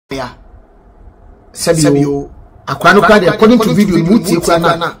Sabio, according to video, Muti,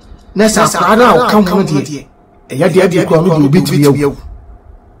 Nessa, come on, dear. And yet, the Kuami will be to you.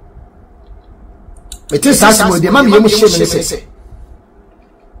 It is as the mammy say.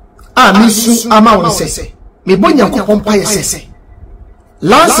 Ah, Miss Amount say. Me bonya compire say.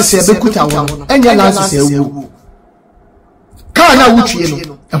 Lance says a good hour, and your lance says, Kana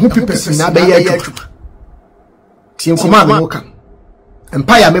Wuchi, and who people na be ya Tim Kuami Wokan.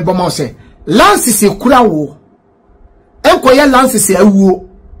 Empire me bomb say, Lance say Kurawo. Enquire Lance say a woo.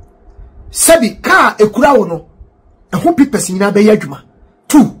 Sabi car a Kurawo no, and who people na be ya juma.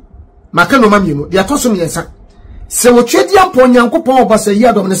 2. Makano mamino, the atosom yensa. Se wo twedi ampo nyankopon obasa yi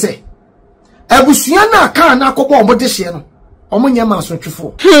adom ne se. Abusua na aka na akobọ omode hye no. Omonya ma so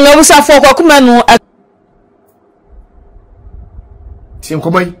twefo. Obusafo kwakuma no.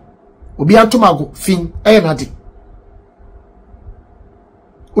 Tinkomai. Obi antomago fin nade.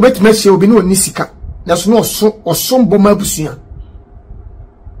 Obetime hye obi no nisika. Na so no osom boma abusua.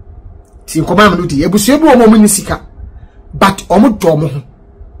 Tinkomai am no di. Abusua bi omo nisika. But omo do mo ho.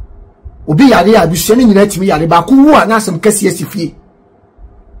 Obi yare abusua ni nyina timi yare ba ko wu a na asem kase asifie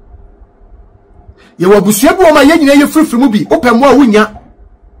ye wabusua bi o ma ye nyina ye frifri mu bi opem a wunya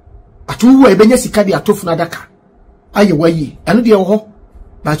atu wu a ebenya sika de atofu na daka aye wayi eno de wo ho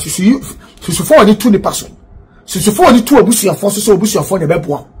ba susufo ni tu ni paso susufo ni tu abusua fo so abusua fo ne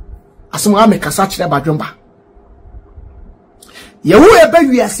beboa asem a mekasa kire ba dwomba ye wu e ba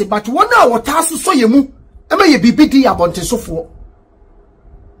wiase but wona wota so ye mu ema ye bibidi abonte sofo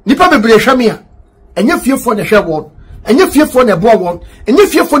nipa bebre hwame a enye fiefo ne hwe won enye fiefo ne bo won enye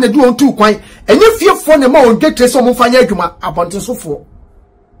fiefo ne du on tu kwan enye fiefo ne ma on getre so mo fanya adwuma abonte sofo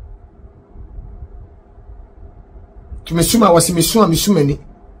kimesuma wasimisuma misumani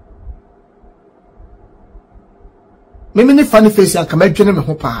meme ne Funnyface an kama dwene me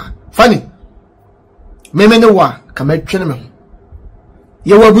ho pa Funny meme ne wa kama dwene me ho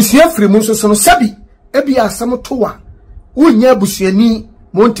ye wa busia firi mu so no sabi ebi asam towa unya busuani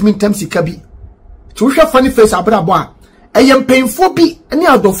Montimi ntam sika bi ti wo hwe Funnyface abrabo a eyem painfo bi ene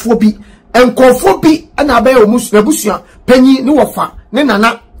adofo bi enkofo bi na abaye omusu na busua panyi ne wofa ne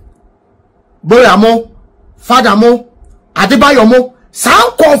nana boya mo fada mo adebayo mo sa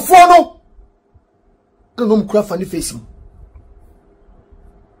nkofo no mkura Funnyface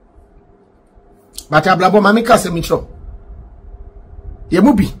bata abrabo mame ka se mitro ye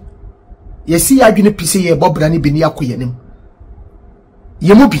mubi ye si ya adwene pise ye bobra ne beni akoyenem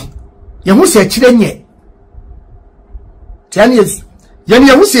yemubi yehu se akire nye tiani yes yani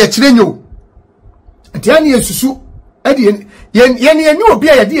yehu se akire nyo tiani yesusu edi yani eni obi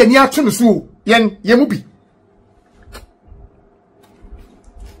a yade ani ato no so yemubi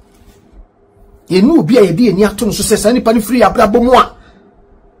yenu obi a yade ani ato no so se sani pani free abrabo mu a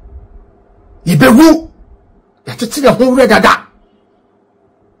yebewu yatete ho wure dada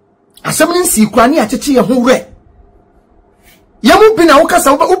asem ni nsi kwa ni yatete ho wure yamu bi na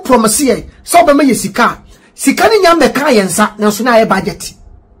wokasa wo promise ye so ba ma ye sika ni nya meka yensa na so na ye budget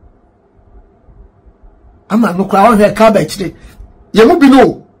ama no kwa hwe ka ba kire yamu bi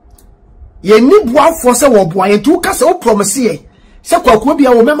no ye ni boafo se wo boa ye tu kasa wo promise ye se kwakuo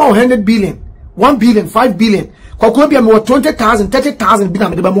bia wo mema 100 billion 1 billion 5 billion kwakuo bia me 20,000 30,000 bi na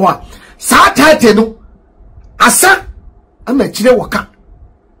me de ba mo a sa tate no asa ama kire woka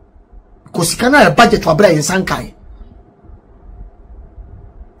ko sika na ye budget wa bra yensa nkai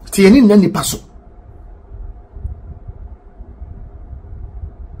tieni nani paso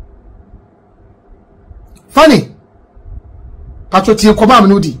Funny pato tie ko ba me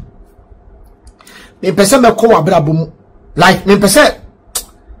no di me pese me ko wa brabo mu like me pese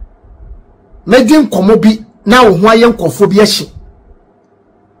me di nkomo bi na wo ho aye nkofo bi ahye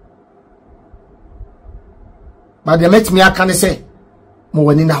ba de metimi aka ne se mo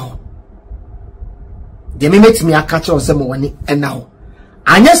wani na ho de me metimi aka che o se mo wani na ho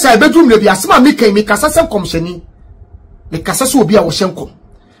anya sa bedum le bi asema mi kasa se komsheni me kasa se obi a wo hyenkom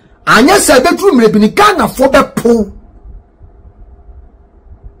anya sa bedum le bi ni Ghana fo be po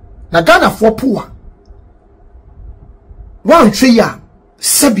na Ghana fo po a wan twe ya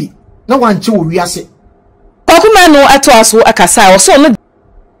sabi na wan che wo wiase kokuma no ato aso akasa o so no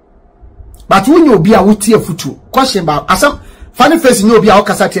but wo nya obi a wo tie futu question ba asam Funnyface nya obi a wo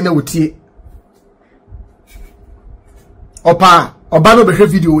kasa tie na wo tie opa oba no behwe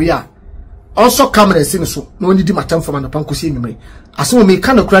video ya also camera sin so no oni di matam from anapan kosi enwumai aso me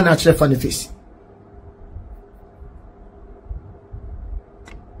ka no kura na akire Funnyface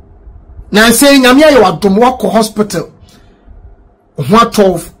na say nyame aye wadom wako hospital ho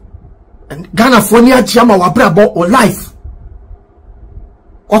 12 and Ghana for ni agiama wabrabo o life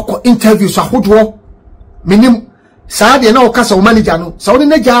oko interviews ahodo minim saa de na okasa o manager no sa oni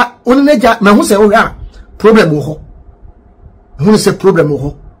neja ma hu se o ha problem wo ho hu se problem wo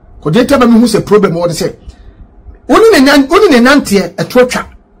ho ko de taba me hu se problem wo de se oni ne nante etwotwa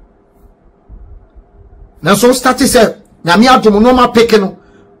na so start se na me adom no ma pick no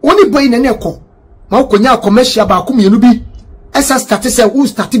oni boy na ne ko ma okonya commercial ba ko mienu bi esa start se who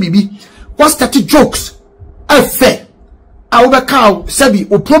start bibi what start jokes afa a wo be ka sabi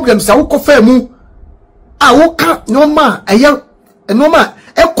o problems a wo ko fa mu a wo ka no ma eya no ma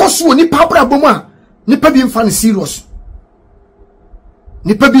ekoso ni pabra bomu a nipa bi mfa ne serious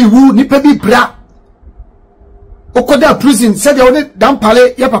nipa bi wu nipa bi bra okoda prison said they only dan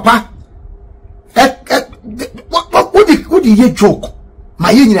pale ya papa what ye joke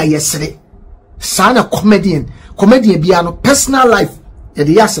my nyina yesere sana comedian bia no personal life ye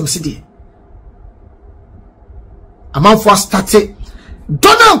de yasem sidi amanfo start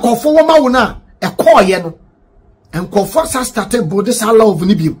dona nkofo wo ma wo na ekoye no nkofo sa start body sa love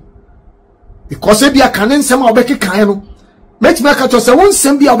ni bio because e bia kan nsem a obeki kan no meti maka to se won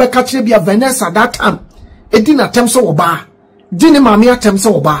nsem bia obeka kire bia Vanessa that time edi na tem so wo ba di ni maami atem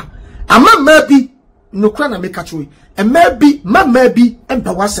so wo ba ama mabi nokura na meka kire e mabi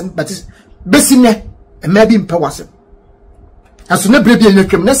empa wasem but besine e mabi empa wasem aso na brebi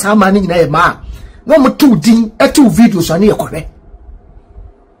enwetwem na sa ma ni nyina ye ma no mo tu din etu videos ani ye kohwe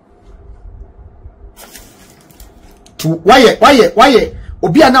to why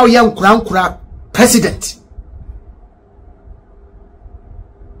obi ana ye nkura president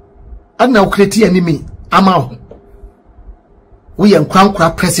ana ukreti enemy ama ho wo ye nkura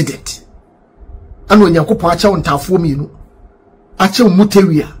president ana onyankopon ache wo ntafo mienu ache wo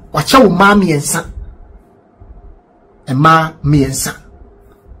mutewia wache wo ma miensa e ma miensa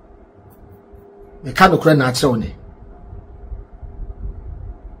me ka nokura na ache wo ne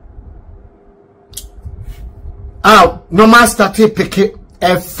no master te peke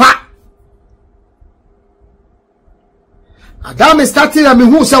e fa adam started na me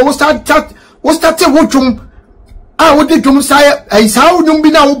hu say wo start wotwum wo de dwum say ai sa wodwum bi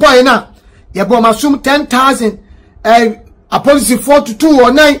na wo boy na ye bo masum 10,000 a policy 4 to 2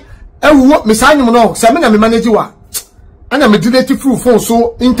 or 9 wo me sanyum no se me na me manage wa ana me delete through phone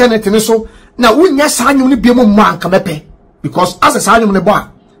so internet ni so na wonya sanyum ni bi mo anka mepe because as sanyum ni bo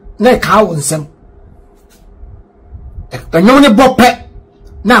a na ka wo nsem anyom ne bo pe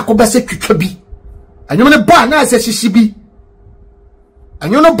na akobese twitwa bi anyom ne bo na ase hihyi bi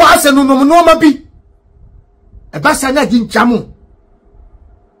anyom no bo ase no ma bi e ba sa na ginchamu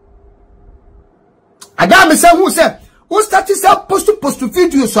adam se hu se who started say post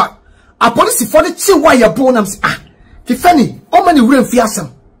video so a police for the chi why bo nam ti fani o mani wura mfi asam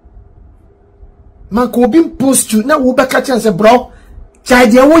man ko bi post na wo be ka chance bro chai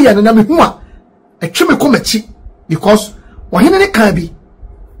de wo ya na me hu a etwe me ko machi because wahene ne kan bi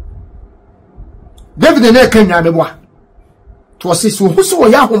David ne kan nya me boa to se so hu so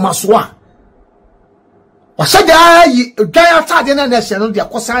ya homaso a wasada yi dwan atade na na hye no de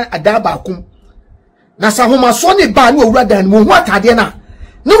akosan adaba akum na sa homaso ne ba ne owura dan mo hu atade na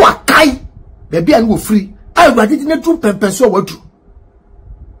ne wakai be bia ne wo free awurade de ne drum pempenso wadu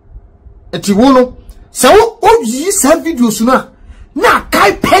eti wo no se wo yi sa videos no na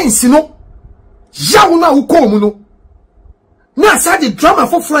kai pens no yawo na wo kom no na sa de drama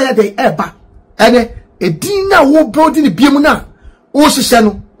for flyer dey eba ene edin na wo building biem na wo hihye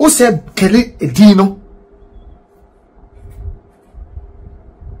no wo se kele edin no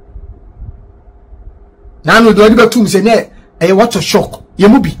na no do odiba tum se ne e what a shock ye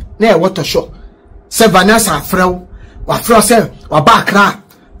mu bi na e what a shock se Vanessa afrew wa afrew se wa ba akra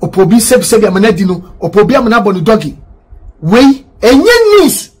opobi se amana di no opobi amana bonu dogi we enye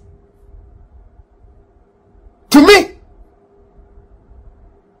news to me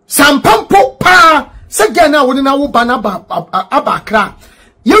sampampo pa se gana woni na wo ba na abakra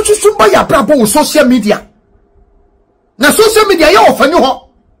ye susu ba ya bra bo social media na social media ye ofani ho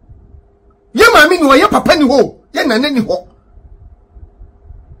ye mami ni ho ye papa ni ho ye nane ni ho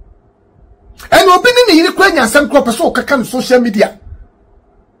eno obi ni yiri kwa nya asem kro pese o kaka no social media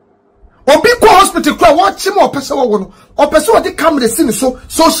obi ko hospital kro wo chi mo pese wo no o pese o di camera sin so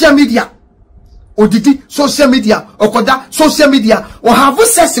social media odidi social media okoda social media o have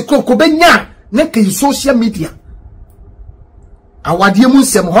sex ko benya na kai social media awade mu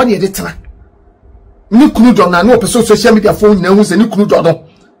nsem ho ne de tena ni kunu do na no pese social media phone nyina hu se ni kunu do do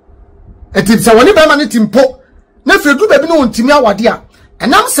eti se woni be ma ne timpo na fredu be bi no ntimi awade a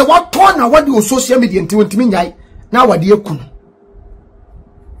enam se wato na awade o social media ntimi nyai na awade ekunu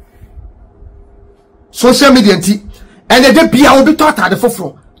social media nti and the bia will be taught at the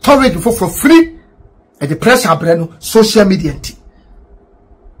fofro torrent for free and the pressure brand social media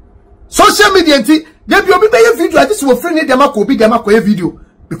social media there be a video this will friend them ko be them ko video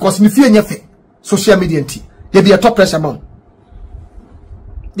because me fear nyefe social media there be a top pressure man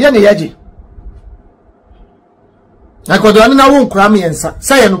there na yaji na ko do na won kura me ensa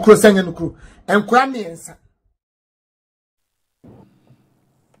say no kuro sanya no kuro en kura me ensa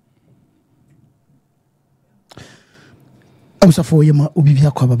also for yema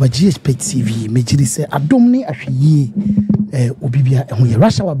obibia kwa baba GhPage TV mejiri se adom ne ahweye obibia ehun ye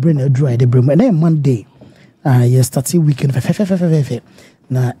Rush Hour brain adru ide brem na Monday ye start weekend fe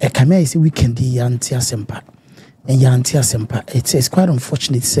na ekame ise weekend ya anti asempa and ya anti asempa it's quite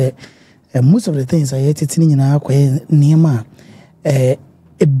unfortunate say most of the things I hate ni nyina akwa niema e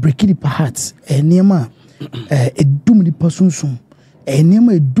break the hearts niema edum ni pasunsun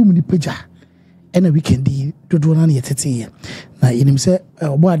niema edum ni peja and a weekend do na ye tete na yenim se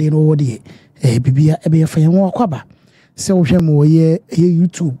obo ade no wo de bibia ebe ye fa yen akwaba se wo hwem wo ye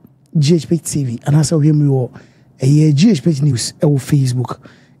YouTube GhPage TV and se wo hwem wo ye GhPage News e wo Facebook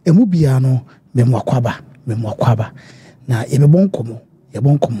emu bia no me mo akwaba na ye be bonkomo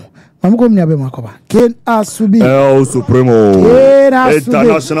Mamko mni abe makoba. Ken Asubi. El Supremo.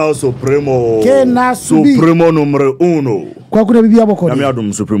 International Supremo. Ken Asubi. Supremo numero 1. Kwa kuna bibia boko. Nami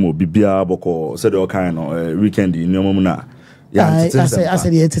adum Supremo bibia boko. Said all kind of weekend in Yomuna. I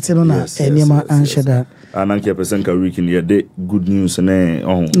said the teteno Enema Anshada. Ananke pesenka weekend yeah de good news ne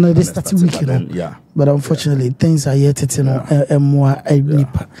no this starting weekend. Yeah. But unfortunately things are yet teteno emwa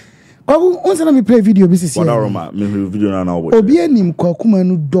nipa. Once na me play video business here. Me video na watch. Obi anim Kwakuma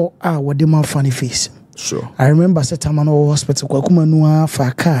no do a wode man Funnyface. Sure. I remember set time no hospital Kwakuma no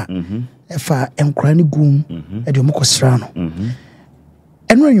afa car. E fa enkra ni gum e de omokosra no.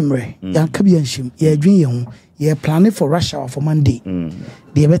 Enro nwumre yanka bi anhim ye adwen ye ho ye planning for RASH HOUR for Monday.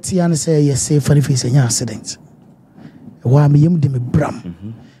 The betia no say ye say Funnyface anya accident. Wa me yem de me bram.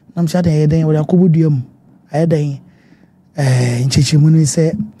 Nam sha den ye den wo akoboduam. Aye den nchechimu ni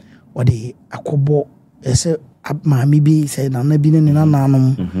say wade akobo ese maami bi say nana bi ne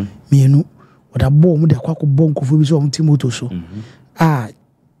nananom mienu wada bo mu de akobo nkofo bi so omtimoto so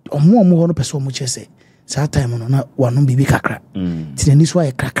omo ho no pese omo chese sa time no na wano bibi kakra tinani so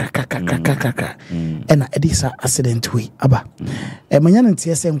aye kakra ena edisa accident we aba manya no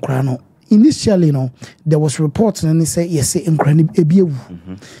tie se nkra no initially no there was report and they say yes nkra ni ebiewu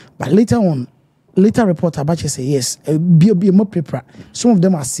but later report about say yes be more prepare some of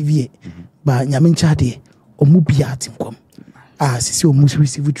them are severe but nyamencha de omu bia tinkom sisi omu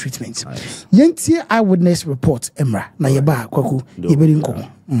receive treatment yentie eyewitness report emra na yeba kwaku yeberi nkomo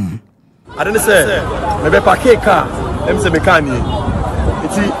I don't say me parke car em se mechanic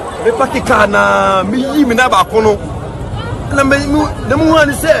iti me parke car na mi yi mi na ba kono na me na mu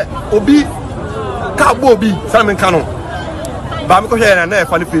ani say obi ka bo obi sa me nka no ba me ko hwe na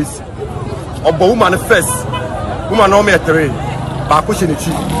Funnyface obo woman first woman no me three ba ko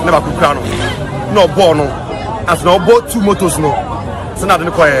shenichi na ba ku kra no no obo no as no obo two motos no so na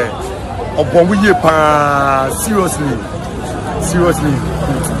de ko e obo wu ye pa seriously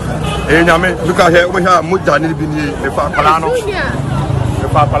nyame look at here we have moja ni bi ni e fa pala no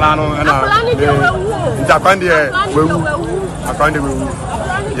na nja kwande wewu akwande wewu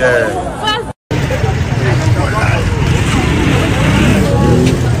yeah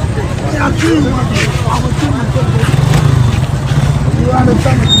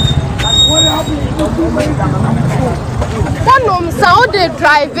One sound they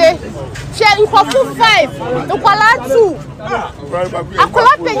drive sharing for 5 the kwala 2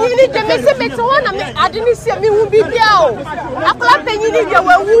 akola penyini de me se meto na me adini se me hu bibia o akola penyini de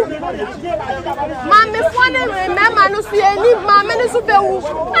wewu ma me fone remember no so eni ma me no so bewu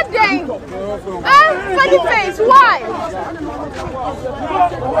aden Funnyface why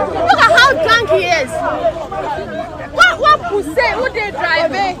look at how drunk he is what pussy who they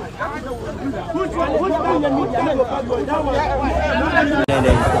drive but he was driving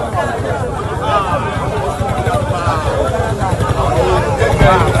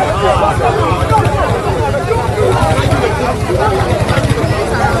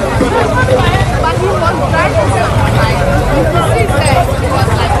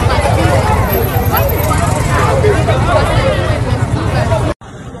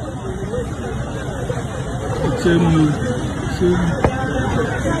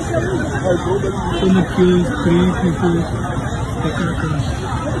Only 3 people.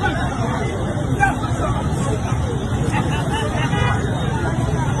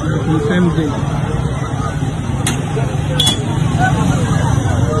 The same day.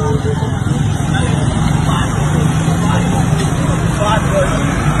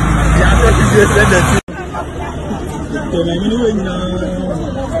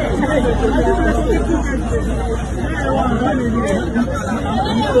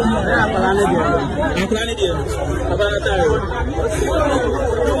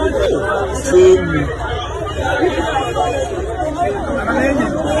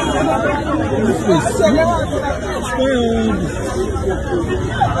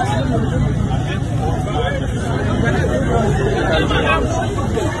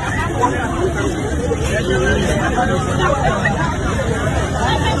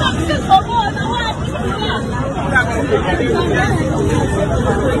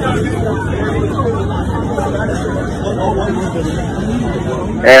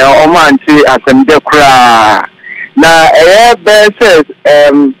 Omanti asemde kura na says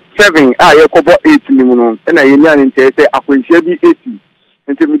 7 yakobo 8 nimuno na yenya nte se akwenhia bi 80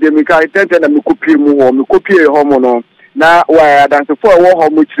 nti midemika tente na mikopie mu ho mikopie ho mo no na wa adansefo wo ho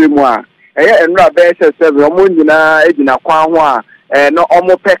mo kire mu a enra says 7 omo nyina egina kwan ho a no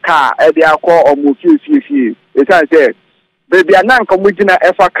omo peka e de akọ omo fie esan se baby ananka mo gina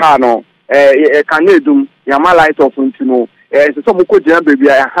efa car no kanedum yama light of ntino so mo ko gina baby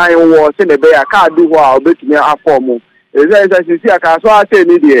han wo se ne be ya car du ho a obetumi afọ eza sisi aka so ate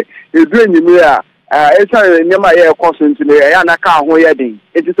ni de edu enyimi a esa nyama ye koso ntino ya na ka ho ye din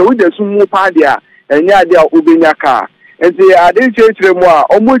enti so we de sumu pa de a enya de a obenya ka enti ade chechire mu a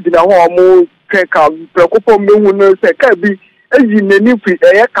omo gina ho omo keka prekopo mehu no se ka bi eyi neni fi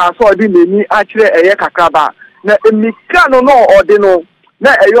eye ka so odi neni a kire eye kakaba na emika no odi no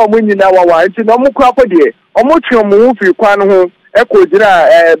na eye omo nyina wawa enti no mo kura de omo twe omo fi kwan ho ko gira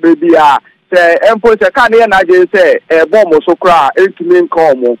baby a se empo se ka ne na je se bomb so kra etumi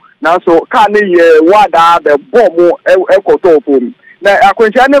nkomo na so ka ne ye wada be bomb ekoto fom na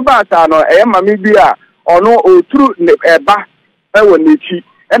akwantia ne bata no mami bi a ono oturu eba ewo nechi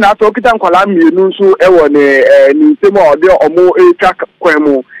na to kita nkwala mienu nso ewo ne ni ntemo ode omo etwa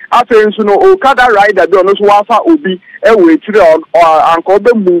kwemu afa nso no okada rider bi ono so wafa obi ewo etire anko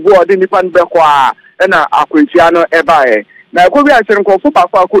be move ode nipa nbe kwa na akwantia no eba na ko bi asere nko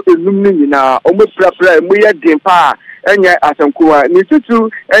papa ko enum ni nyina omo prapra mu ye dempa enye asankuwa ni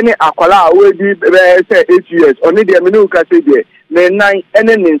tutu ene akwala we di say 8 years oni de menu ka say de ne nan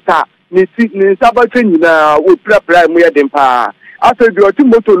ene ninsa ni nsa ba twa nyina we prapra mu ye dempa aso bi oti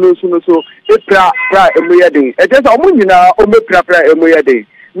moto no so pra mu ye den e just omo nyina omo prapra mu ye den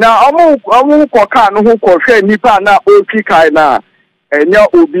na omo ko ka no ho ko hwe nipa na o twi kai na enya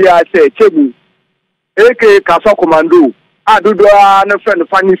obi a say chegu eke kaso commando adudo na friend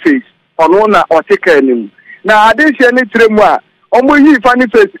Funnyface ono na oteka nim na adehie ni tiremu a omo yi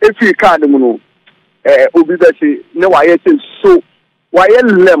Funnyface efi card mu no obi be se ne wa ye se so wa ye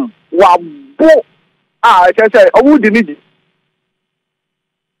lem wa bo say owo di ni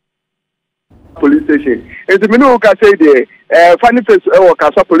police station enti me no ka say de Funnyface wo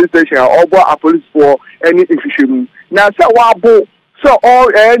ka so police station obo a police for any ifishemu na say wa bo so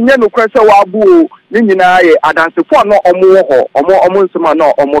nye no kwese wa bu ni nyina ye adansefo no omo ho omo nsema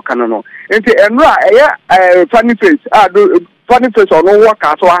no omo kan no enti enra Funnyface ono wo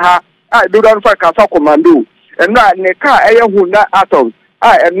ka so ha do don fa ka so commando enra ne ka hu na atom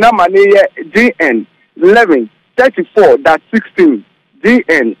enna ma ne ye dent 1134.16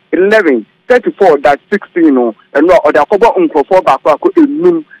 dent 1134.16 no enra odakobo nkrofo ba ko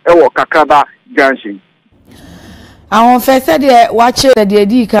enum ewo kakaba junction. Awon fese de wache de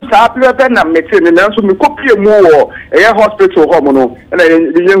di ka sa pepe na mete ne nanso me kopie mu wo hospital ho mo no na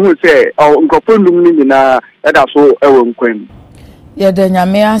ye hu se nkofo num ni nyina da so ewo nkwan ye de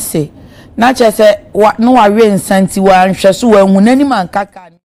nyame ase na che se no wa we nsanti wa nhwe so wa hu nani man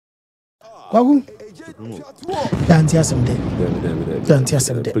kaka kwagu danti asemde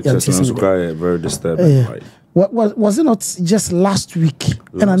very disturbing. Was it not just last week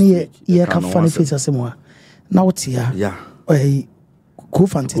and ani ye ka Funnyface asemwa na wotia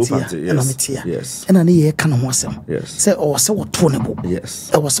Kufantetia and Amitia. Yes. And I can wasem. Yes. Say or so turnable.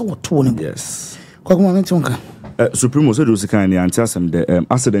 Yes. I was so turnable. Yes. Kwagumamentunka. Supremo said was kind of anti-asem the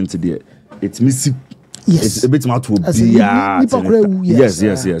accident there. It's missing. Yes. It's a bit more to be. Yes.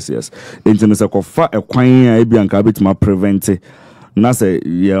 Into Mr. Kofa a quine a bianca bit more prevent. Na say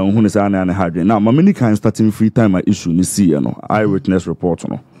yeah, who is an hardware. Now, my many kind starting free time I issue ni see eyewitness report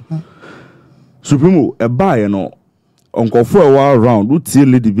no. Supremo a buy no uncle for a while round would see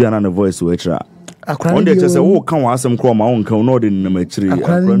lady be an voice which are on the just oh come ask some chroma uncle no in the matri a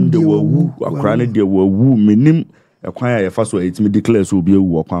cranny de woo minim a choir a fast way it me declares will be a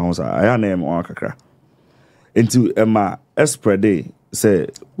walk house I name or kakra into Emma Esprede say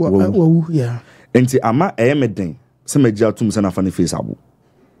yeah into ama emeding se megia tum se na Funnyface abo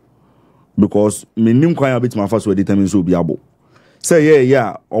because me nim kwan abet ma fa so determine so bi abo say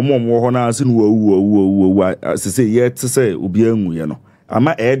yeah omo ho na se no wu se ye te se obi anwu ye no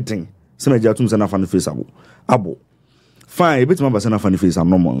ama eden se megia tum se na Funnyface abo fine bit ma ba se na Funnyface am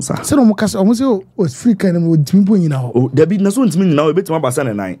no monsa se no mo kasa omo se o free kan mo timi po nyina ho da bi na so ntimi nyina ho bit ma ba se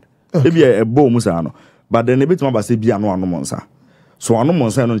ne nan e bi e bo mu sa no but then bit ma ba se bi ano monsa so ano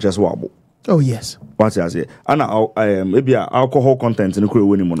monsa no nche so abo. Oh yes. What I say? Ana maybe alcohol content in the crew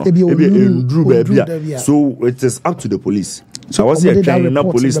winning mono. Maybe so it is up to the police. So I was here trying na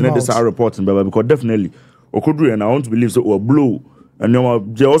police not this are reporting because definitely Okudru and I want to believe so or blow and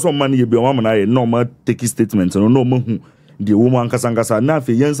there also money you be one man normal take statement no man the woman kasangasa na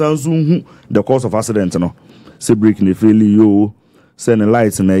fe yensan so the cause of accident no say breaking the fail you send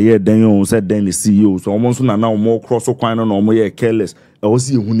lights in a year then you said then the CEO so almost na now more cross so kwano no more careless I was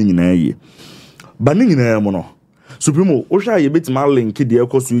see hu ni na ye ba ni na mo no supremo o sha ye betima link the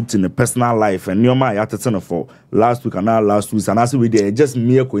ecosuit in the personal life and your ma ya tetene for last week and now last week and I say we there just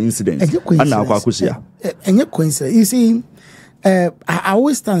mere coincidence and na akwakosia enye coincidence you see I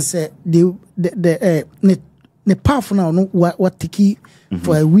always stand say the path now no what tiki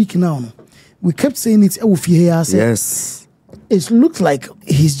for a week now we kept saying it yes it looks like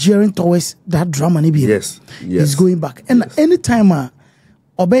he's gearing towards that drama. Yes. He's going back. And anytime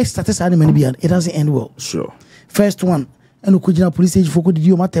obey status it doesn't end well. Sure. First one, and Ukujina police station for good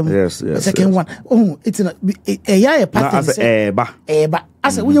matem. Yes. Second one, oh, it's a pattern. But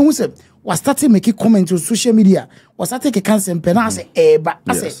as a woman said, was starting making comments on social media, was starting a cancer and penance, but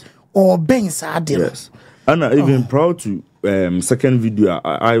I say, or banks are dealing. Yes. And even proud to second video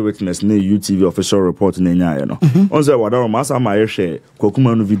eyewitness ne UTV official report na nya no on say wadaro masa ma ye share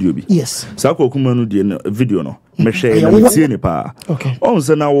kokuma no video bi yes sa kokuma no de video no me share na tie ni pa on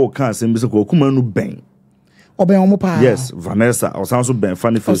say na wo kan say mbese kokuma no ben oben omo pa yes Vanessa o san so ben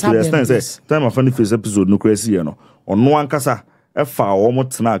Funnyface yes time of Funnyface episode no crazy no ono ankasa e fa o mo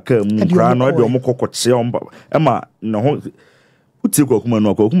tena ka mu kra no de o mo kokoche o e ma no ho uti kokuma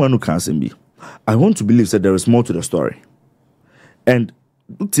no kan say bi I want to believe that there is more to the story. And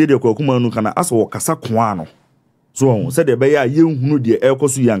tie de kokuma no kana aso kasa kwa no so said the be ya ye hunu de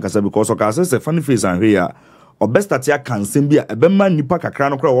ekosu yankasa because o ka say Funnyface and here or best that ya can be a bema nipa kakra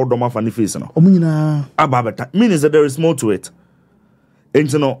no kra wo Funnyface no omunyina ababeta means that there is more to it.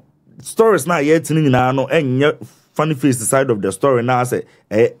 And you know stories na yet nyina no enye Funnyface side of the story now say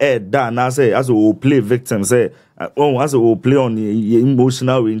na say as we play victim say as we play on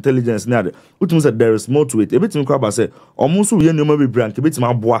emotional intelligence na utum say there is more to it. Ebitim kwa ba say almost we no be brand ebitim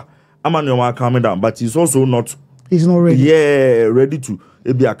aboa ama no ma calm down but he's also not ready. Ready to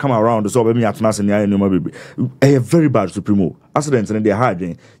be come around so be me atna se na no be very bad supremo accident in the hard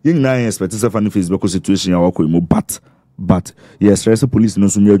yin na expect say Funnyface because situation ya wako mu but yes stress police no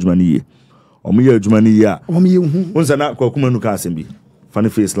so nya adwuma ni ye omuye adwuma ni ya unsa na kokuma nu ka asem bi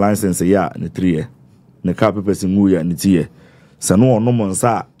Funnyface license ya ne 3 year ne car papers ngu ya ne 2 year sanu ono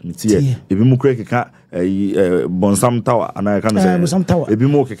monsa ne 2 year ebi mu kure keka bonsam tower ana kan say ebi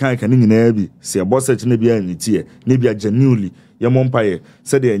mu keka kan nyina bi se boss search ne bia ne 2 year ne bia genuinely ye mompaye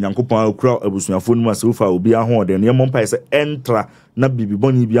se de nyankopon akura abusuafo nu ase ufa obi aho de ye mompaye se entra na bibi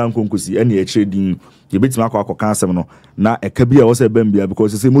boni bia nkonkosi ene e kire din ye betima akwa asem no na eka bia wo se bambia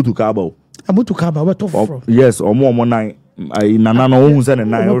because se motu ka ba abutu kaba we tough yes omo nine ai nana no hu se ne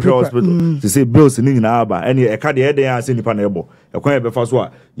nine o hospital to say bills ni nyina aba ene e ka de eden ya se nipa na ebo e kwan e be fa so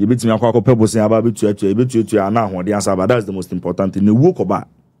a ye betimi akwa pebosin aba betu na ahode asaba that's the most important ne wo ko ba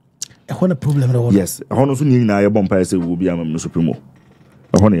e ho na problem no yes e ho no so ni nyina ye bompa se wo bi amam no supremo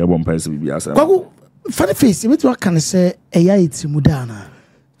e ho na ye bompa se bi asa kwago Funnyface betu aka ne se e ya itimudana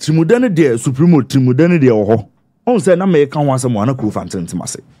trimudane de supremo trimudane de wo ho on say na me ka ho asem ana ko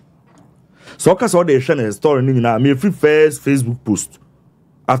fantentimase so cause all they share a story na me free first Facebook post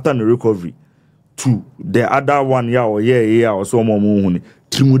after the recovery to the other one yeah or so more huni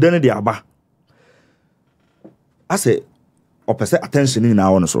trimudane de aba I say opese attention in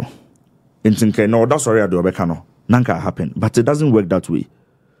na so entinke no that sorry ade obeka no nanka happen but it doesn't work that way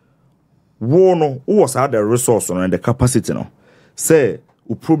wo no was had the resource and the capacity no say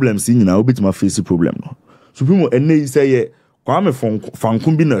o problems in na obitima face problem no supremo ene say ye Kuami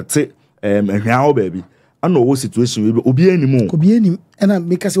fankum bi na te ehwa baby and no situation we obi anim and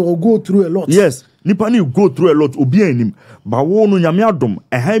make us go through a lot. Yes, nipa ni go through a lot obi anim ba wo no nyame adom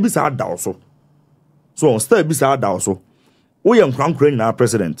ehan bi sa da so on style bi sa da so wo ye nkwankran na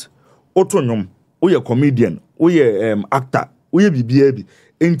president oto nyom wo ye comedian wo ye actor wo ye bibia bi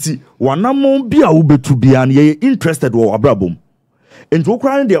enti wanamon bi a wo betu bia na ye interested wo abrabom enti wo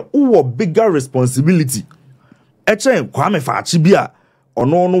kran de wo bigger responsibility Echen Kuami Fachibia or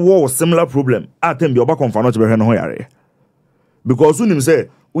no war similar problem. I think you're back on for not to be here. Because when him say,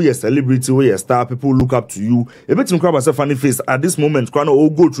 we a celebrity, we a star, people look up to you. A bit crab as a funny face at this moment, can all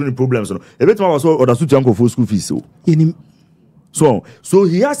go through the problems. A bit more so or the uncle for school fees. So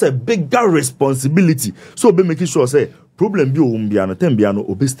he has a bigger responsibility. So be making sure say problem be umbiano, tembiano,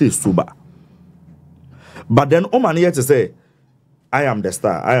 obe stay sober. But then Oman here to say, I am the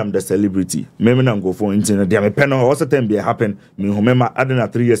star, I am the celebrity. Maybe not go for internet. They have a pen or time be happen. Me remember I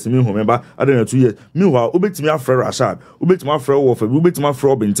didn't 3 years, me remember I didn't 2 years. Meanwhile, ubit me after Rashad, ubit my friend Wolf, ubit my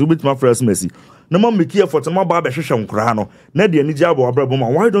friend Robin, ubit my friend Messi. No more me care for tomorrow Baba Shisham Krano. Nedi any job or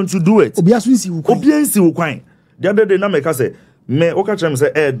Braboma. Why don't you do it? Obiansi Ukraine. The other day, Nameka say, me Okachem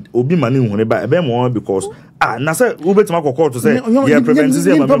say Ed Obi Mani Honeba, a bit more because na say ubit my call to say, yeah,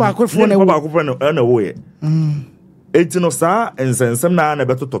 prevention. Baba way. Etino sa ensensem na na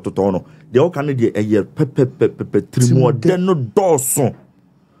beto tototono de o kan de eye pepe trimo de no doso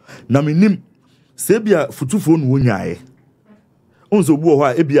na menim se bia futufo no wonyae onzo bu ho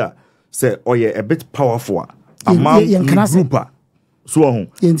a ebia se oye a bit powerful amount grouper so ho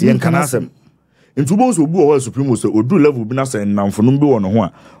yen kanasem ntubo so bu ho supreme so odu level bi na se namfo no bi wo no ho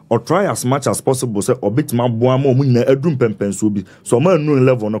a or try as much as possible say obit ma boa ma mu nyina adum pempen so bi so ma nu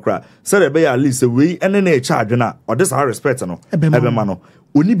level no kra say dey be at least say we ene na charge na or this our respect no ebe ma no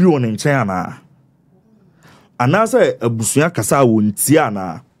oni bi won nchen ana say abusua kasa won ti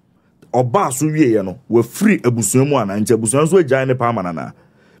ana oba so wie ye no we free abusua mu ana nche abusua so agyan ne pa manana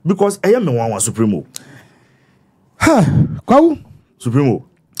because eye me wan supreme kwawu supreme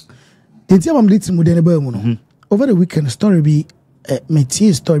enti am leti mu de ne ba mu no over the weekend story be my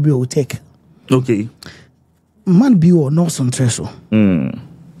tea story will take. Okay. Man be or no son treso.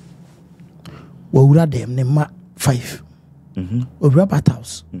 Well, them name 5. Or rubber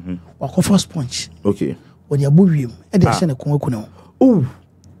house. Or coffee sponge. Okay. Or your burium. And they send a congo. Oh.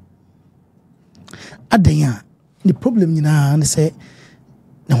 At the problem you know, and say,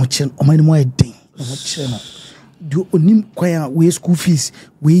 no, chin, or my more day. Do onim kwaya we school fees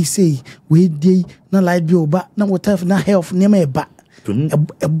we say we day na light bill ba na water na health nema e ba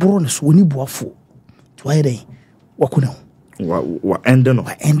e bron so oni boafo to why dey wakuno wa ending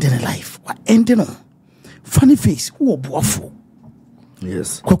life wa ending funny face wo boafo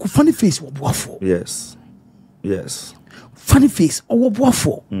yes kwaku funny face wo boafo yes funny face wo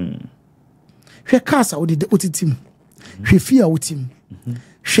boafo hwe kasa wo de otitim hwe fia wotim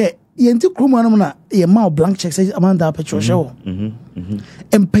hwe yenti kroma no na ye ma blank check says Amanda petrol show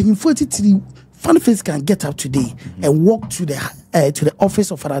and paying 43 Funnyface can get up today and walk to the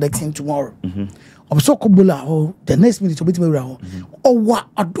office of another team tomorrow. So kobola the next minute to be around or what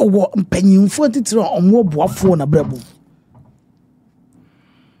paying 43 on more boafo na brebo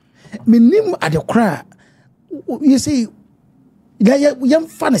minim at the cry you see yam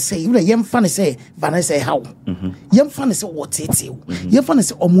funny say Vanessa how yam funny say what it yam funny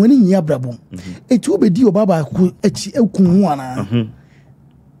say omwani nya brabom etu obedi obaba ku echi ekun ana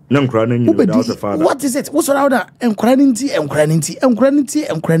nam kra na nyi without the father what is it what's around enkranity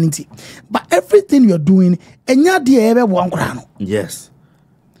but everything you're doing enya de ebe bo ankra no yes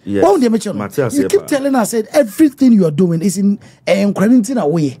well, you keep telling us that everything you are doing is in enkranity na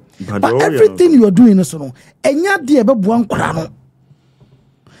way but everything you are doing is no enya de ebe bo ankra no.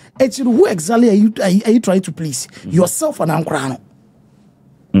 Who exactly are you trying to please? Yourself and Ankrano.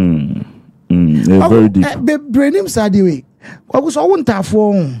 Very deep. Brainim side way. What was I want to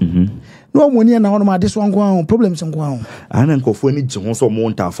phone? No money and on my this one go on problems and go on. I don't go for any Jones or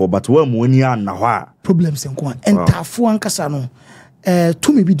Monta but where money and now problems and go on. And Tafu and Casano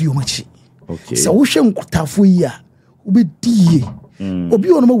to me video much. Okay. So we shall Tafu ya. Ubi D. Obi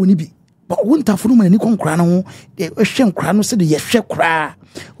on my winnie be. But one Tafu no money con crano. The Ocean crano said the Yeshe cry.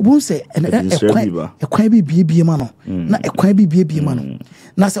 Won't say a quite be mano, not a quite be mano.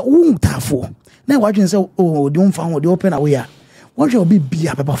 Now say, oh, Tafo. Now, what you say, oh, don't find the open away. What shall be a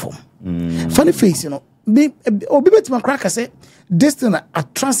paper form? Funny face, you know, be better my cracker say, this thing are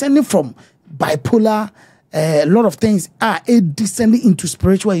transcending from bipolar, a lot of things are descending into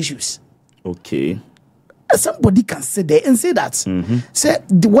spiritual issues. Okay. Somebody can sit there and say that. Say,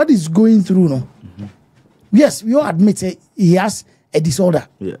 what is going through, no? Yes, we all admit he has a disorder.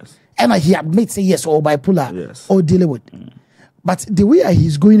 Yes. And he admits yes, or bipolar, yes, or dealing with. But the way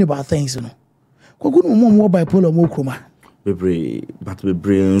he's going about things, you know, more bipolar, more chroma.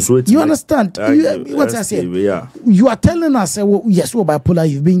 You understand? What I say? Yeah. You are telling us, well, yes, we're bipolar.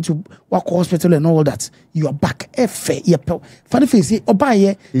 You've been to work hospital and all that. You are back. Funny face.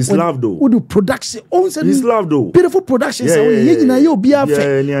 He's loved though. What do production? He's loved though. Beautiful productions.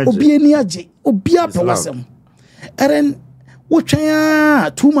 And then what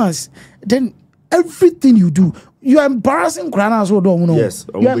 2 months, then everything you do, you are embarrassing Krana as well, don't know. Yes,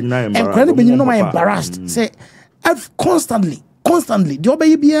 and Krana being no embarrassed. Say I've constantly, the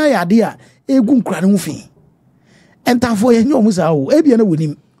obey be idea, a good Krana and therefore you almost are Abiana with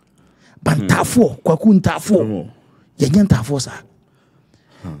him. But therefore, Kwakun therefore, Yan therefore, sir.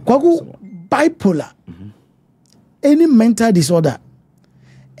 Kwaku bipolar, any mental disorder,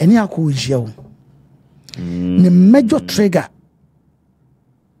 any alcohol issue, the major trigger,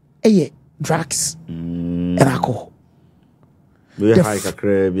 drugs and alcohol. The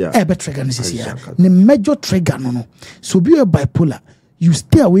trigger is here. The major trigger, no. So be a bipolar. You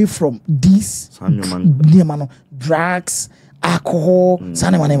stay away from these drugs, alcohol,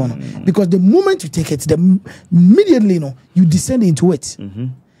 because the moment you take it, immediately you descend into it.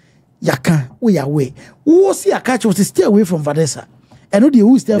 Yaka, we are away. Who see a catch was to stay away from Vanessa. And no,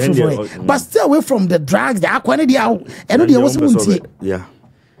 who stay away from it, but stay away from the drugs, the alcohol, and the was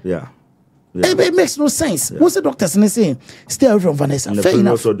yeah. It makes no sense. What's the doctor saying? Stay away from Vanessa. Fair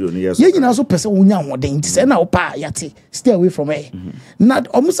enough. You also person who know dent. Say now, pa yati. Stay away from her. Not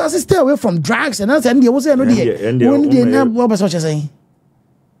almost as stay away from drugs and that's and there was no day. When they now what was what you saying?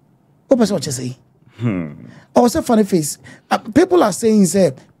 What was what you saying? Also, Funnyface. People are saying,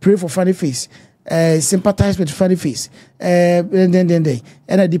 say, pray for Funnyface. Sympathize with Funnyface. And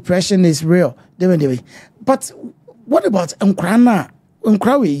the depression is real. But what about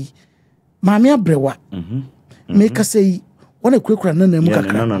Nkrawi? Mamia brewa. Make us say, what a quick run and them.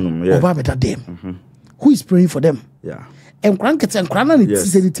 Who is praying for them? Yeah. And Crankets and Cranan,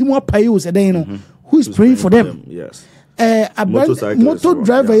 it's the team of Payos, and who is praying for them? Yes. A motor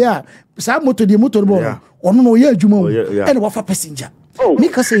driver, yeah. Some motor, the motor, or no, yeah, Jumo, and what for passenger.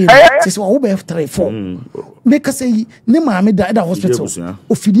 Make us say, this will be after 4. Make us say, no, mammy died at hospital,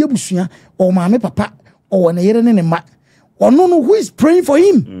 or Fidia Busia, or mammy papa, or an errand in a mat, or no, who is praying for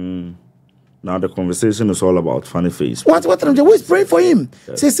him? Now the conversation is all about Funnyface. What who is praying for him?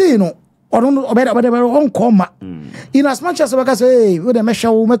 Say, you know, or don't know about own coma. In as much as I say, with a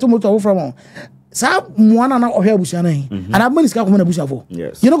measure, metal from Sab one and out here Bushana, and I'm going to come on a Bushavo.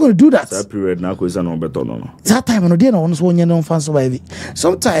 Yes, you're not going to do that. That period now is no better. No, that time on the day, no one's one year non fans survive.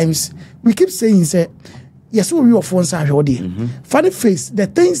 Sometimes we keep saying, say, yes, we are phones are already. Funnyface, the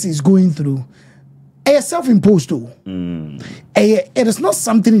things he's going through, a self-imposed too. It is not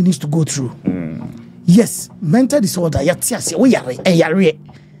something he needs to go through. Yes, mental disorder, yes, we are a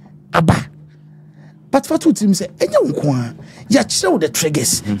abba. But for two teams, you show the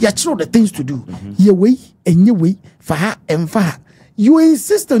triggers, you show the things to do. Your way and your way, for her and for her. You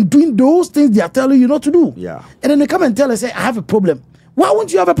insist on doing those things they are telling you not to do. Yeah. And then they come and tell us, say, I have a problem. Why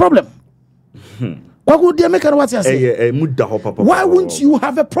won't you have a problem? Why would they make what you say? Why won't you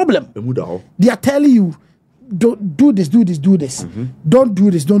have a problem? They are telling you, don't do this, do this, do this. Don't do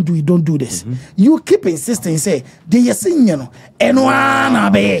this, don't do it, don't do this. You keep insisting, say, they are saying, you know, and one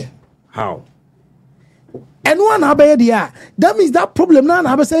obey. How? And one obey, that means that problem now,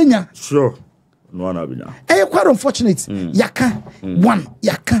 I'm saying, sure. No one obey now. And quite unfortunate. Yaka, 1,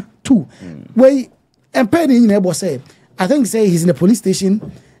 Yaka, 2. Where, and Penny in neighbor say, I think, say, he's in the police station,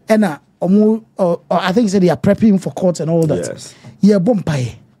 and I think they are prepping for court and all that. Yes. Yeah,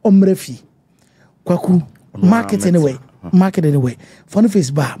 bompai, omrefi, kwaku, market anyway.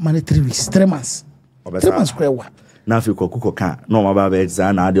 Funnyface bar, money 3 weeks, 3 months. 3 months square one. Now if you cook can no my baby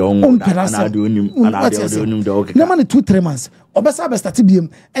and I do own no money 2-3 months. Obesa start BM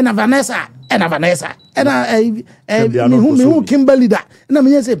and Vanessa and who Kimberly that. And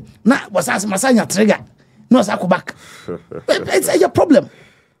I say, nah, was as Masanya trigger. No, Sako back. It's a problem.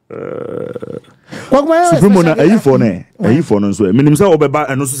 Supremo na ayi for no so minim say obeba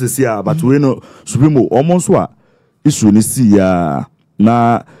eno so sesia but we no Supremo almost wa issue ni see ya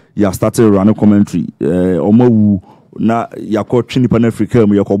na ya started running commentary omawu na yakọ twini pan Africa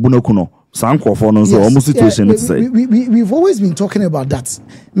mu yakọ bunaku no sanko for no so almost situation it say we've always been talking about that.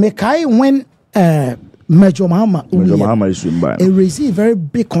 Mekai when Major Mahama raised a very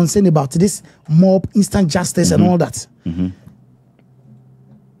big concern about this mob instant justice and all that.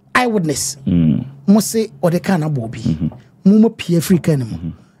 Eyewitness, Mose or the kind of Bobby, Mumo P. Africa anymore.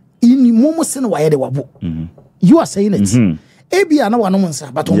 In Momo Sen, why they were. You are saying it. Maybe I know one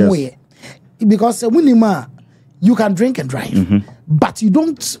answer, but on way because when you can drink and drive, but you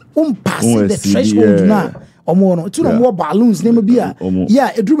don't pass the threshold now. Or more, two more balloons, name a beer.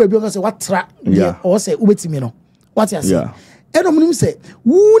 Yeah, a drew baby because what trap, or say, Ubetimino. What you say? And say,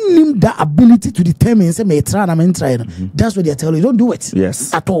 who name the ability to determine say may try and try. That's what they are telling you. Don't do it.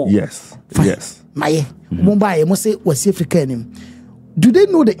 Yes. At all. Yes. Fine. Yes. My Mumbai must say was African. Do they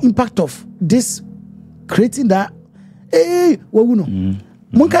know the impact of this creating that wawuno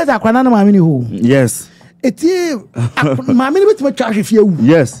monka za akwana na maame ni ho yes eti maame ni betima twa hwefie wu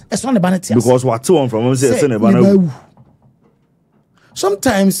yes eso ne baneti because what one from say ne bana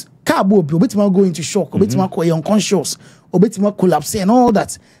sometimes cabo obetima go into shock obetima go unconscious obetima collapse and all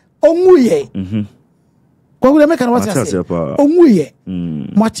that onwuye kwa we make an what say onwuye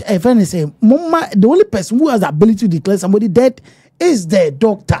much even say mama the only person who has the ability to declare somebody dead is the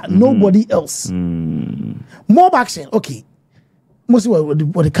doctor, nobody else. Mob action, okay. Most what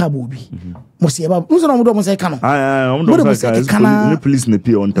the car will be. Most about who's on the say canon. I police in the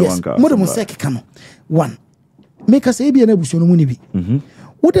P on Tawanka. Modern Mosaki canon. One. Make us a be an ebution munibi.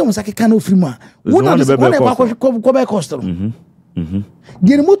 What they Mosaki cano frima. What are the cost?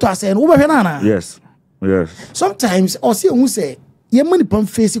 Get a motor saying over Hanana. Yes. Yes. Sometimes or see who say your money pump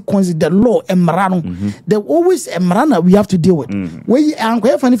face consider the law and marano. There always a marana we have to deal with. Where you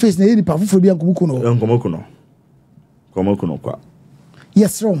are funny face the pafu for being Komokuno.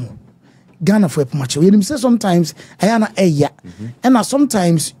 Yes, wrong. Ghana for a match. You say sometimes I am and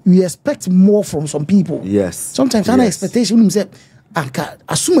sometimes we expect more from some people. Yes. Sometimes an expectation say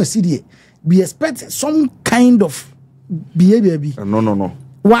assume a CD. We expect some kind of behavior. No.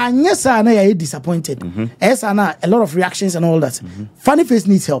 Why yes, I am disappointed. Yes, I know a lot of reactions and all that. Funnyface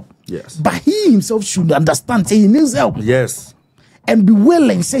needs help. Yes. But he himself should understand say he needs help. Yes. And be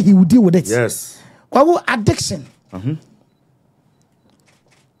willing say he will deal with it. Yes. Addiction.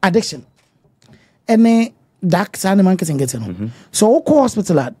 Addiction. And dark side marketing getting. So go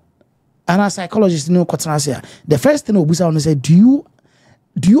hospital and a psychologist know the first thing we say, do you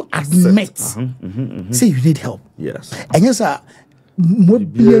admit say you need help? Yes. And yes, sir.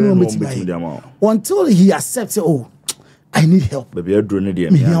 Until he accepts, I need help. That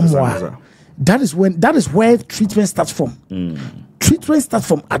is where treatment starts from. Treatment starts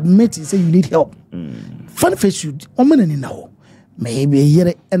from admitting, say you need help. Funnyface should now. Maybe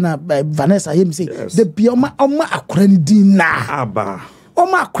here and Vanessa him say the bioma akrani dina.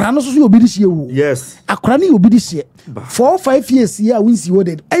 Oma akrano so obi this year. Yes. Akrani obi this year. 4 or 5 years here we see what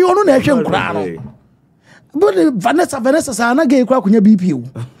it. Ayo no na hwe nkra. But Vanessa sa na ge kwa kunya BPO.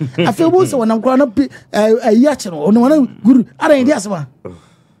 Afebo se wona nkra na yache no ono wana guru ara ndi asema.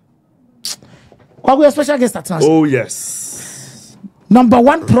 Kwa we special guest at National. Oh yes. Number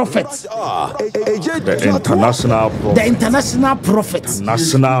 1 prophet. The international prophet. The international prophet.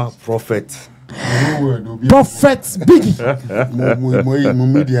 National prophet. Prophet Biggie.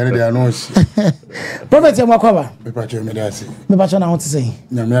 Prophet Yamakwa. Me pacho na want to say.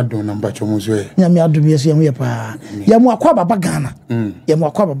 Nyame adon na mpacho mo so e. Nyame adom yeso yam pa. Yamakwa baba Ghana.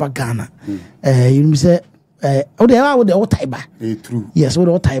 Yamakwa baba Ghana. You say o de Taiba. True. Yes, o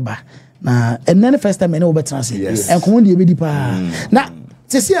de Taiba. Na and then the first time I know better say. Yes. And come on the be pa. Na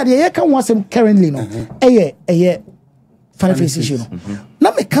se see ade can want some currently no. Funnyface issue no.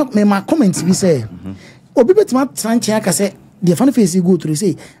 Na me my comments be say obi betima tranche aka say the Funnyface go through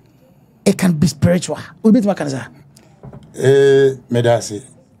say it can be spiritual. Obi betima kan say medase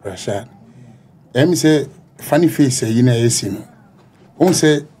Rashad. Say Funnyface yi na yesi no. On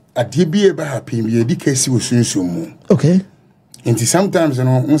say ade bi e ba happy bi e di kasi osunsun mu. Okay. Nti sometimes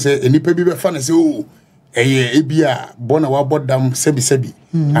no on say enipa bi be fa na say oh e bia bona wa bodam sebi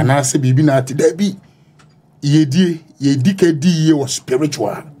ana se bibi na ati da bi ye ka di ye was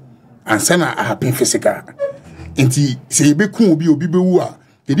spiritual and sana a happen physical. Nti se ye be kun obi be wu a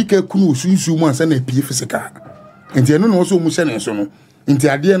ye di ka kun osunsun mu ansa na pie physical. Nti eno no so mu se ne so no. Nti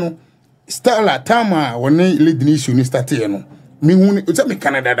ade no style tama woni lead issue ni start ye no. Me hu ni o me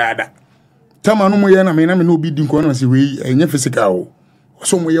Canada dada. Tama no mo ye na me no obi di nko na se we enye physical o.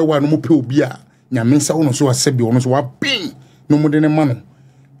 So mo ye wa no mo pe obi a nyame nsa wo no so asebi wo no so wa pin no mo de ne ma no.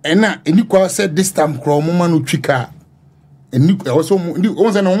 Ena eni kwa said this time kro mo ma no twika. Eni also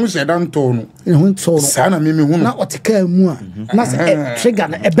o se na mo she dan to no. E hu to no. Sa na me hu no. Na otika mu a. Na se trigger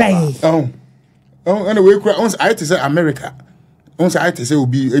na e ben. Anyway, once I to say America. Once I to say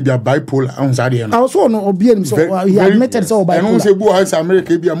obi e bia bipolar. Once I dey no. Also no obi enim so he admitted so bipolar. And once say bo house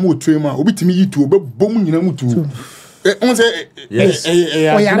America e bia mo twem a obi timi yitu obi bom nyina mu tu. Once yes.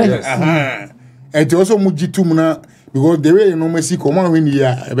 And also mujitu muna because the way you know Messi come on when you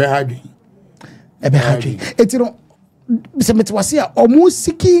are ebe hardly. It's se metwase a almost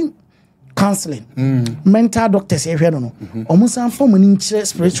seeking counseling. Mental doctors here no. Almost am form in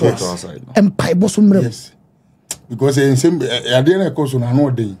spiritual and Bible sombre. Yes. Because in same I didn't cause on no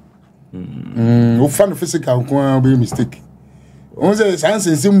day. O fan physical ko be mistake. On say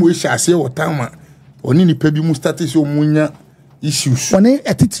sans same we shall say what time oni ni pa bi mu start so munya issues. One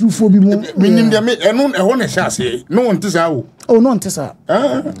attitude for be more. Minim dia me eno e ho na sha se. No won tisa o. Oh no tisa.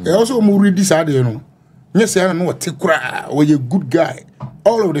 E also mu read this ade no. Yes, I know what cry or you good guy.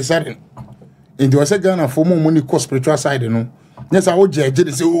 All of the sudden. And there was a Ghana for more money cost spiritual side, you know. Yes, I would judge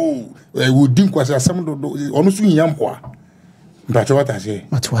it say, oh, I would think was some of those honestly young boy. But what I say?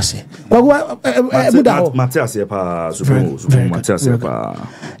 What was it? Matthias, Matthias,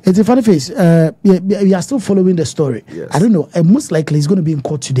 it's a funny face. We are still following the story. Yes. I don't know. Most likely he's going to be in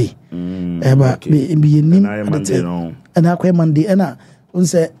court today. But and I Monday, and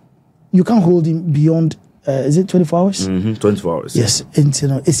say you can't hold him beyond. Is it 24 hours? 24 hours. Yes, and you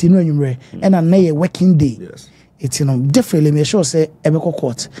know it's and a working day. Yes, it's definitely make sure say Ebeko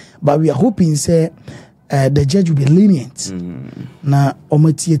court, but we are hoping say the judge will be lenient. Na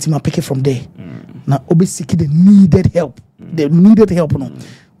omati etima pick it from there. Na obe seek the needed help. The needed help no.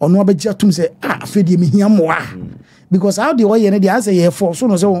 Ono abeja tum say afedi me hiamwa. Because how the way they answer here for so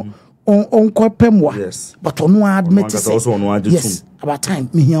no say on kwapemwa. Yes. But ono admit say yes. About time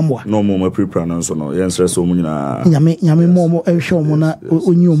me hiamwa. No more pre-pronounce no. Yensre so mu nyina. Nyame mo ehwe omo na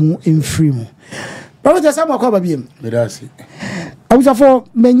onyi omo emfiri mu. Prophet Samuel kwa babiem. Medasi. I was for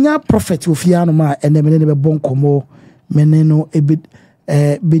menya prophet ofiano ma ene mene be bon komo mene no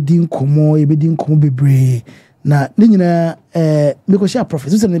bedin komo bebre na ne nyina me share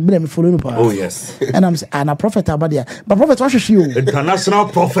prophet so me follow me pa. Oh yes. And I'm saying a prophet abadia. But prophet what should you? International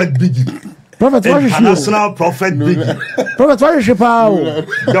prophet biggie. Prophet what should you? International prophet biggie. Prophet what should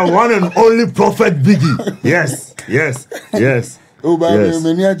the one and only prophet biggie. Yes. Oh, but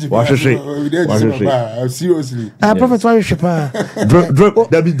seriously. Prophet why ship drip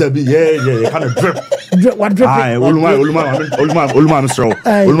Debbie yeah kind of drip what drip Ulma Mr.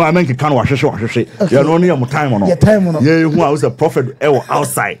 Ulma men can wash you no near time on yeah who was a prophet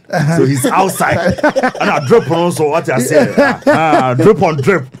outside so he's outside and I drip on also what I said drip on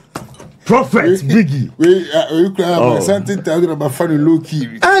drip prophet Biggie. We cry about something talking about funny low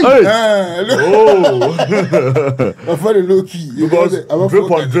key. Funny low key. Because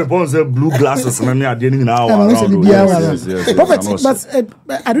drip on drip on the blue glasses and I didn't know. Prophet, but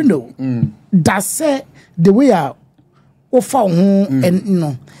I don't know. That's say the way I offer and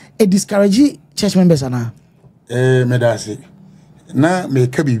no a discourage church members ana. Medasi. Na me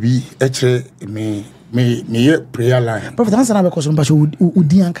kabibi etre me prayer line. Prophet answer na because mpacho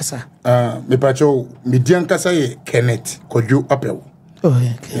udi ankasa. Me pacho me di ankasa ye Kenneth Kojo Apel. Oh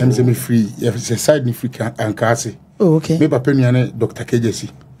yeah. Okay. I'm say me free. If side me free ankase. Oh okay. Me papa nuane Dr. Kejesi.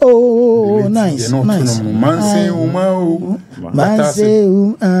 Oh nice. Nice. Manse uma.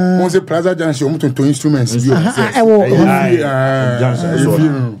 Manse Plaza Junction to instruments bi. Oh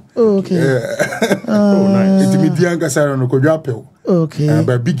okay. Oh nice. It me di ankasa no Kojo Apel. Okay.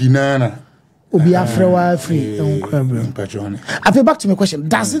 But big nana. Obi afrewa free. I feel back to my question.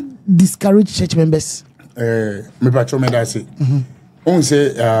 Does it discourage church members? Me pacho me da say. On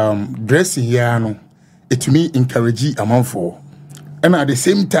say dressing here no it me encourage amount for. And at the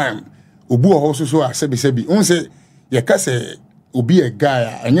same time obu also so asebi. On say ye ka say obi a guy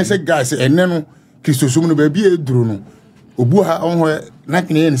and yes a guy say enne no Christosum no ba bi eduru no. Obu ha on ho na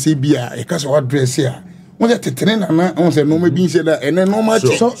kene say bia ye ka say what dress here. On say no maybe say that and no much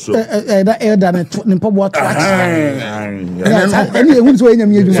so that elder ne pobo to any who so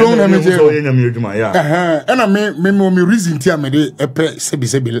enyam eduma yeah and me reason tia me dey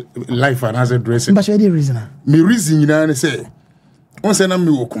sebi life and as a dress but you dey reason me reason na say on say na me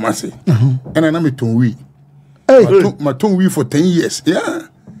wo Kumasi and na me ton wi my ton wi for 10 years yeah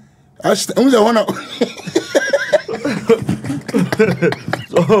I wanna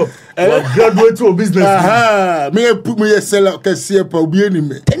so graduate to business me put me sell out kasi pa obi ni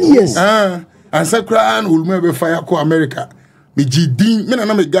me 10 years and sakran will me be fire ko America me gidin me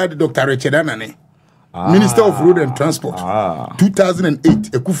na me guard Dr. Rashad anane Minister of Road and Transport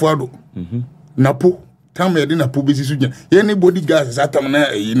 2008 Ekufuado napo tam me dey napo besi so gyan any bodyguards atam na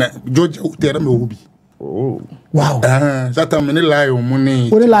George Utera me obi wow atam me lion money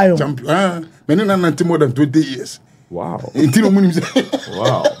champion me na more than 20 years. Wow.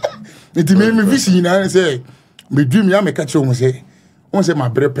 Wow. It made me visit and say, me dream ya me catch you say, on say my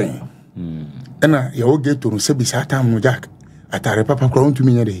brepen. And you all get to say beside time no jack. At a papa crown to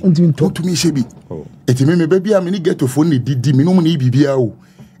me talk to me shebi. It made me baby I mean get to phone the didi me no money bibia.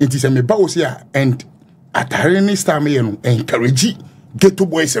 It is a me boss here and at any time you encourage get to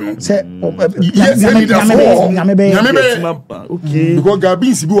boys and say yes okay because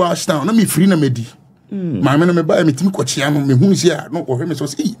Gabin Sibu Ashtown na me free na medi. My man me ba me timi kwachiano me hunu sia no ohwe me so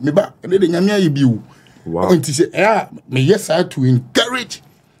say me ba e de nyame aye bi o wow nti say me yes I to encourage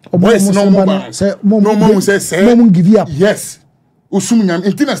boys no more say no say give you up yes osum nyame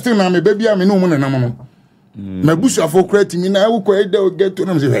nti na still na me ba bia me no mo na nam no me busu afo create me na wo kwa e de get to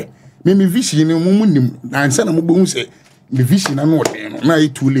na me say me vision no munim na ansa na mo be hu say me vision na no dey no na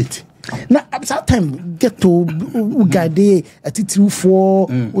it too late na at that time get to guide atitiri for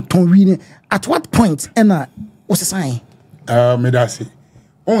utonwi at what point ena what's the sign me da say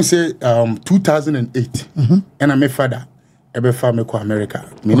on say 2008 and my father ebe fa me ko America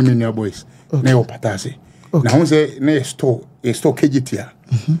me ni me boys na yo patase na on say na store KGT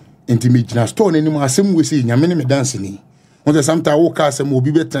enti me gina store na ni mo asem we say nyame me dance ni on say sometimes wo ka asem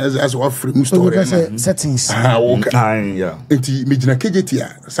obi be as wa free store settings yeah enti me gina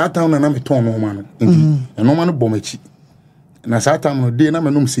KGT Satan na me ton no ma no enti no ma no bomachi na Satan no dey na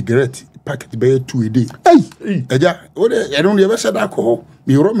me no cigarette packet be 2 a day eja o de e don dey be said alcohol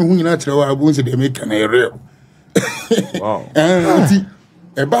me ro me hu nyina kire wa abu nse dey make na real wow enti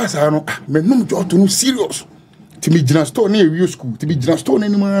e ba sa no me no jo to no serious ti me gina store na e school ti me gina store na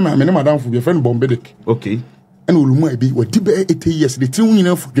ni ma na me ne madam fu be friend bombedic okay and olumu e bi wadi be 8 years de ti hu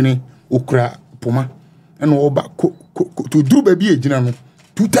nyina fu dwene okura poma and o ba to duru ba bi e gina no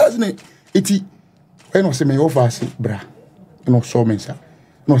 2080 when o se me offer se bra no so me sa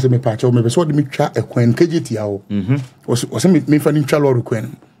no se me patch o me be so de me twa ekwan KGT a o o se me fa ni twa lord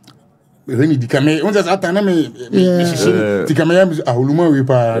kwan me ni dikame on just atana me dikame ya ahuluma we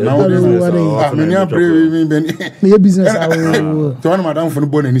pa na o de me ni abre me ben me business awo to one madam for no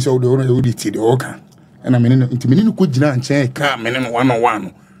born ni so de o de ti de o kan na me ni intimi ni ko gina nchen ka me ni one on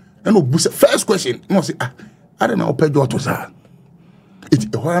one and o busa first question no say I don't know pejo to sa it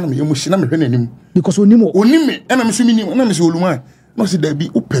e ho na me emu na me hwe nanim because onimo and I'm assuming na me se oluma no say there be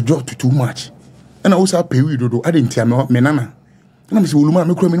upejo too much and I also pay we dodo I didn't tell me nana and I'm say oluma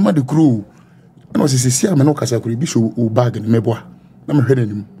me kro me ma de kro and I say see am no kasa kro bi show o bag ni meboa na me hwe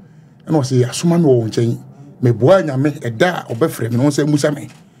nanim and I say asoma me wo nchen meboa nya me eda obefre me no say musa me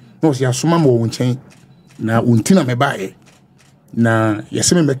no say asoma me wo nchen na untina me bae na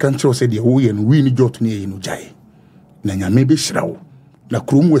yese me kan tro say de wo ye no wi ni jot ni ye no jai na nya me be hirawo na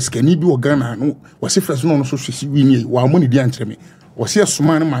krom weskani bi ogana no wose fresh no so hwesi wi ni wa mo ni di ankyere me wose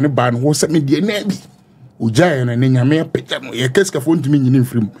asoma no ma ne ba no wo se me die na bi ojae no ne nyame apeta no ye keska fo ntimi nyini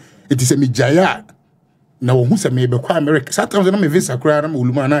mfrim eti se me jaya na wo hu se me be kwa America sometimes na me visa kra na me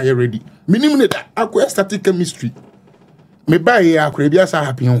oluma na ye ready minim ne da akwa static chemistry me ba ye akra bi asa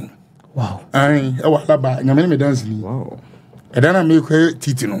happy ho wow ai e wa laba nyame me dance ni wow edana me kwa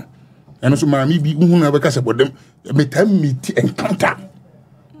titi no eno so ma mi bi hu na be ka se bodem me tam meet encounter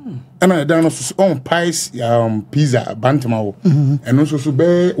and I done on pies pizza bantama and also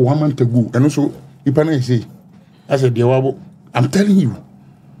be 1 month ago and also ipana say I said dear I'm telling you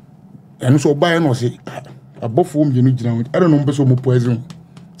and also buy no say above home you need I don't know so mo poison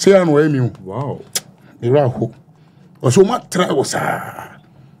say I know emi wow e ra ho o so ma try was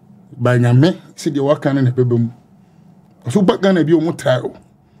ba nyame say de waka na bebem so baga na bi o mo try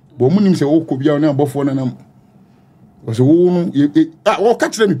bo mo nim say o ko bia na above na nam so wo o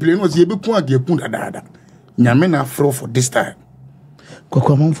catch them play no ye be ku age ku dada nyame na afro for this time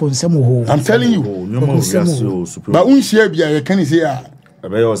kokoma mfo nsem ho I'm telling you ba unshia bia ye kan say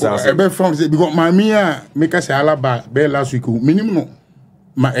ebe from say because my mia make us alaba be last week minimum no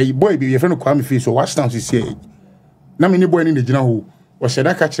ma boy be ye friend Kuami Face so watch down say na me ni boy ni de gina ho o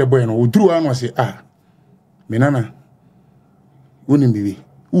sheda catch the boy no o duru anu say me nana woni bibi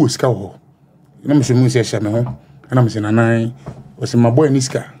wo ska ho na me so mu say sha me ho na me say nanai o say my boy ni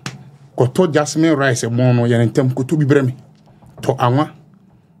ska ko to jasmine rice mo no ye ntem ko to bi breme to anwa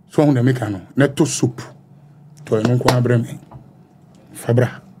so hu na make no na to soup to eno ko breme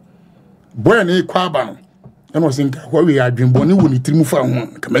fabra boy ni kwa ba no and was in what we are dream boni woni trimu fa ho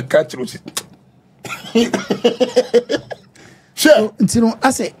ka me catch ro sure ntino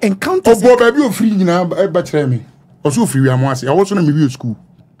ase encounter obo ba bi ofri nyina ba kire me o so ofri wi amase I was na me wi school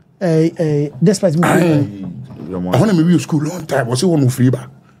despite me I want me wi school long time was one ofri ba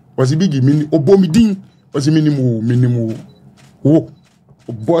was big mini obo mi din was minimum wo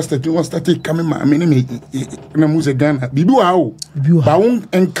boss that you want start coming ma me na muze Ghana bibi wa o ba won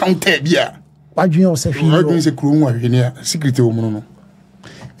encounter bia wadwen o se hwe wadwen se kuro nwa hwe ne secret o mu no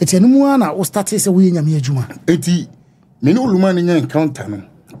eti enu ana o start se wo nyame adwuma eti me no luma ne nya encounter no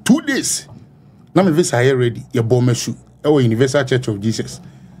 2 days na me visa here ready ye bo mesu e wo Universal Church of Jesus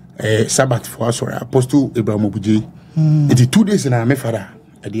Sabbath for us or Apostle Abraham Obuje eti 2 days na me fara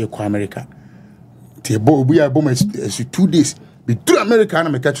e de ko America ti bo obu ya bo mesu 2 days be through America na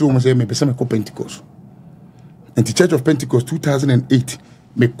me catch room say me be some Pentecost and the Church of Pentecost 2008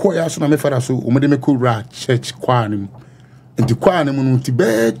 me koya so na me fara so o me de me ko RASH church kwanim and the kwanim no ti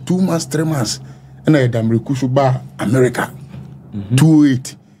be 2 months 3 months na e dam reku ba America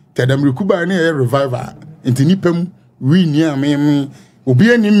 28 te dam reku ba na e revival enti nipam wi ni am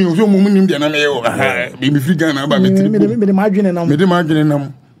obi ani mi so mum nim de na me yo be free Ghana ba me tiri me de madwene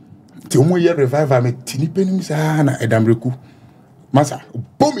nam ti omo ye revival me tini penim sa na edamreku masa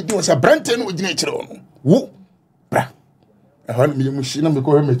bo me di o sa brante no gina kire ono wo bra ahon me mu shi na me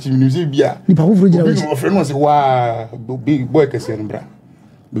ko he machi mi se bia ni pa wo gira wo friend no se wa big boy kese no bra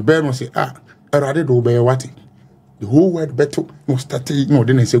be bear no se erade do be wati the whole world battle no started no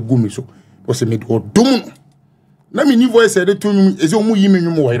dey say go me so o se me do dum na me ni voice e dey to me e se o mu yi me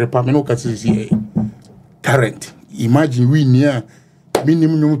nwum wo repa me no ka se current imagine we near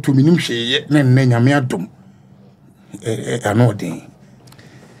minim nwum to minim hweye na nna nyame adom anodin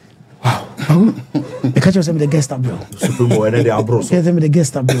wow e catch us the guest abro Supremo and the abro so the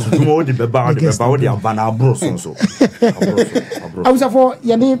guest abro Supremo the beba the avana abro so I was for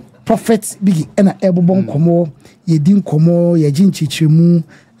yani prophet big na ebobon komo yedin komo yagin chichiremu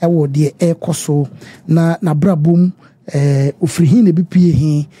ewo de ekoso na brabom ofrihin na bipie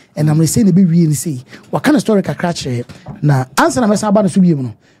hin enam se na biwie ni sei waka na story kakra kire na answer na mesa ba na so biem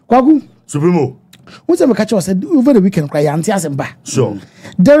no kwagu Supremo who say me catch us over the weekend cry anti asemba sure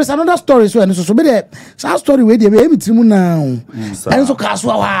there is another story so and so be there some story we dey be emitrimu now and so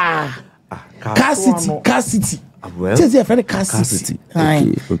kaswa wa car city well say a friend car city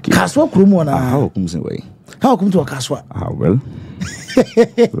okay kaswa kromo na how come say way how come to kaswa well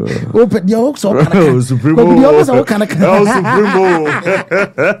open your so kana Supremo so kana Supremo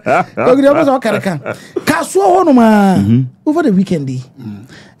so kana kaswa ho no ma over the weekend e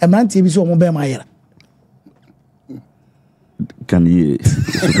man TV so mo be ma yera can you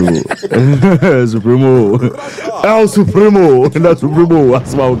Supremo El Supremo that's Supremo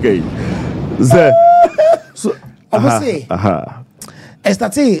that's okay so obviously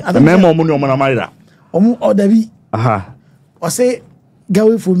estati memo mo ni o na maira omu odabi o say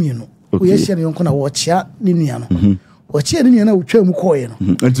gawe for me no o ye hye ne yonko na wo chia ni nua no o chia ni nua na wo twa mu koye no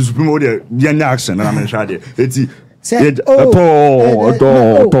enti Supremo de bia nya action na me hwa de eti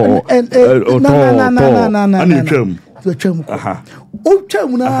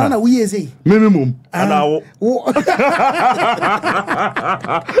twam na wo ye sei mememum ana wo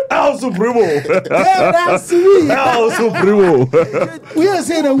El Supremo El Supremo wo ye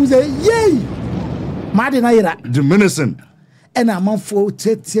sei na wo say yey made na yira diminishing ena amanfo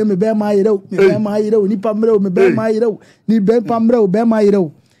tetie me be ma yira nipa mra me be ma yira ni be pamra be ma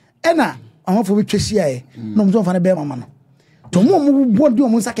yira ena amanfo bi twehia e no mo fa na be mama no to mo bodi o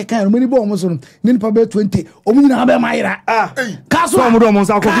mo nsa kekan no ni bo o mo so no nipa be 20 o mo nyina be ma yira kaso mo do mo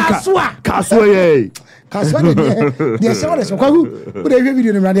nsa ko kika kaso ye kaso de se wala so kwagu o de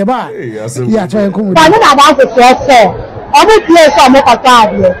video ni mra de ba ya try ko mo ba ni na ba se se o mo place o mo ka ta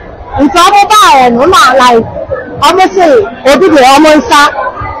de nti o mo ba e no na like o mo se obi de o mo nsa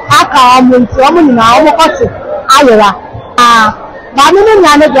aka o mo nti o mo nyina o mo ko se ayira ba mi ni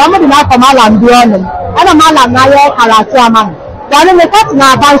nya ne de o mo de na ko ma lam bi onu ana ma lam na yo karatu ama ba ni me ko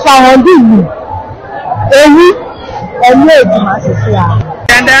na ba nsa ho ndi yi eyi eni ejuma sisi a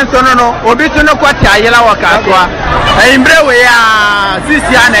and then so no obi to no kwati ayela wakatwa imbre we ya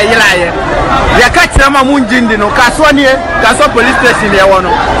sisi ana ayela ye ya ka kire ma munjindi no kaso nie kaso police station ye wono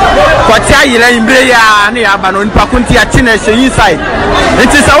kwati ayela imbre ya ne ya ba no nipa kunti ya chine she inside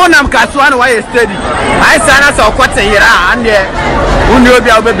nti sa wonam kaso ana wa ye steady ai sana sa kwati yira ande uni obi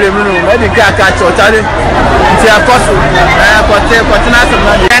a obebre mu no e di ka cho chale nti akoso kwati na so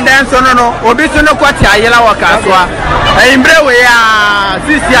and then so no obi to no kwati ayela wakatwa imbre we ya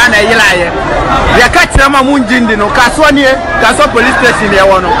sisi ana ayela ye ya ka kire ma munjindi no kaso nie kaso police station ye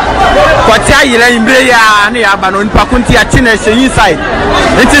wono kwati ayela imbre ya ne ya ba no nipa kunti ya chine she inside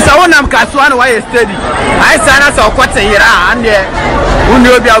nti sa wonam kaso ana wa ye steady ai sana sa kwati yira ande uni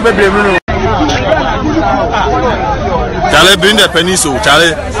obi a obebre mu no Charlie, bring the pennies, so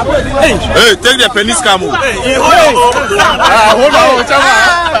Charlie. Hey, take the pennies, come on. Hold on,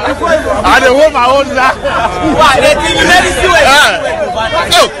 I don't hold my own. Why?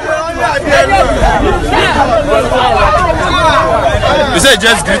 You say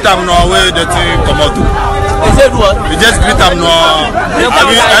just greet them now where the thing come out to. You said what? You just greet them now.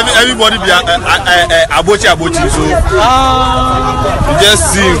 Everybody be abochi, so you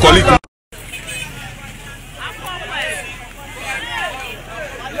just see colleague.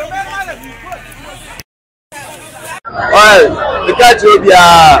 Well, the catch will be I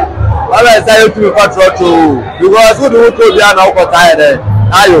say you to control too because who do to be now got tired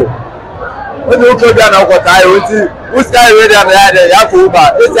ayo who do to be now got tired who sky ready and there ya ko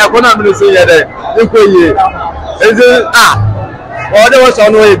ba e say akona mi so ye there nko ye e say o de wo so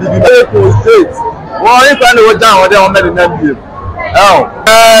no e bibi e ko straight wo if I know down o de o me the name be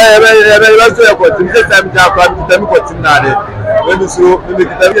so e ko tin say time ja kwa mi tem ko tin na de Maybe so, maybe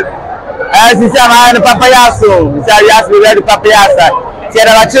Sisi ama ni papayaso. Sisi yaso we di papayasa. Ti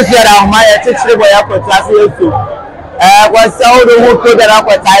ada ba chisu ada ma ya chichire boy akwata se yesu. Kwa sawo do wo ko da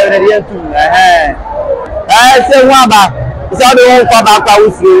akwata yo de yesu. Se wa ba. Sawo do wo ko ba kwa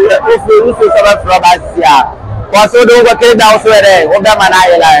usu so ba fro ba sia. Kwa sawo do wo ke da usu re, wo be ma na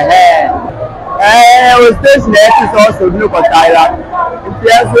yela o station is also blue for Tyler.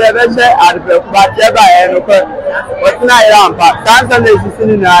 Yes, we have been at the Bacheba and what's not around, but Tansan is sitting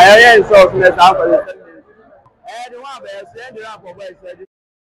in a source. And one of us ended up for what said.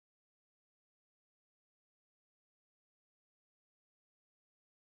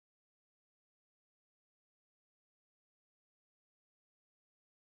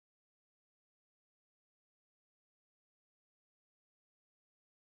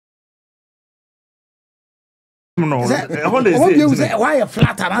 No, why a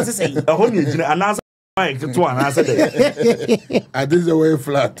flat and I say, a honey, and answer to an answer. I did the way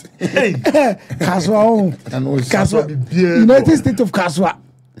flat. Kaswa, United States of Kaswa.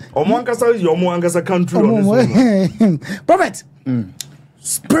 Omankasa, your Moangasa country. Prophet,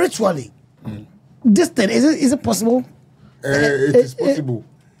 spiritually, this thing is it possible? It is possible.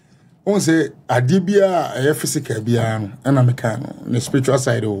 On say adibia a physical biano and Americano, the spiritual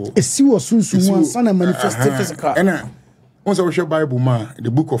side of a sea was soon son and manifest physical. And once I was Bible man, the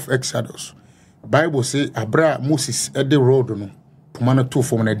book of Exodus. Bible say Abra Moses at the road no Pumana 2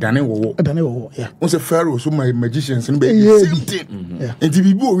 from a Daniel war. Yeah. Once a Pharaoh, so my magicians and baby same thing. And to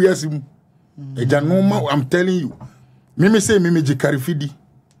be bo we as him a janoma, I'm telling you. Mimi say Mimi Jikarifidi,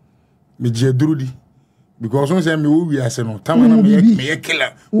 Miji Drudi. Because once I'm we are saying, Tamana me a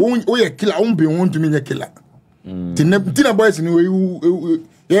killer. Oh, a killer, won't be one to me a killer. Tina boys in you,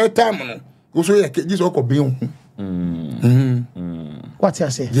 yeah, Tamano. Also, this all be on. What you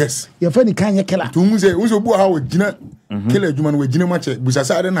say? Yes. Your friend can you killer. To say, who's a boy how Gina kill a human with Gina match, which I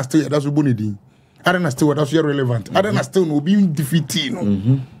said, I don't stay that's bonity. I don't still that's relevant. I don't still no being defeated.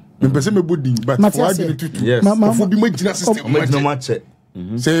 Me body, but why did it? Yes. For be my Gina system, no match.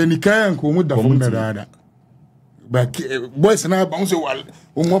 Say, ni can't come with the phone. But boys and I bounce a wall.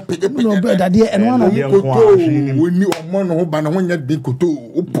 Pick up daddy and one of you. We knew a man who ban when you did go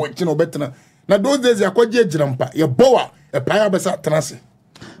to point, you know, better. Now, those days, you're quite a jumper, your boa, a pie beside Transi.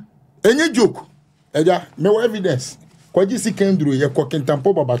 Any joke, Eja, no evidence. Quite easy came through your cooking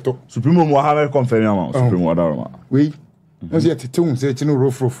tampo bato. Supremo Mohammed confirm Supremo Adama. We was yet 2 say, no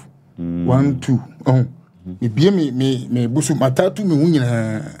roof. 1, 2. Oh, me busu matatu me winning.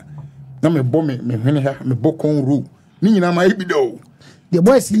 Na me bomb me hene me bokon ru ni nyina ma ebi do the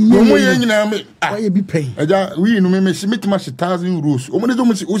boys ye nyina me why be pay eja we no me metima 1,000 rules o mo do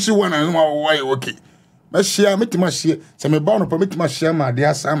mo si one na why okay me share metima share se me ba no pa metima share ma de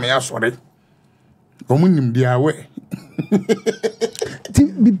asa me asore o mo nim dia we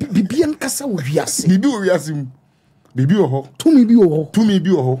bibi an kasa wo wiase bibi wo wiase bibi wo ho tumi bi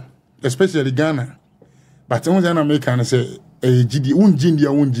wo ho especially Ghana but when na make can say gidi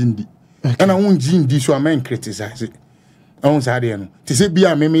unjindi and I won't jindi so I man criticize it. I won't say no. To say be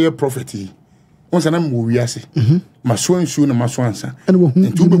a me prophet. Once I'm wiase. My swan shoe and my swansa.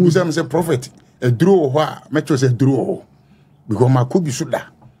 And two people say prophet. A draw wa metro say draw. Because my could be suda.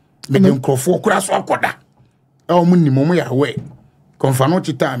 Make them call for crass or quada. Our money momo ya way.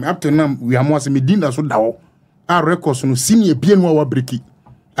 Confanochi time up to now we are more as medina so daw. Our records no senior piano wa breaki.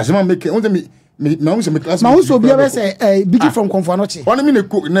 As I make it only me class. Ma also be say big from Confanochi. One minute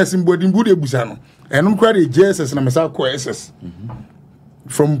cook nursing body in Bude Busano. And I'm quite JSS and I'm a SS.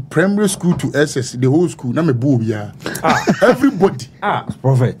 From primary school to SS, the whole school, na me bobia. Everybody.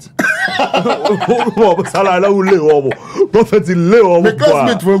 Prophet. Prophet Leo. My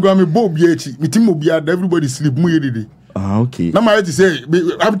classmate from Kuami bobia. Me team bobia. Everybody sleep. Okay. Now my to say,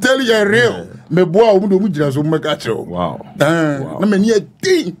 I'm telling you real. Me boy, we don't just so make a show. Wow. Na me near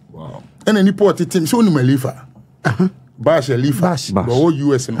thing. Wow. And any party team so no me lifa. Bash a lifa. But all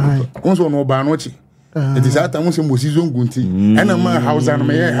US and once on Obanochi. It is that I want some season gunti. And my house and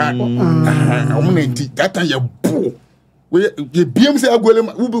my hat. That time you boo. We BM say agwele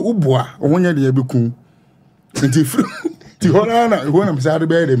uboa. Onya de ebeku. Nti ti honana, wona msade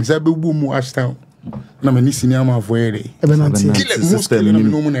be de msabe bu mu ashtown. Na mani senior ma voyere. Kile muskele na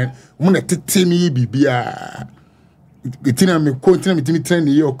no mu tete mi bibia. Itina me continue me timi train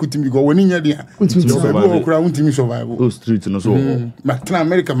ye okutimi go woni nya dia. Survive okura untimi survive. O street no so. Ma tra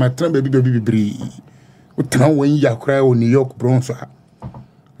America ma tra baby bibiri. O tra won ya kura o New York Bronx.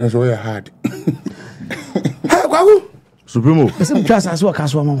 That's all hard. Ha kwagu. Supremo. Ese mtwa asase wa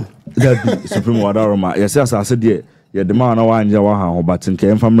kaswa mo. That be Supremo Adaroma. Yes asase de ya de ma na wanja wa ha but nke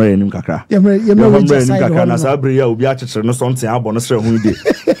emfamra yanim kakra kakra na sabre ya obi achechire no something abo no sre hu de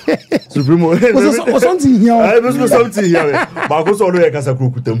Supremo something here I was something here ba ko so no ya kasa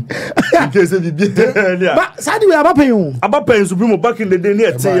krokutam nke se bibi ba sadi we abapen Supremo back in the day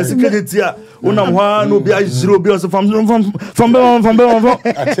near say security a unam ho no bi aziro bi so from ate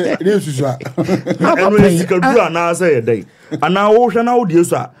resusu a eno sikadura na say ye dai ana wo hwe na wo die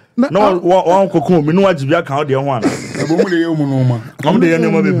so a no wa kokon mi no agibia kan wo de ho ana ebo mu de ye mu no ma am de ye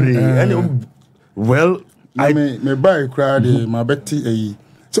no ma bebre well I me buy crowd my betty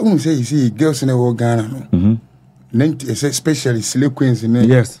so we say you see girls in the Ghana no especially slay queens in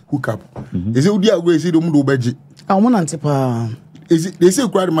yes hook up is it dia go see do mu do beji I want antipa is it they say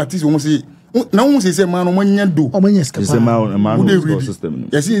crowd matis we say na we say man o manya do o manya skapa say man system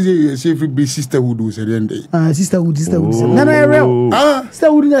yes is every big sisterhood do say then sisterhood na na real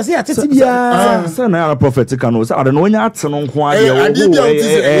sisterhood na say atete bia say na prophetic no say ade no nya ate no nko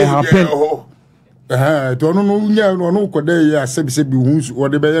ade happen to no nya no ko dey ya sebi hu wo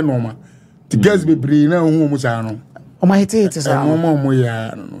de be ye normal the girls be bring na hu mu sa no o ma hete sa mo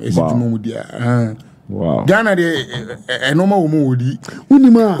ya no esitu mu dia wow Ghana de enoma wo mu odi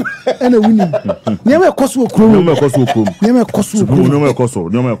unima ena unim nyama ekoso okrom nyama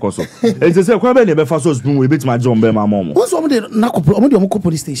ekoso e say kwa be ne be fa so spoon we betima jombe ma mom what's one de na ko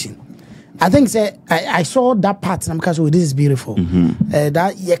police station I think say I saw that part and because this is beautiful.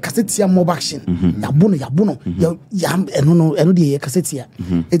 That ye cassette mob action. Yabuno. No the cassette.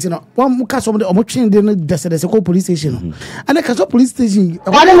 It's one because some of the train the call police station. And the castle police station.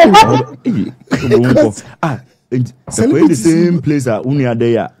 The same place at Unia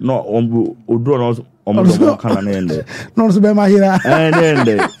there. No Odro no can end. No so be my here. And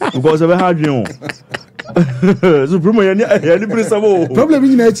because of a hard you. Supremo yani presamo problem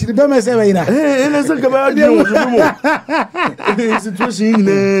ni na chiri be me se we na na se ka ba di Supremo situation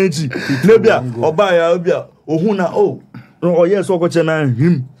na chi na bia oba ya bia ohun na o yes o ko che na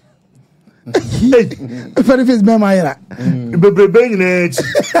him Funnyface be my here bebrebe ni na chi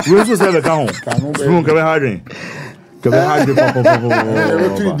we so se be ka ho Supremo ka be hardin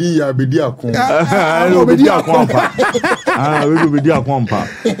tu di ya be di akon be di akon pa we be di akon pa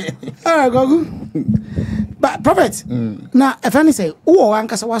gogu but prophet now if I say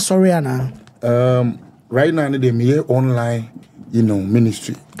ankasa wa sorry ana right now they me online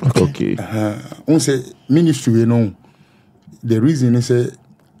ministry okay on say ministry the reason is a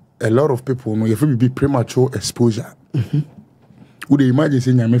lot of people know if be premature exposure would imagine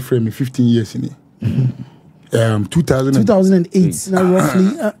saying I'm frame 15 years in it 2008 now roughly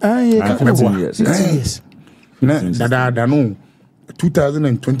 15 years da no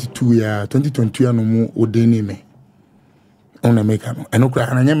 2022 ya 2022 no mu odeni me on America no eno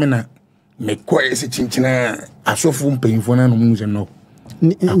kra na nyame na me kwa ese chinchina asofo mpanyifo na no mu ze no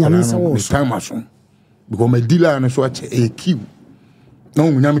nyame sa wo time aso because my dealer na so ache EQ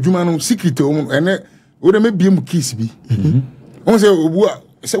no nyame djuma no secret o ene o de me biem kiss bi on say obu a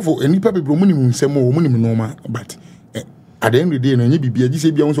se for eni papa bro mu ni mu nsem o mu ni no ma but at the end of the day no nye bibia ji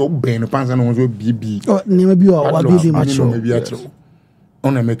se bia won so ben no pansa no won so bibi ni ma bi wa bibi macho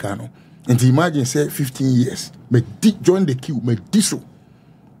on America no and imagine say 15 years me join the queue me diso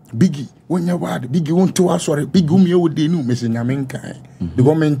biggie when you wad biggie won to sorry biggie me wo de nu me se nyame nkan the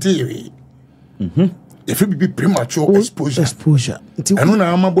government if it be premature exposure anu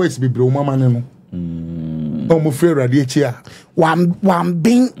na ama boys be bre o mama ne no o mo frere rade echi a wan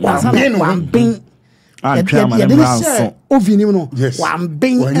bin ovinim no wan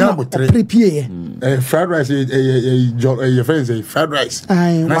bin prepare fried rice your friends say fried rice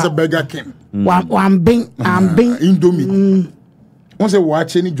that's a burger king wan bin indomie won say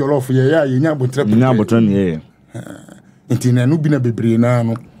watch any jollof ya nya botre ne enti na no bi na bebre na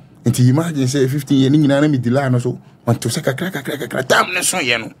no enti imagine say 15 years ni nyina na mi dila no so want to say kakra tam ne so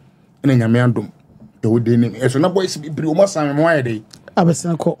ye no na nyame andom e wo de ne so na boys bebre o ma sam mo aye dey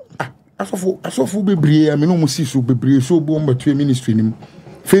abesena ko asofo bebre a me no mo si so bebre so bo mbatu ministry nim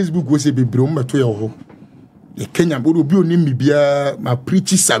Facebook wo se bebre mbatu ya ho e Kenya bodo bi onim bibia ma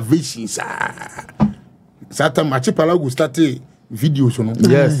preach salvation satan ma chipala go start videos no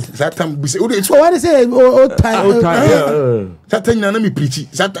yes satan bi se what they say time satan na me preach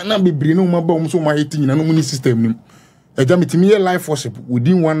satan na bebre no ma ba mo so ma hit nyina no mu system nim e jam timi life worship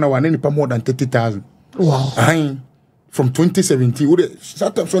within 1 hour na more than 30,000 wow from 2017 we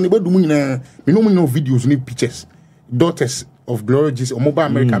startup so anybody do me no videos ni pictures daughters of glory Jesus mobile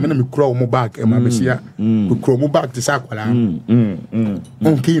America me na me kura mo bag e ma besia we kura mo bag te sakwala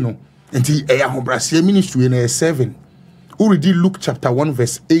okay no enti e ya hobrasia ministry na 7 already Luke chapter 1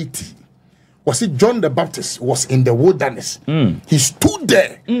 verse 80 Was it John the Baptist was in the wilderness? He stood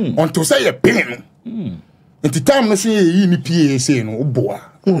there until say a pain. In the time no say you ni PA say no boa.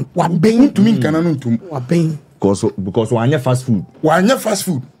 Wa ben to me kana no tum. Wa ben because one fast food. One fast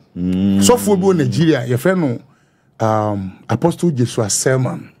food. So for Nigeria, your friend no Apostle Joshua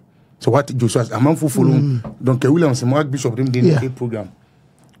Selman. So what Joshua Amanfo follow donc Williams Mark Bishop dem the program.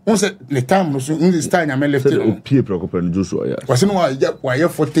 On said the time no so this time I left it on Pierre preoccupé Joshua ya. Was no why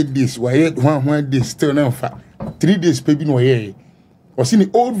 40 days why 1 day still na 3 days baby no here. Was in the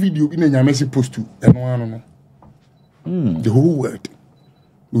old video in Nyamesi post to no. The whole world.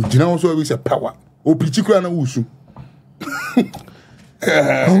 We did also always a power. O particular na wusu.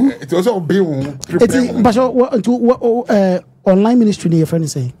 It was all being but online ministry your friend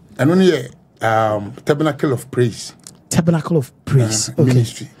say. And only Tabernacle of Praise. Tabernacle of Praise. Okay.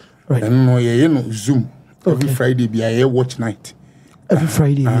 Ministry. Right. And no, Zoom. Every Friday be a watch night. Every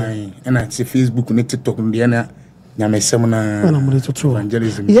Friday. And I see Facebook and TikTok and the other. Nyame seminar.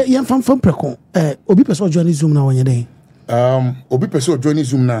 Evangelism. Yeah, from preko. Obi person join Zoom now when you day. Obi person join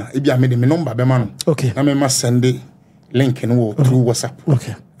Zoom now. Ebi I made me number be man. Okay. I must send the link and through WhatsApp.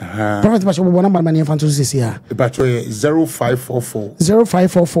 Okay. Prophet Basho bo number man fan to say here. Basho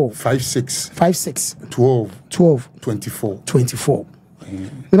 0544 56 12 24.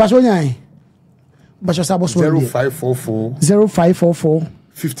 The Basho nyai. Basho sabo so 0544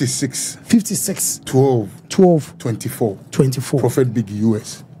 56 12 24. Prophet Biggie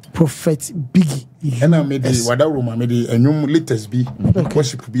US. Prophet Biggie. And I made the wada room I made the new latest be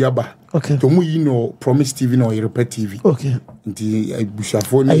worship be aba. Okay. To mu you know Promise TV no Repair TV. Okay. The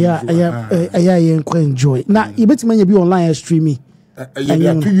bushafone. Aya enjoy. Na you bet man be online streaming.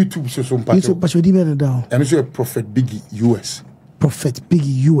 Yeah, to YouTube so some part. YouTube but you dey down. And so Prophet Biggie US. Prophet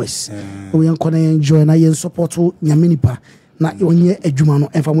Biggie US. We enjoy na yen support nyamenipa. Na onye adwuma no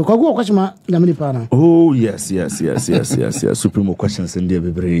emfa mo kwago kwachima nyamenipa na. Oh yes. Supreme questions in there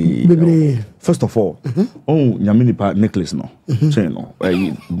bebre. First of all, nyamenipa necklace no. Chain no.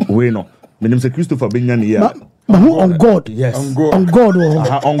 We no. Me name say Christopher Benyan here. On God. Yes. On God.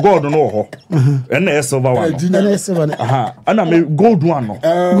 On God no ho. And the silver one. And I me gold one no.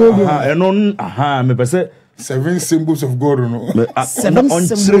 Gold one. And on me be say 7 symbols of God no. 7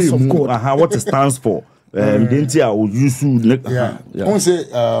 symbols of God. What it stands for. Dent will use on say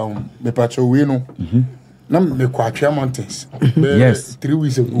me patcho we no. Na me kwatwa mountains. Yes. 3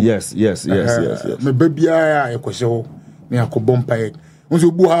 weeks ago. Yes. Me baby a ekose me akobompa e. On say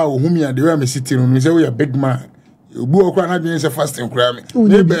obu ha ohumi ade we me city no. Me say we a big man. Obu okra na dey say fasting kra me.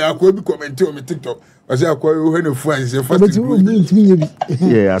 Me be akọ bi comment on me TikTok. I say akọ we no fu say fasting.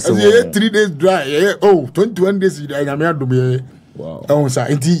 Yeah, so 3 days dry. 21 days I me adom ye. Wow. On say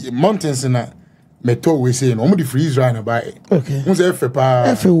inti mountains na meto we say no the freeze right na buy. Okay. On say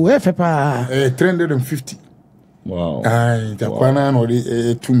FPA. 350. Wow. Ai ta kwana no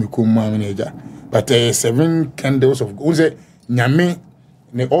de to me ko ma manager. But 7 candles of on say nyame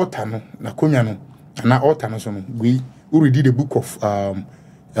ne altar no na konya no na altar no so no we read the book of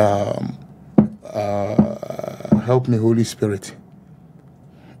help me Holy Spirit.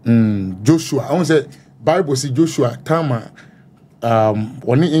 Joshua. I want say Bible say Joshua Tama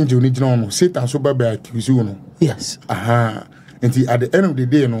one angel ni jina no Satan so ba accuse you no. Yes. And at the end of the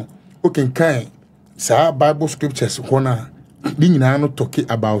day no okay kan sa Bible scriptures hona di nyina no talk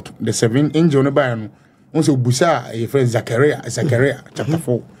about the 7 angel no ba no. On say busa a friend Zachariah chapter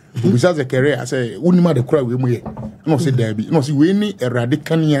 4. Busa Zachariah say unima de kura we mu ye. No say there be. No say we ni erade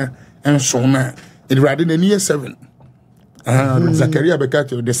kania enso na erade na ni 7. Zachariah be catch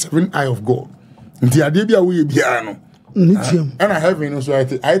the 7th eye of God. Nti ade bia we bia no. And I have no so I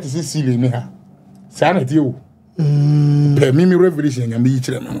to see ceiling ha. Sanity o. Per me revelation am be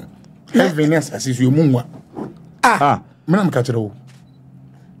kire me no. Heaven as asisu munwa. Me na me catch o.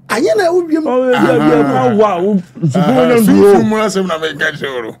 Anya na ubiem. Wow. Sufu mo asem na me catch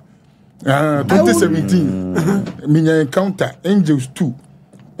o. 2017 me encounter angels 2.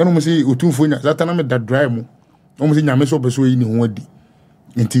 Eno mo say otumfo nya Satan me da dry mo. Mo say nyame so beso yi ni ho adi.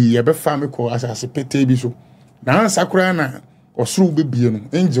 Nti ye be fa me ko asase pete bi so. Na sakura na osuru bebie no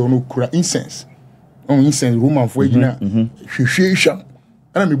angel no kura incense. On incense roman fo agina hwehwehwa.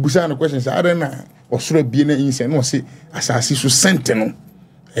 Ana me busa na question say ada na osuru bie na incense no say asase so sente no.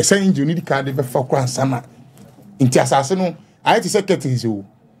 Esa angel ni di card be fa kwa nsana. Nti asase no ayeti secretary o.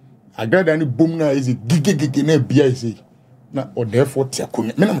 Agrada ni bom na is gigigigi na bia is na o therefore ti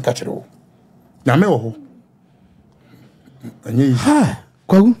akonya. Me na me ka kire o. Na me wo ho. Anye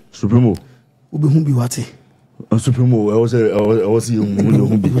Kwagu Supremo obehu bi wate. Supremo I was you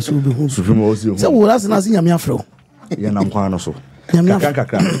Supremo was you. So we last na nyame afro. Ya na nkwa no so.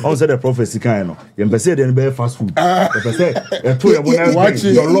 kakra on say the prophecy kind no you say the be fast food you say to your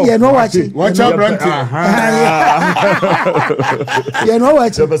watch out brand you know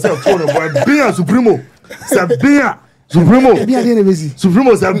what you say phone boy beer supremo Supremo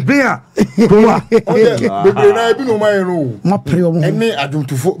say beer kuma bebre na bi no man no ma pre o mo ene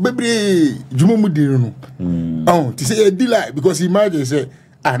adumtufo bebre djumo mu di no ti say e deal because imagine say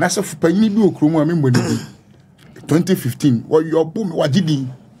na so panyi bi okromu am mboni bi 2015 your boom wajidi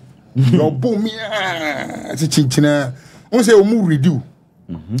your boom ti chinchina on say o mu redo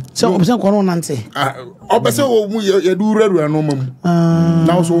so o se ko no nante o be say o mu ye du radu no mam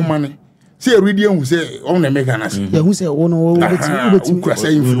na so o mane say ready hu say on na make anas ye hu say o no beti kura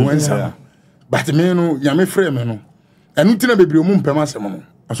say influencer but me no ya me frame me no enu tina bebre o mu mpem asem no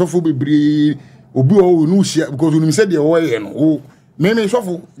asofo bebre obi o no hia because you say dey o ye no o me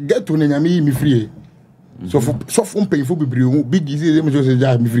sofo get to na nyame mi free sofo mpemfo bebre o big easy me say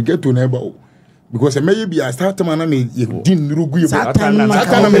ja mi free get to na eba o because e may be a start man na me din rugu ye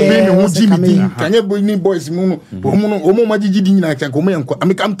satana me be me hu jimi din kanye boy ni boys mu no o mo magigi din na kan ko me enko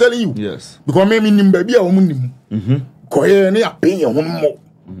I'm telling you yes because me nim ba bia o mu nim ko ye ne apen ye ho mo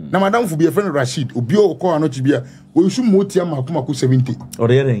na madam fu be friend Rashid obi o ko anochi bia o su motia makoma ko 70 o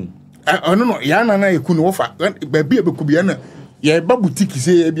de yen no ya na eku no fa ba bia be ku bia na ye ba boutique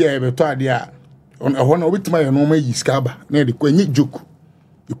se ye bia ye be to ade a ho na obitima ye no ma yi skaba na de ko enye joke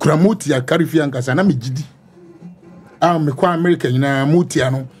Kuramoti ya Caribbean kasa na mejidi me kwa America ina muti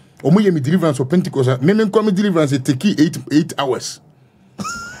ano omuye me deliverance of Pentecost me kwa me deliverance take 8 hours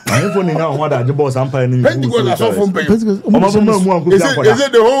iPhone ni na ho da je boss ampa ni Pentecost na so phone pay is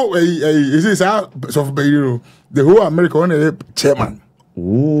it the whole is it so the whole America on a chairman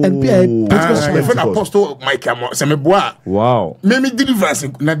and Pentecost apostle Mike se me boa wow me deliverance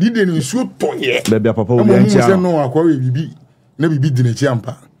na dide ni so to here baby papa obi ancha no akwa we bibi na bibi dinachi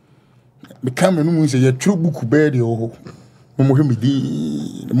ampa me kam no mu se ye true book be de ho mo hwe me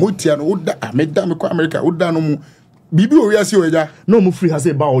di motia no oda me da me ko America oda no mu bibi o wiase o ja no mu free ha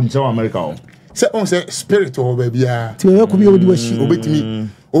say ba o nche America o se on se spirit o ba bia ti we ko bi o di washi obetimi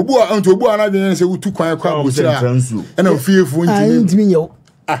obu a onto obu ana de se wutu kwan kwa abotira e na ofiefu ntimi nyew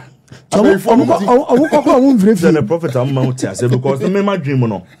the prophet because me my dream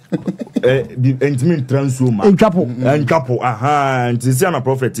no intimate transuma enchapo aha and see na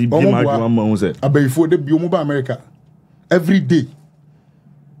prophet be my dream ma hu say abayfo de biom ba America every day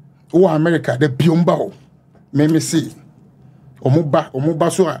America de biom ba o me see omoba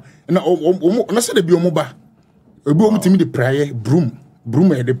so na na se de biom ba ebi omutimi de prayer broom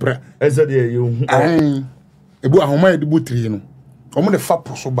e de pra eze de you ebu ahoma e de botri no omo de fa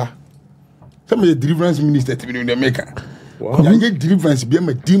poso ba some the deliverance minister to be in the maker. Wow. You get deliverance be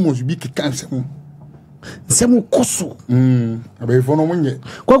my demons be cancer. Semu koso. Abai for no money.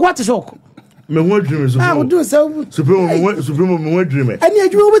 What is shock? Me won dream so. I will do so. Supreme me won dream.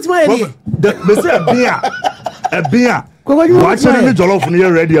 And you with my idea. Me say a beer. Watch me jollof no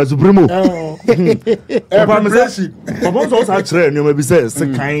ready as Supremo. Papa me say Papa so actually no be say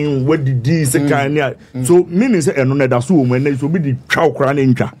kind what did say kind so meaning say eno na da so wo na so be di twa okra na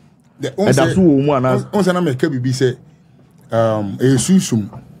ntwa. On say na make bibi say susum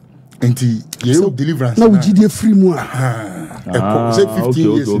enti ye deliverance na ugide free mu say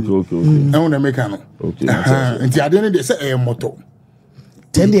 15 years na on make no enti ade ne dey say moto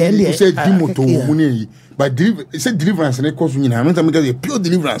tende say di moto mu ne but say deliverance na cause nyina no make a pure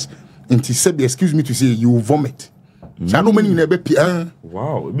deliverance enti say excuse me to say you vomit so no many na be pia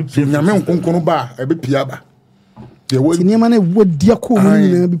wow e be pia nyame nkonkono ba e be pia ba tinema na wodia ko mu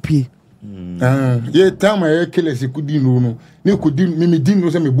nyina bi pie ye tama ye kele se kudi no ne kudi me din no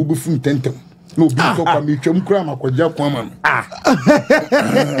se me bubu fun tentem no bi so kwa me twam kura makwaja kwa ma no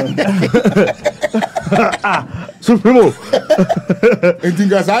Supremo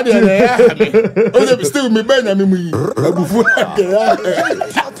entinga sa de ya o se still me banya me mu yi abufu ya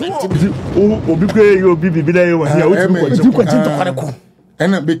obi kwe yo bibi na ye wa ya o tu kwa tinto kware ko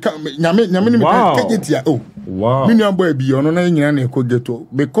ena be nyame ni me kejetia o wow mini boy bi ono na nyina na ekogeto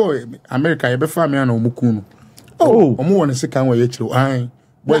be ko America ye be fa me na omuku no omo wona se kan wa ye kire an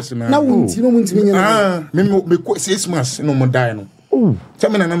boys na wunti no munti me nyina me ko 6 months no mo dai no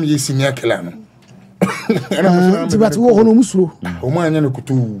chamina na me ye senior killer no tibati wo hono musuro o mo anya ne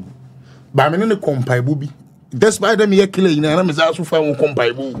kutu ba me ne kompai bu bi despite them ye killer ina na me za so fa won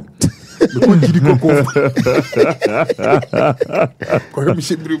kompai bu ko jidi koko ko mi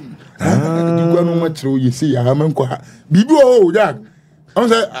shebrim di gwa no machiro yesi ya man ko bibi o jack on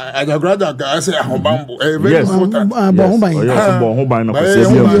say ajagrada ka say ahobambo very important bo ho ban bo ho ban na ko se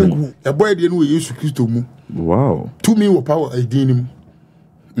bia e boy de no Yesu Kristo mu Wow. To me, what power I did him.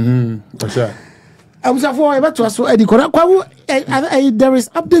 Rashad. I was for about to also Eddie there is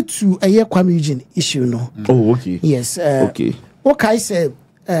update to a year Kuami Eugene issue, no. Oh, okay. Yes. Okay. What I said,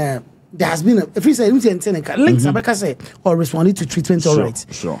 there has been if we say links Abeka say or responding to treatment, all right.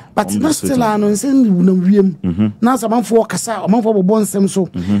 Sure. But not still announcing no ream. Now some for Kasa or man for born sem so.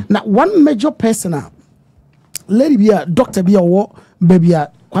 Now one major person, lady be a doctor be a war baby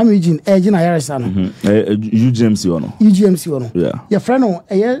a Kuami Eugene Eugene Dɛαth UGMC or no? UGMC or no? Yeah. Your friend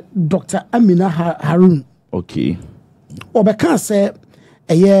Dr. Amina Harun. Okay. Or because say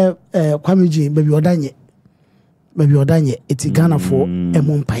a year Kuami Eugene baby odanye it's Ghana for a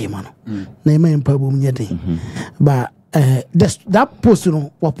mon payman. Name and pabum yet. But that post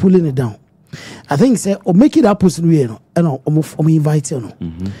you were pulling it down. I think say or make it that post we and invite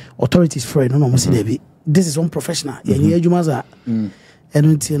authorities friend no this is unprofessional.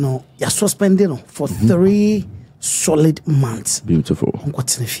 And you're suspended for 3 solid months. Beautiful.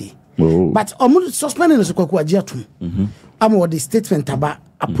 But almost suspending is I'm what the statement about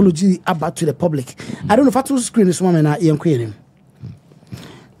apology about to the public. I don't know if I to screen this woman and inquiring.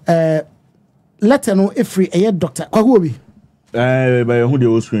 Let her know if a doctor. By who they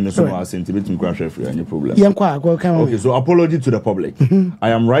will screen this one, I sent a bit crash free any problem. Okay, so apology to the public. I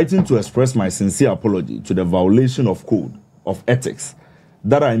am writing to express my sincere apology to the violation of code of ethics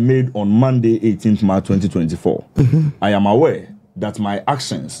that I made on Monday, 18th March 2024. I am aware that my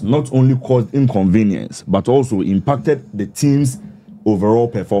actions not only caused inconvenience, but also impacted the team's overall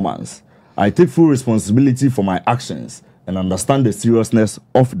performance. I take full responsibility for my actions and understand the seriousness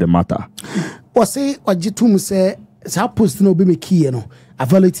of the matter. Say, what Jitum say, how post no be me key, you know, I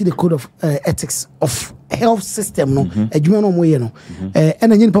violated the code of ethics of health system, no, a human way, no,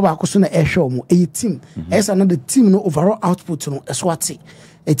 and then Papa Cosuna air show, a team, as another team, no overall output, no, a swati.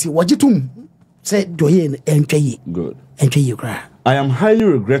 It's what Jitum said, do ye and good. I am highly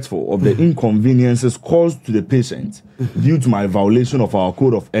regretful of the inconveniences caused to the patient due to my violation of our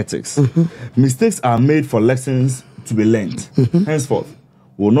code of ethics. Mistakes are made for lessons to be learned. Henceforth,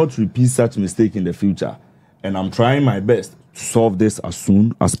 will not repeat such mistake in the future, and I'm trying my best to solve this as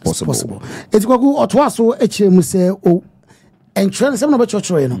soon as possible. It's go or twas so say oh and trying some about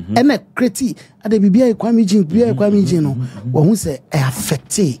church and a critique at the BBI Kuami Eugene no or who say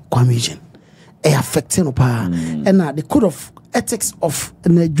affected Kuami Eugene affecting and the code of ethics of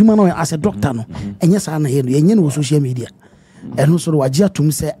the human as a doctor no and yes I know social media and also wajia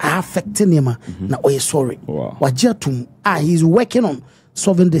tum say affecting him na oh sorry wajia tum he's working on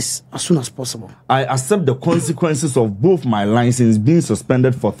solving this as soon as possible. I accept the consequences of both my license being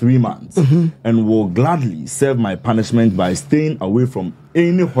suspended for 3 months and will gladly serve my punishment by staying away from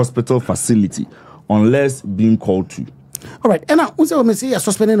any hospital facility unless being called to. All right, and now we say you're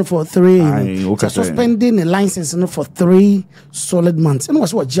suspending for 3. Suspending a license for 3 solid months. And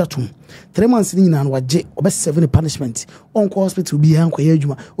what's what Jatum? 3 months in and what J or 7 punishment. On hospital be uncle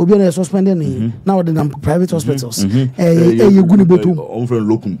Yajuma. Will be suspending now the private hospitals. You good botum on for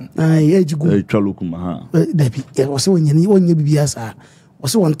locum. It was when you BBS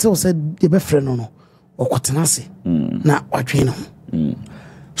was so until said the best friend no or Quatanasi. Now what train.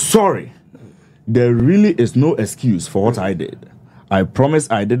 Sorry. There really is no excuse for what I did. I promise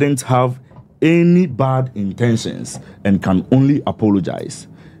I didn't have any bad intentions and can only apologize.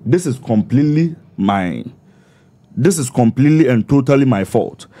 This is completely mine. This is completely and totally my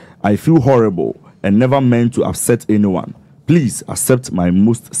fault. I feel horrible and never meant to upset anyone. Please accept my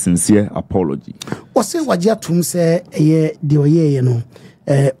most sincere apology. What's it what Jatum say you know?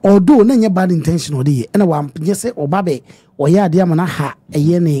 Although no bad intention or the and one just say or babe or ya diamana ha a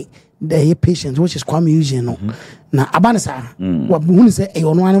yene the patient which is Kuami Eugene no na abanisa what who say e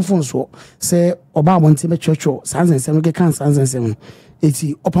ono an phone so say oba wonte be church sans and seven can sans and seven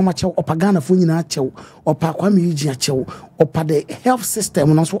eti opama chew opagana fo nyina chew opa Kuami Eugene chew opa the health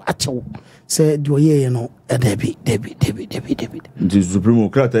system no so achew say do ye no debi the supreme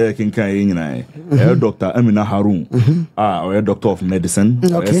crata ya kinkan nyina Dr. Amina Harun or doctor of medicine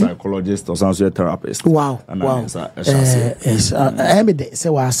or psychologist or some therapist. Wow yes say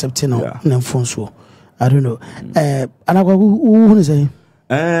we accept no phone so I don't know anagwa who say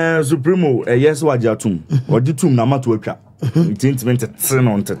supremo yes wa jatum oditum na mato atwa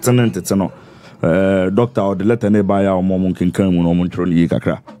intimate no doctor or the letter nearby or mom can come on Montron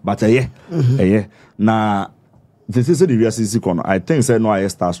kakra but na this is the VSC corner. I think say no I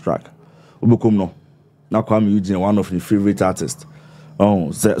starstruck obukum no na Kuami Eugene one of the favorite artists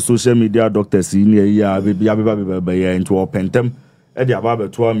social media doctors in here baby into pentem e dia ba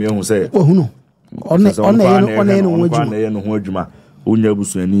beto me hu say no on no adwuma onya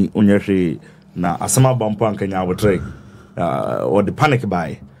busuani onya hwe na asama bampo ankanya abotre or the panic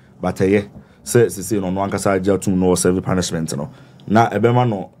buy but say no ankasa ajatum no serve punishment no na ebema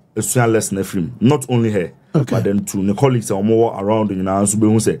no esuan less na film not only her but then to the colleagues more around you know so be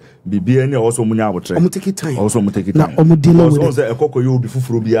hu say bibia ni also munya abotre take it time na omo deal with it say ekoko yo bi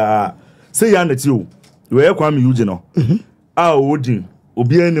fufuro bia say ya na ti o we Kuami Eugene no odin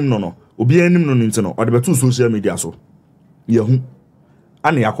obi anim no nti no ode betu social media so yehu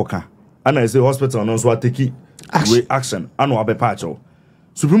ana yakoka ana say hospital no so ateki action ana obepa acho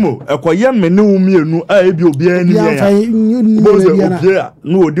supremo ekoye mene umienu ebi obi anim ya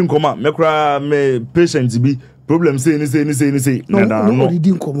no odin koma mekra me patient bi problem say ni no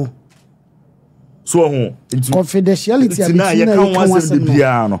odin komo so ho confidentiality abi na kan wasem de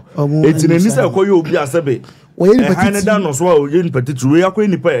bia no etine ni say ekoye obi asebe Haneda no so o yin petitu we akwa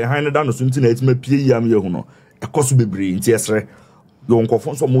nipa Haneda no so nti na etima pie yam ye hu no ekoso bebre nti esre yo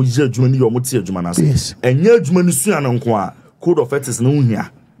nkofo so mo je adwuma ni yo mo tie adwuma na se enya adwuma ni sua na nko a code of ethics na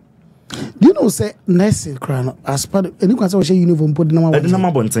unhia. Do you know say nursing crown as part any kwasa we uniform put na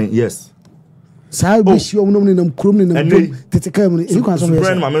ma bonten yes sa be shi o no nam krom ni nam teteka mu any kwasa we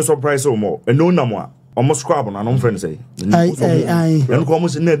friend ma me surprise o mo eno nam a almost scrub na no friend say and ko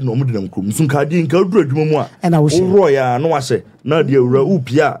almost net no mo de nam krom sun ka di nka duru adwuma mu a ro ya no ahye na de awura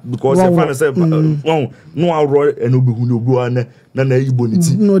upia because e fa na say no awro eno behu no obu na yibo ni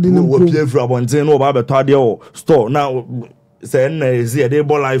ti wo pia fru abonten no ba beto ade o store na say na ezi de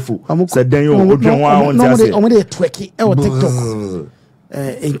bo life say den yo odwen wa on say o mo de twerky e o TikTok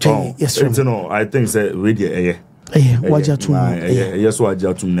yes no I think say radio wajatum yes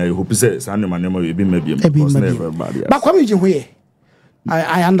wajatum na hope say sanema nema we bi mabiem because never everybody but Kuami Eugene here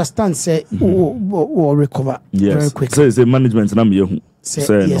I understand say or recover very quickly say management na me hu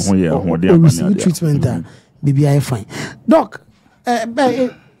say no ho ye ho de amani treatment BBI fine doc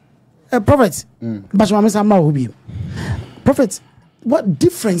prophet but my mama will be prophet what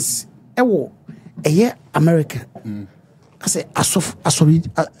difference eye America I say asof I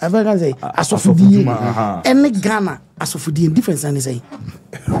say asofudi any Ghana asofudi difference and say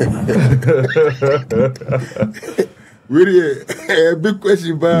really a big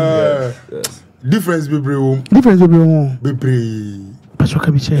question but difference be brewing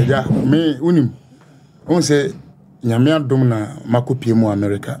Pasoka biche yeah me unim on say nyame adom na makopie mu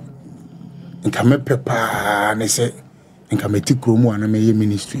America nka me pepa ne say nka meti kromu ana me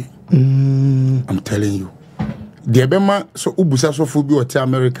ministry I'm telling you the bema so ubusa so fu bi o te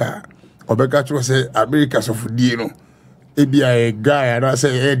America obeka tro say America so fu die no e bia e guy na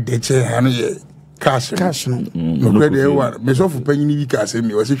say e deche anu ye cash no credit e wa me so fu panyini bi ka say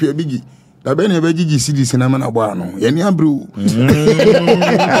me o se hwe bigi da be na be gigi CDs na na gba no ye ni abru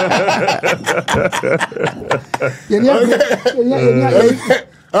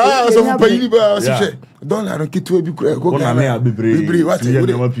so fu panyini ba o se hwe dollar kitu bi kura ko na me abebre what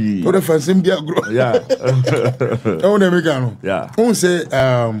o de fansem dia gro o na me kan no on say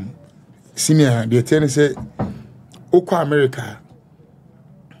senior the ten say okwa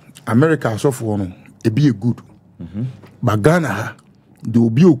America so for no e be good but Ghana ha de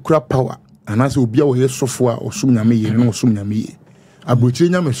obi okura power anase obi a wo ye sofo a osum nyame ye no osum nyame ye abrochire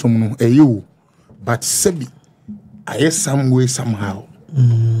nyame som no e ye o but sebi aye some way somehow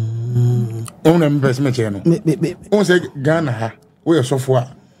on investment channel on say Ghana ha we ye sofo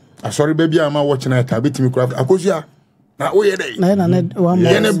a asori baby ama watch na ta betimi kura akosia na we ye dey na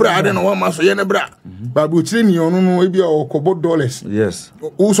ye ne bra de no wa maso ye ne bra ba abrochire ni onu no e bia okobo dollars yes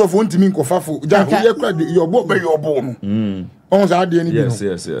o sofo ntimi nkofafo ja we ye kura your bo be your bo no on say ade ni bi no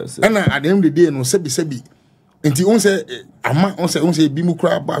yes and at the end of the day no sebi nti on say ama on say bi mu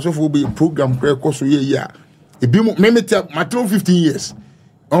kura ba sofo be program kura koso ye ya e bi mu me metia matro 15 years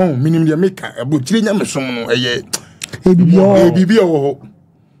minimum de make abotire nya mesom no eye bibio wo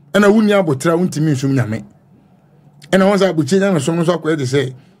ana wuni abotra untimi nsum nyame ana won say abotire nya mesom no so akwa de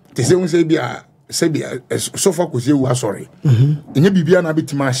say te say won say bia sofa ko say wa sorry enya bibia na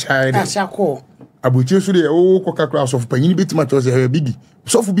betima shine ashako abotire so de o kokakra sofa panyini betima to say bigi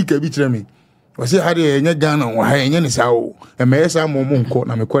sofa bi ka bi kire me o say ha de enya Ghana wo ha enya ne sa o e me yesa mo nko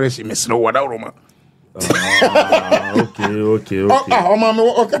na me kwere shi mesro wada roma okay.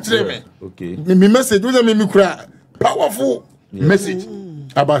 Okay. Me message we me kura powerful message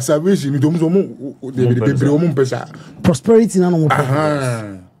about salvation. Prosperity na no.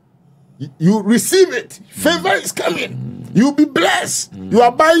 You receive it. Favor is coming. You'll be blessed. You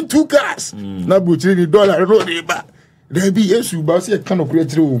are buying 2 cars. Na buchiri $1 no dey ba. there be issue ba say kind of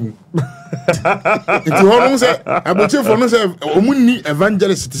create room it ho no say aboche for no say omunni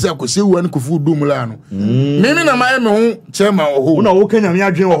evangelist say akosi wu an kofu dum la no me na ma me ho chairman ho na wo kanya me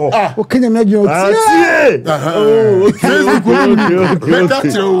adwen wo ho wo kanya me adwen tie Facebook me ka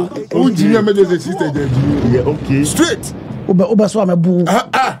tro o jinya me de sister jaji okay straight Oba so amebu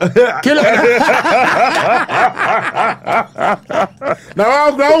kila na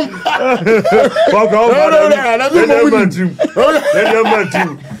wa ground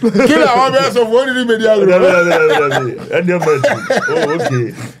kila wa be so for the media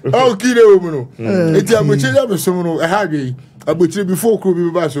okay kile wo no eti amochi ya be so no ha dwe amochi before kro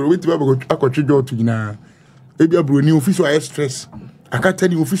bi ba so we ti ba akotwe otu nyina ebi abroni office wa stress akata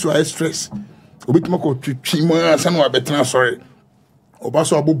ni office wa stress obetuma ko twitwi mo asa no abetena sorry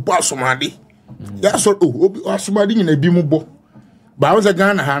obaso abobo asomade ya so asomade nyina bi mu bo ba wo za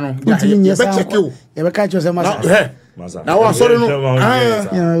Ghana ha no ya be check you ya be ka cho se masa na wa sorry no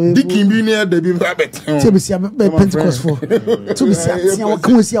dikin bi ne da bi abet ti be sia be Pentecost for to be sia wa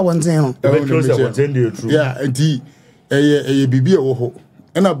kan sia wonten no ya enti eye bibi e wo ho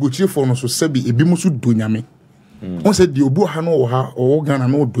na bochire for no so sabi ebi mu so do nyame on said the obu ha no wo ha o Ghana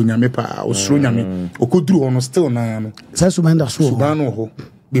no do nyame pa o suro nyame o koduru ho no still na no sa subanda so suban no ho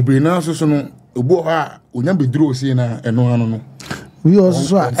bebre na so no obu ha onya beduru o si na eno ano no we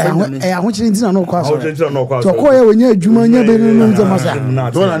also ho chiri ntina no kwa so to ko ye wonya adwuma nya be no no masa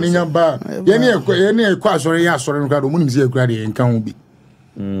to na nya ba ye ne ekwa asore ya asore no ka do munim se ekura de enka ho bi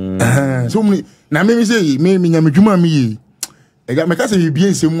so mu na me say me nya medwuma me yi ega me ka se bi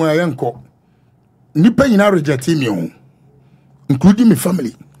ensemu a ye nko nipa nyina reject me ho including my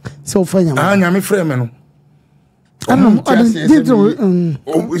family so fanya nya me frame me no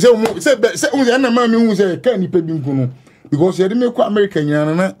say na ma me hu say ka nipa bi nku no because you me ko America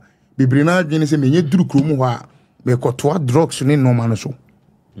nyana na bebre na adwene say menye duru krom ho a me kotoa drugs ni normal no so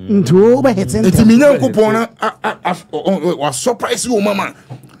nto ba heten eti me nyanko pon na wa surprise wo mama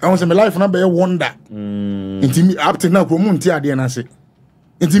I want say my life na be wonder enti me up to now krom nti ade na se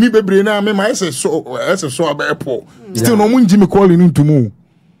enti mi bebre na me my say so abepo still no munji me call in into mu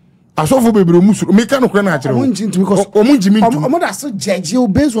asofo bebre musuru me kan okra na akere munji into because munji me into omo da so judge you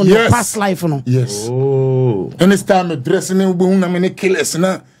based on your past life no yes any time dressing we hu na me ne killers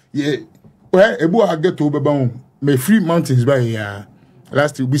na ye ebu ageto beba hu me free mountains by ya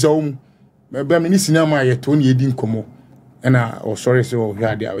last week bisa hu me ba me ni sinama ye to na yedi nkomo na sorry so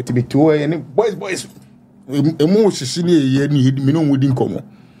hwa dia we be to ye boys emu sisi ne ye ni me no wodi nkomo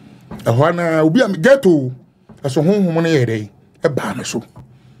ehwa na obi am geto aso honhom ne ye dai e ba me so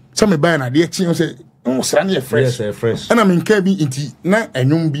so me ba na de chi say o sra ne fresh na me nka bi nti na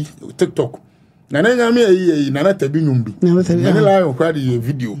enwum bi TikTok na na nya me ayi na na tabi nwum bi na la yo kwa de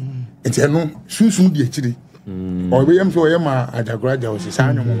video nti no sunsun di akire o be yam so ye ma ajagraja o se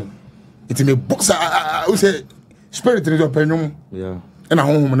sa nwum nti me boxa o se spirit ne do penwum na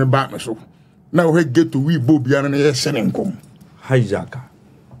honhom ne ba me so na we get to we bobia na ye sene nkom hijack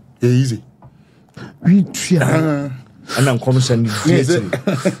easy we tria ana nkom sene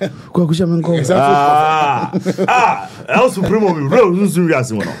kwa kusha menko el supremo mi real nzu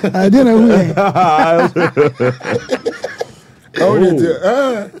yasi wono I didn't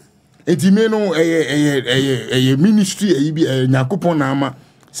know enti me no ministry ayi bi nyakopon na ama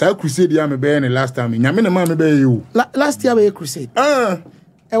sa crusade ya me be ne last time nyame na ma me be you last year be crusade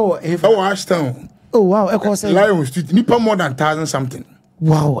oh Ashtown. Oh wow, I say Lion Street. Nipa more than 1,000 something.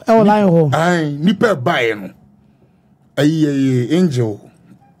 Wow, Lion home. Aye, nipa buy no. Aye, Angel.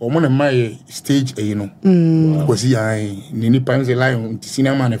 Omo na my stage you know. Because he aye, nipa nze Lion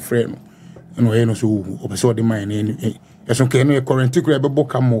cinema na friend no. No no so obeso de man ni. Eso ke no current kura be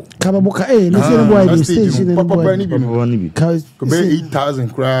boka mo. Ka be boka na se no boy stage ni papa ni bi. Ka be 8,000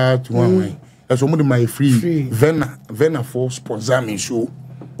 kura to one way. Eso mo de my free. Vena for sponsor me show.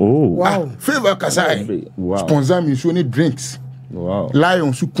 Oh wow! Favor Kasai. Wow! Sponsor me show any drinks. Wow!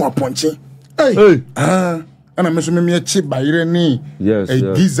 Lion su kwa ponche. Hey! Ana me so me cheap bayire ni. Yes.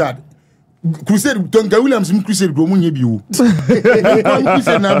 Gizzard. Crusade Tonga Williams crusade go munye bi o.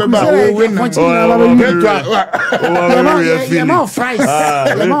 Crusade na be ba o win na. Oh, fries.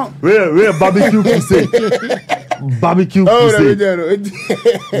 We barbecue crusade. Barbecue crusade.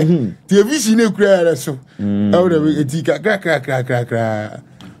 TV ne kura so. Oh, the etika kra.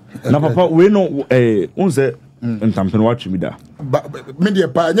 Na papa we no unse ntampen watch me da. Me de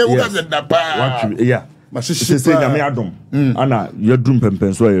pa nya wo ga se da pa. Watch yeah. Ma se nya me adom. Ana yadrum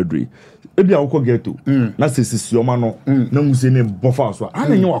pempen so yadri. Ebi awko geto. Na se sioma no na muse ne bofa so.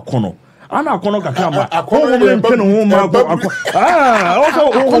 Ana nya wakono. Ana akono kakra ma. Akono ne mpe no ma akọ. Ah,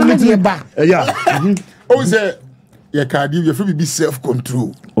 o metie ba. Yeah. O se your card you free be self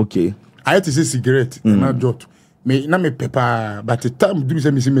control. Okay. I had to say cigarette na jot. Me na me pepper but the time do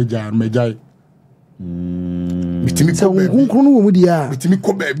say me jai. Mitimi so nkunu wo mu dia. Mitimi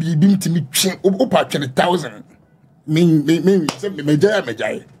ko ba bi mitimi twen opa 20,000. Me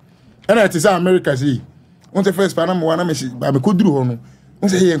jai. And I say America see. On the first Panama one me ba me ko duru ho no. On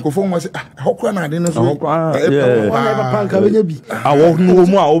say here nkofo mo say hokra na de no so. Panka benya bi. Awo no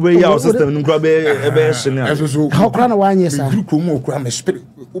mu a obeya system no kra be hye ne. Eso hokra na wanye sa. Duru ko mu okra me spirit.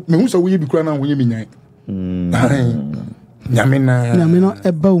 Me hu so wo ye bi kra na wo ye mi nyan. Nyame no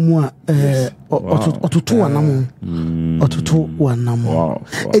eba mu a otutu wanam. Otutu wanam.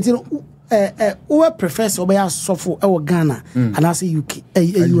 Eti no we professor obeya sofo e wo Ghana and I say UK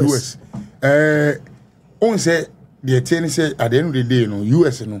US. On say the attorney say at the end of the day no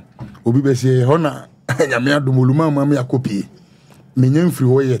US no obi be say hona nyame adomoluma ma me akopi me nyam free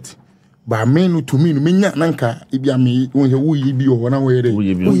ho yet ba me no to me no me nya nanka ibia me won say wo yi bi ho na wo yere wo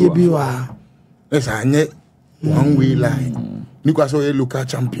yi bi wa esa anye one way line niko so a local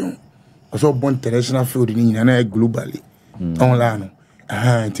champion so born international field ni nyina na globally online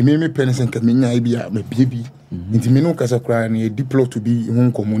nti me penny sen ka me nya ibia me biebi nti me no kasa kra na deploy to be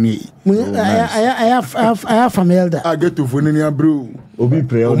hon commune I have family that I get to phone ni bro obi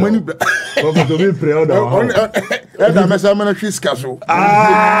pray o mani obi pray o da da mesa mana fiska so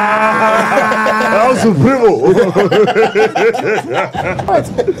supremo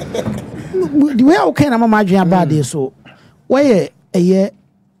the way okay na mama adwen about so where a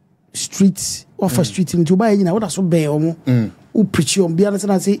street of a street into buy nyina what so be omo u preach on bia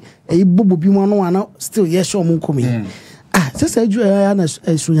na say e bobo bi mu no ana still yes sure mo komi say aju na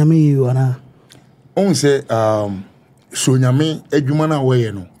sunyame yi ana on say sunyame adwuma na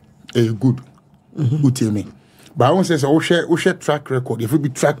we no e good utime ba on say so wo hwe track record if it be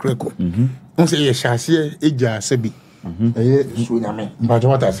track record on say ye shase eja sabi sunyame mbajo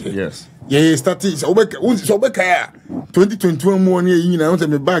what say yes yeah started so be 2021 mo ni yi na on say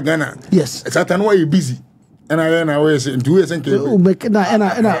me bag Ghana yes satan why you busy and I always say 2 years and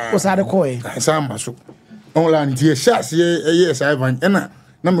na wasade koy samba so online tie shase yes I van na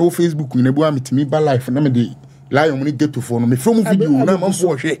me Facebook ni bu amitimi ba life na me dey lion money get to phone me from video na man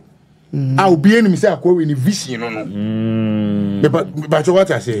for hwe obi eni me say akwa ni vision no but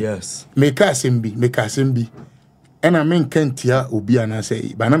what I say yes make asembi and I mean kentia obi ana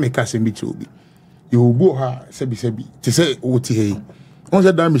say ba na make asembi ti obi you go ha sebi ti say o ti he on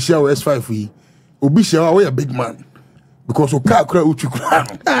say dan me share S5 yi obi share we a big man because o ka kra uchu kra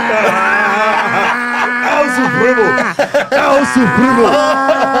El Supremo.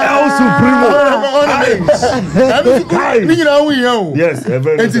 Yes,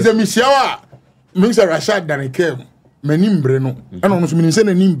 and it's a Michelle. Mr. Rashad than a came. Menimbre no. And on some say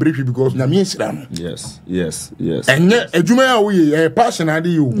name briefly because Namian. Yes. And yet a Juma we a passion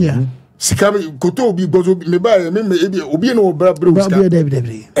idea you. Yeah. Sikabi Koto be goes me by maybe Obi no bro.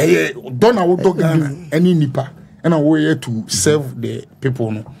 Eh, Donna would dog any nipa and a way to serve the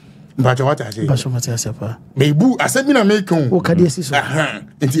people no. But what I say, maybe I said, I make on what can you see?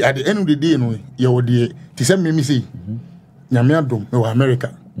 Until at the end of the day, no, you dear, to send me say, Yamiadum, no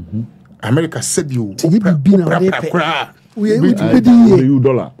America. America said you, we you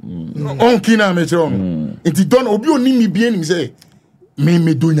dollar. On Kina Metron. Until don't obey me being say,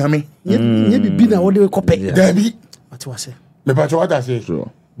 me do yame. Maybe be what they copy. Debbie, what was it? Me but what I say,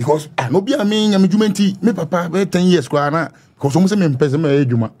 because I no be a mean Yamijumenti, me papa, 10 years, Kwana, because almost a man person,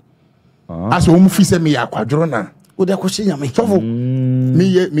 Juma. As home fise me aquadrona. Would I question me? So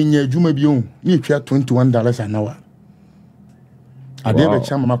me Juma Bion, you $21 an hour. I dare a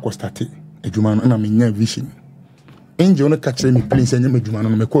chama costate, a Juman and I mean vision. Angel no catch me, please, and you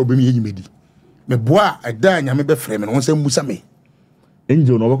Juman, me call me medi. Me bois, I die, and I'm a frame, and once a musame.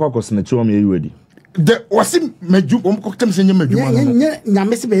 Angel no work was in the chum you ready. There was him, me Jum cocktails in your Juman.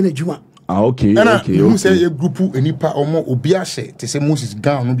 Yamesi be a Juma. Okay. You say a group nipa omo obiase te say Moses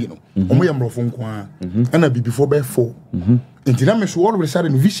gown no bi no omo yam rofo nko a na bi before be 4 ntina me so all of a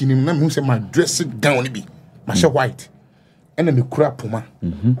sudden vision nim na me say my dress gown bi ma she white and me kura poma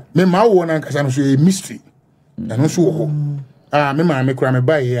me ma wo na nkasa no so a mystery na no so ho me ma me kura me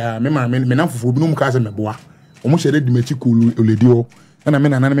buy ya me ma me na fofo bi no mu ka say me boa omo she ready me chi ko oledi ho na me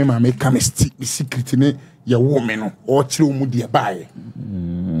na na me ma me chemistry secret ne ya wo me no o chire omu dia bae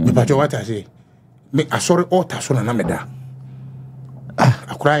me pato what I say me asori altar so na me da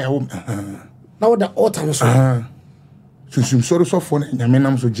akura ya wo na wo da altar no so susum sorry so for na me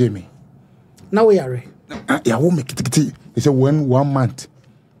nam so jeme na we are ya wo me kitikiti they say 1 month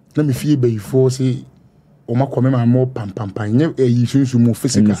let me feel by for say o ma come ma mo pam nye yi susum mo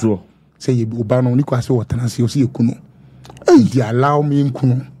physical say you ubano ni kwa se watanasi osi ekuno they allow me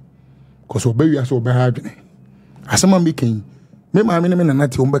nkuno cause obewi aso obe ha adwene asema making me ma me na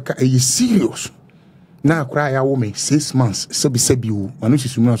nati ombeka e serious na akra ya wo me 6 months sebi wo manu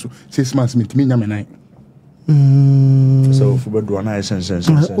hyesu mu so 6 months me timi nya me nan so for do na sen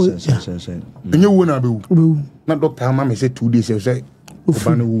enye wo na be wo na doctor ama me say 2 days say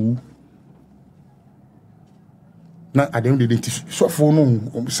ubano wo na adem de so for no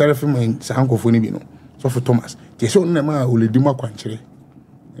serif man sankofo ni bi no so for Thomas te so na ma oledi mu akwankyere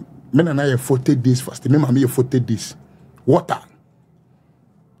me na ye 40 days fast me ma me ye 40 days water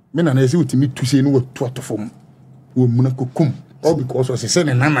me na say utimi tu se no to atofom wo muna kokum all because o se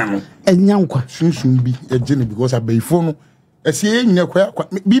ne nana no enyankwa sunsun bi ejene because abayifo no esie nyina kwa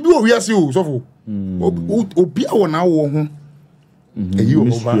bibi o wiase o so for obi a wona wo ho eyi o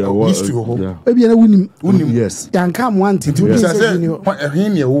ba history ho ebi na wunim yes yanka mo anti tu say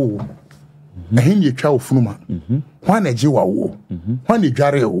ehin ne wo ehin ne twa ofunuma ho na je wa wo ho na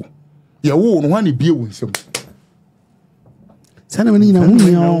dware wo ye wo no ho na bie wo nsem sana mani na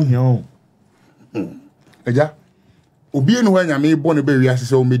hunyo eja obi enu wa nyame bo ne be wiase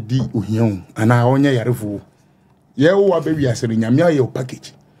se o medi ohia ana onye yarefo ye wo wa be wiase ne nyame aye o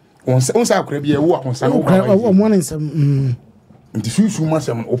package onsa akora bi ye wo ahonsa no o mo nsem nti susu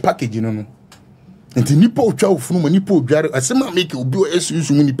masem o package no no nti nipa otwa ofunu nipa odware asema make obi o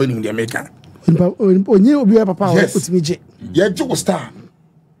susu mu nipa ni de America onye obi wa papa o otimi ye je star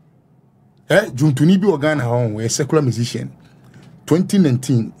juntuni bi organa ho we secular musician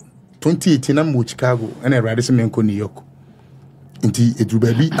 2019 2018 I'm in Chicago and I rather say menko New York nti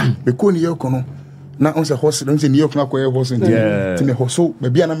edubabi be ko New York no na on se horse don se New York na ko horse nti me hoso ba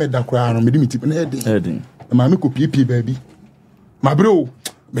bia na me da kra no me di tip na edin ma me ko pipi baby ma bro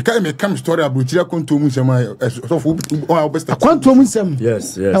me kai me come story about tira konto mu nsem so for o best konto mu nsem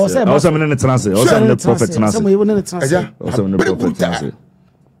yes I was in the trance I was in the prophet trance some you in the trance I was in the prophet trance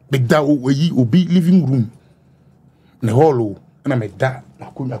big da obi living room na hall na me da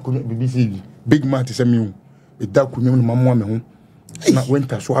akunya BBC big man to say me da kunya no mamwa me ho na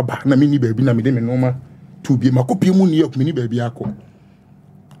winter so aba na me ni baabi na me de me noma to bi makopie mu New York me ni baabi akọ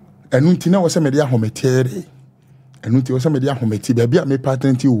enu nti na wo se me de ahometere enu nti wo se me de ahometi baabi a me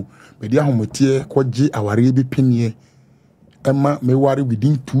patent o me de ahometie koje aware bi penie ema me ware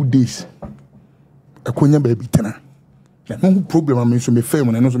within 2 days akonya baabi tena na no problem am so me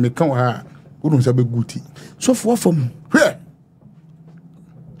fam na no so me kan ha wo don sa be guti so for from where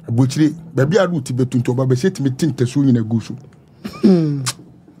abochire baabi a ruti betunto ba be seti me tintasu nyina gusu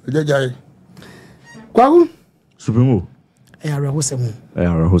jajai kwagu supremo arahosem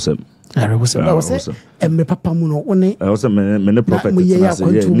me papa mu no one me ne prophet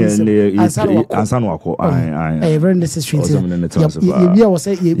ansano akọ very necessary ye was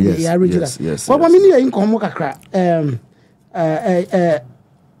say ye regular what me ni in komo kakra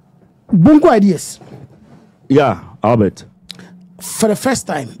bunko ideas Albert for the first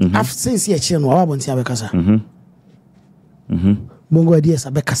time after since ye chino wa bonti abekasa bunko ideas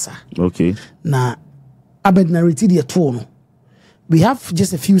abekasa okay na Albert narrated the tour. We have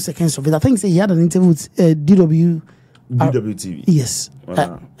just a few seconds of it. I think he had an interview with DW TV. Yes.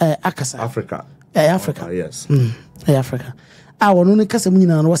 Akasa. Africa. Africa. Yes. Africa. I want to kasa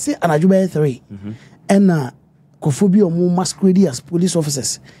munina was say anajuba 3. And kofobi omo masquerade as police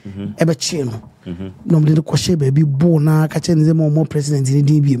officers. Ebe chino. Normally the question baby bo na ka chenze mo president in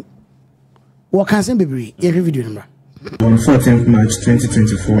DBM. What can say baby? Every video number. On 14th March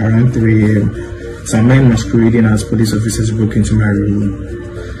 2024 around 3 a.m. some men masquerading as police officers broke into my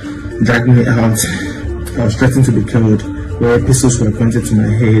room, dragged me out. I was threatened to be killed, where pistols were pointed to my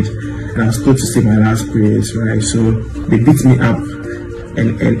head, and I was told to say my last prayers, right? So they beat me up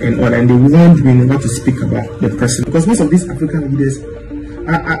and they warned me not to speak about the president, because most of these African leaders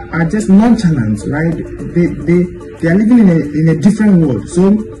are just nonchalant, right? They are living in a different world. So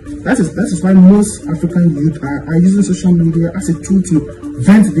that is why most African youth are using social media as a tool to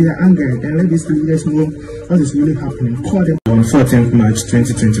vent their anger and let these leaders know what is really happening. Call them. On 14th March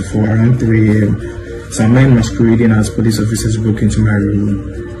 2024 around 3 a.m. some men masquerading as police officers broke into my room,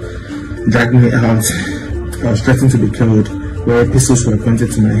 dragged me out. I was threatened to be killed, where pistols were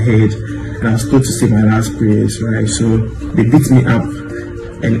pointed to my head, and I was told to say my last prayers, right? So they beat me up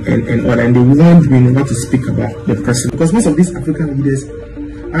and they warned me not to speak about the president, because most of these African leaders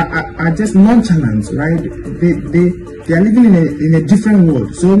are just nonchalant, right? They are living in a different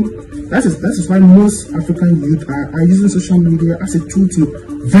world. So that is why most African youth are using social media as a tool to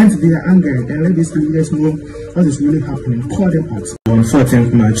vent their anger and let these leaders know what is really happening. Call them out. On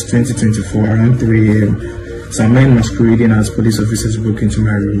 14th March 2024 around 3 a.m. some men masquerading as police officers broke into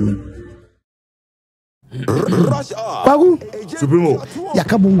my room, Kwagu Supremo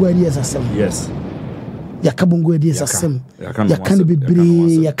yakabongo adi asasem yes yakabongo adi asasem yakane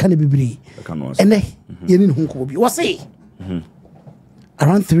bibiri ene yeni hunko bi wase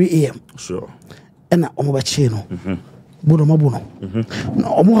around 3 a.m. sure ena omo ba che no bono mabono na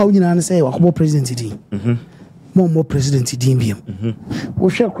omo ha nyina ne say wakobo president di mo president di biem wo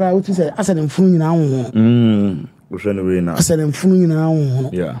hwe kra wo ti say asane mfunu nyina ho wo hwe no we na asane mfunu nyina ho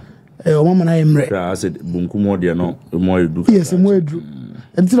yeah o mama na emre I said bunkumo de no mo edu yes mo edu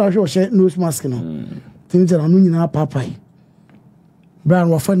entira hwe o hwe nose mask no tinjera no nyina papai bran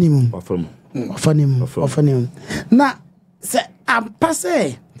wafanim na se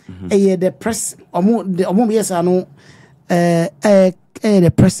ampase the press omo yes ano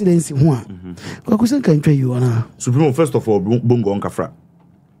the presidency ho a kwakusen kan twa you na Supreme first of all bongo onkafra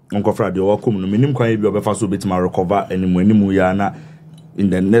de wakom no minim kwan bi obefa so betima recover animu ya na in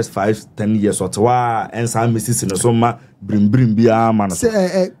the next 5-10 years or so and some misses in so ma brim bia man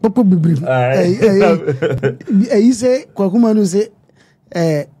say popo brim you say kwakuma no say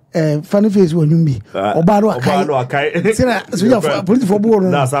Funnyface wo nyumbi obado akai sira so ya police for board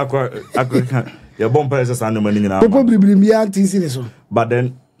na sa akwa ya bomba esa sa no mani nyina popo brim bia tin so but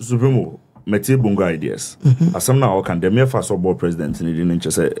then Supremo meti bongo ideas asem na o kan dem ye fa so board president ni din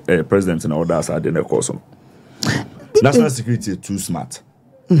nche say president na order asa de na course no national security too smart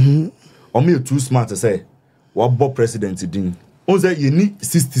o me too smart to say what board president din on say ye ni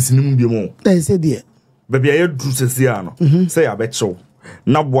 60s ni mu bi mo say there baby ya do sesi ano say ya be chew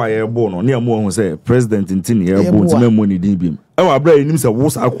na boa ye bo no ne amu ho say president ntin ye bo ntima mo ni din bi e wa bra enim say wo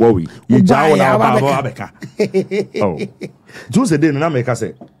sa akwa we ye ja wo na ba abeka oh do say dey na make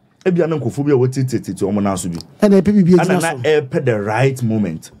say e bia na nkofo bi a wotititi o mo na so bi e na epe bi na e pe the right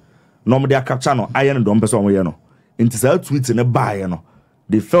moment no mo dey capture no aye no do mpe so o mo ye no into that tweet in a buy no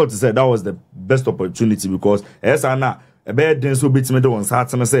they felt to say that was the best opportunity because as na e be den so bit me dey on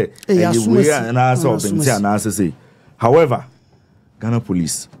start na say we na so say however Ghana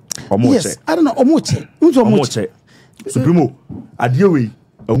police yes I don't know omoche Supremo adiewe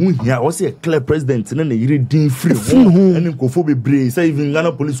ehun hia o say clear president na yire din free ho and nkofo be brave say even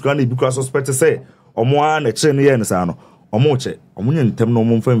Ghana police can be suspect say omo a na che no ye no sa no omoche omunye ntem no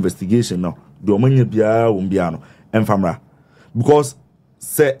omo for investigation no de omanya bia wo bia no emfamra because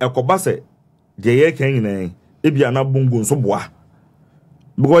say ekoba say de ye kan nyina e bia na bongo so boa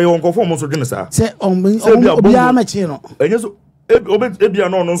because you nkofo mo so dwene sa say obia ma che no enye so ebia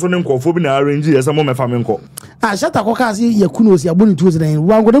no no so ne nkofo bi na arrange yesa mo mefa me nko shata koka say yakuno si aboni tuos na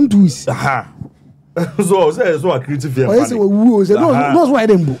wangodam tuos aha so say so a creative fan o say wo say no so why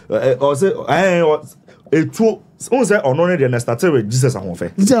dem bo o say etu on say ono ne de start with Jesus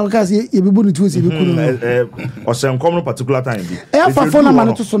ahonfe say koka say ye bi boni tuos ye bi kuno o say nkom no particular time bi e fa phone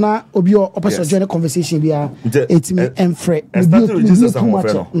number to so na obi o person join the conversation bia etimi enfre start with Jesus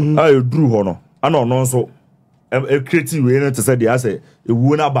ahonfe no I drew ho no ana ono so a creative way to say the say a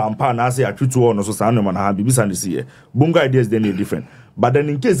wona bampa na say atwitu no so san no na ha bibisa no see bongo ideas they need different but then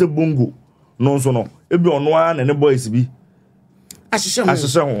in case bongo no so no e bi ono a na ne boys bi ahihye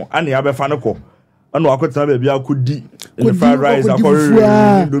ho ana ya be fa ne ko ana akotena ba bia akodi in fried rice akori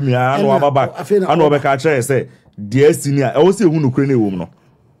indomie ana ababa ana obeka kire say the senior e wo say hu no kure na ewom no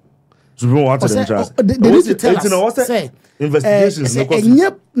so we want to interest say investigations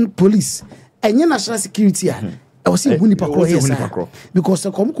no police enye national security a e wo say hu ni pakro yes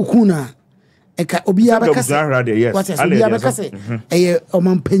because kom kukuna e ka obi ya beka say what is obi ya beka say e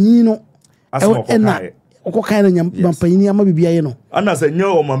omampanyin no e na okokan na nyampanyin ama bibia ye no ana say nye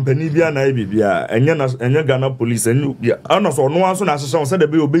omampanyin bia na bibia enye Ghana police enye bia ana so no anso na ahyehyɛ say da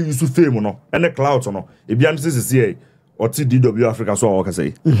be obe use fame no ene clout no e bia no sisi oti DW Africa so o ka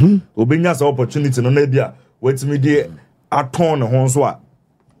say obenya say opportunity no na bia wetimi de aton ne ho so a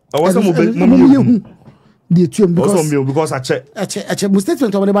was some the tune because I check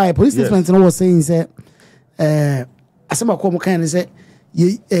statement over the police statement and was saying say asema ko mo kan say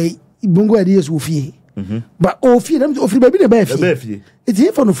bongo ideas wo fie but o fie dem o free baby the be fie it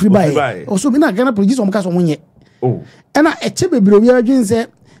here for no free buy also me na Ghana police o mo ka so mo nye and na eche bebre obi adwin say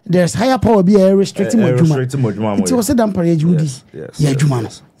there's higher power be restricting moduma it was them per judi ya adwuma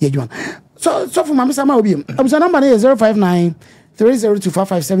so for mama sama obi am so number is 059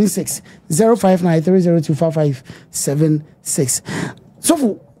 3025576 059302556 so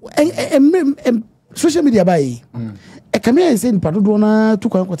for social media by e kame say nipa dodo na to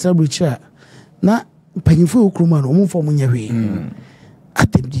kwan kwatara bridge na panyimfo okroma no mo fo mo nyahwe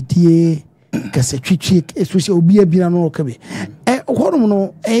atemdidie kase twitwi social obi abira no kabe okono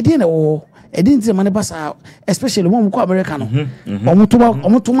no dey na wo edin ti mane basa especially mo ko America no omo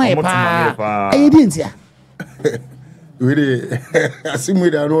to ma e pa edin ti a we asimu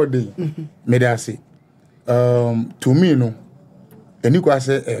da no dey me da say to me no eni kwa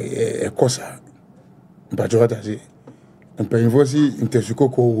say e kosa mpajota say mpanyinfosi intesuko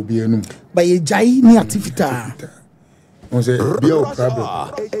ko obi enum ba ye jai ni activity on say be o problem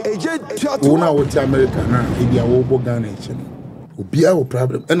una wo ti America na e bia wo bo Ghana e che no obi a wo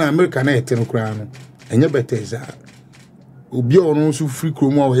problem na America na e te no kra no enye beteza obi ono so free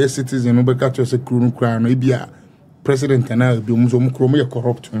kromo a wo citizen no be ka to say krono kra no e bia president na bi omuso mu kromo ye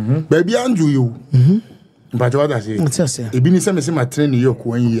corrupt ba bia anju yo mpajota say e bi ni se me se ma train New York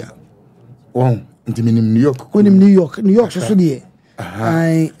 1 year nti minim New York New York so dey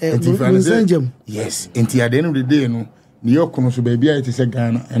ai yes nti at the end of the day no New York no so baby it say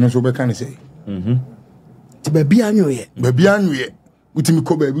Ghana eno so be kan say ti baby anyoye utimi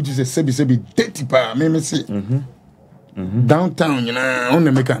ko baby to say sebi dirty pa me say downtown nyina on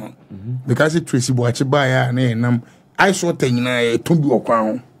na meka no because it Tracy Boache ba ya na enam I saw ten nyina e to bi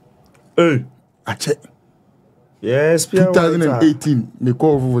okwan ho ache yes 2018 me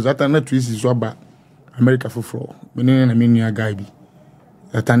call was that na Tracy so ba America for floor me na me nua guy bi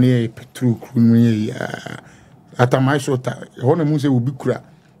atane petrol crew ya atama shota hono mu se obi kura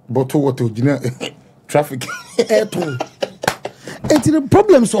bottle water gina traffic eto enti the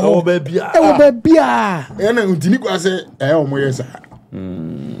problem so o baby na ntini kwa se omo yesa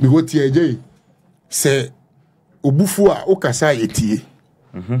bi go tie se obufu a okasa yetie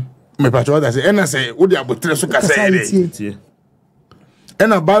me pacho da se na se wo de abotre so kasa yetie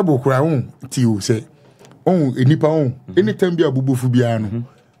na Bible kura ho ti o se enipa anytime bi abubufu bia no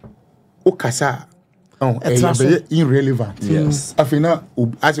okasa irrelevant. Yes. Afina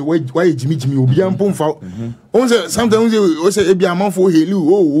as why Jimmy obi ampon fa. On say sometimes we say ebi amanfo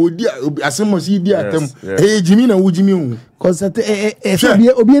helu dia asemo si dia atem. Jimmy na wo Jimmy o. Cause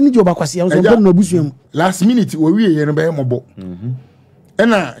obi ani joba kwase o so na busuam. Last minute we wie ye no be mobo.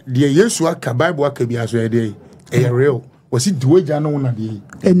 Ena de Yesu aka Bible aka bia so e real. Wasi duweja no na de.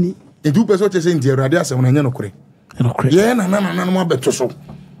 Eni. Edu person say ndi Awurade asem na nya no kore. Ye na mo abeto so.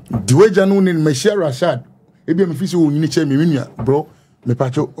 Diweja no ne Meshia Rashad ebi me fisi wo nyini che me nua bro me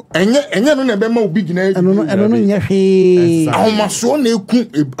pacho enye no na be ma obi gina eno no nya hwe ahomaso na eku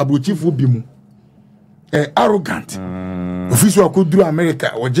abrochifo bi mu arrogant ofisi akoduru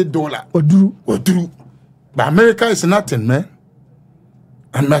America oje dollar oduru but America is nothing man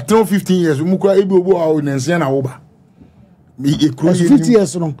and my 15 years mu kwa ebi obo a na nsia na wo ba 50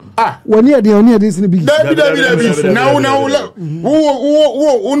 years no woni ade sin big David now wo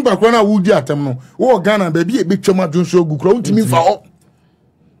un bakwa na wo di atem no wo Ghana ba bi e betwam adwonso ogukura untimi fa ho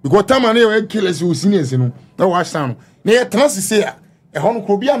because time na e killers wo seniors no na wa stand na ye transise a e ho no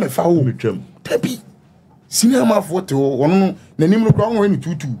kro bi a me fa ho betwam tabi senior ma foto wono no nanim no kra wo ni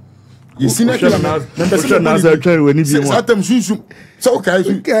tutu ye senior killer na za twa we ni bi mo atem sunsun so kai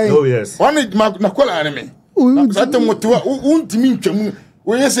oh yes one na kola na me Sata motoa untimi ntwam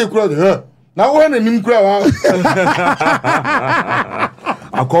wo yese kura de na wo na nim kura wa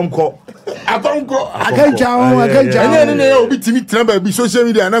akonko akancha ne obi timi tramba bi social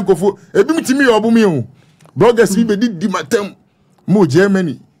media na nkofo ebi mtimi yobu mi o bloggers bi di matem mo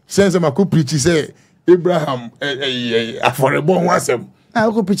Germany sense ma ko preach say Abraham aforebo ho asem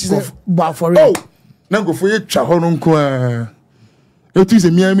ko preach say bo afore na nkofo ye twa ho no nko a it is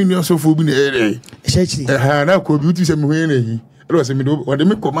a Miami no so for be na ko bi uti se me hoye na yi ro se me do o de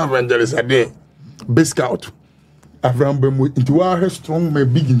me command evangelist ade base scout Abraham Bemo into wa strong my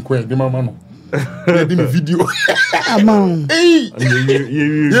big in kwa de mama no de me video amon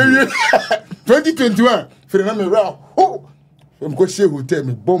 2021 fere na me ra em ko she hotel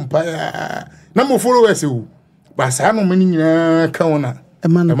me bompa ya na mo followers o ba sa no mani nyina ka wona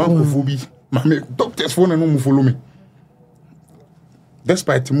man ko fo bi ma me doctors phone no mo follow me.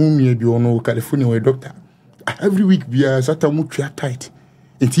 Despite mummy bi ono California we doctor every week be a certain mutua tight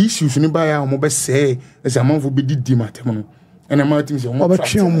it issues ni ba ya mo be say as a man for be di matem no and am think say mo ba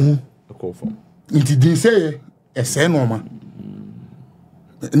twe mo ho it din say e say no ma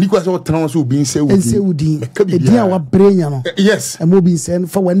ni kwa so tran so bi say wudi e di a wa brenya no yes e mo bi say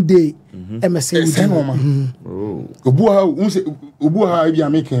for one day e me say wudi no ma obu ha e bi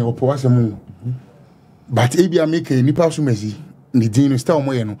amaking opo wasem but e bi amaking ni pa so mezi ni din sta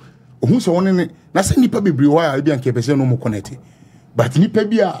omo ye no ohun so won na se nipa bebre wa e bi anke pese no mo connect but nipa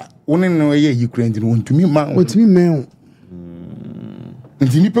bi a won no ye Ukraine no ntumi ma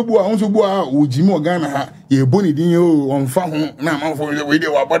nti nipa bu a won so bu a ojimi Ghana ha ye boni din yo on fa ho na amanfo we de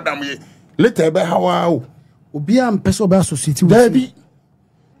wa bodam ye later be hawa o obi am pese oba associate with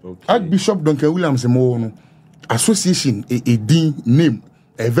Archbishop Duncan Williams mo no association a din name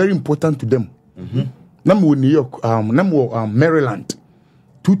very important to them Namu New York, namu Maryland,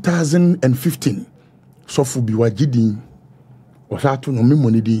 2015. So for be wajidi, was out to no me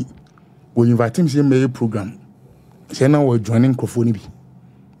money di. We invite him to make a program. Say now we're joining Crofoni.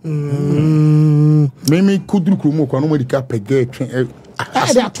 Mimi kudru kumo kwa no medika pege.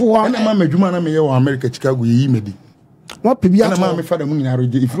 That one. And my Juma na me yo America Chicago yi medi. What pibi and my father mun na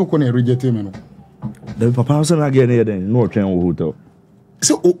reject. If you ko na reject me no. The papa say na get near then no train hotel.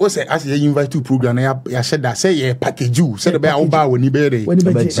 So o say as you invite to program ya said that say ye package you say the be a ba woni be dey.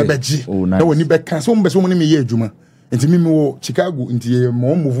 Ebeji. Na woni be kan so mbe so me ye adwuma. Nti me wo Chicago nti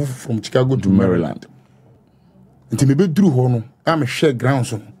mo move from Chicago to Maryland. Nti me be duru ho no am share ground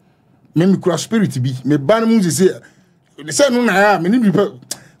so. Me kura spirit bi me ban mu say no na me ni bi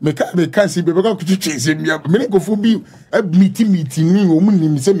me can see be ka kuchi say me go fo bi meeting ni o mu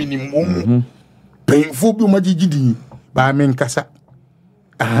ni say me ni mo. Painful bi o magigidi ba me nkasa.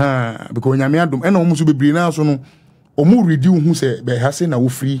 Because nyame adom ena omu so bebre na so no omu ready hu say be ha say na wo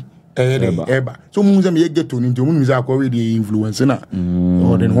free eba so mu say me get to ni omu ni say akwa we dey influence na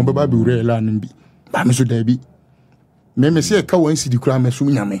o den ho be ba be ure la no bi ba me so da bi me say ka wan sidi kura me so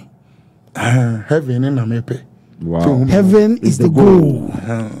nyame heaven na me pe. Wow. So, heaven is the goal.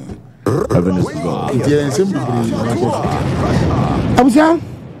 Heaven is the goal. Abuja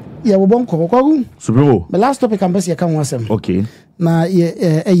yeah, we bon ko ko. Supremo. The last topic I'm best can wasem. Okay. Na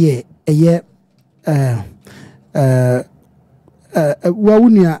wa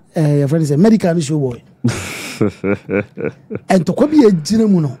wunia your friend say medical show boy. And to ko bi ejina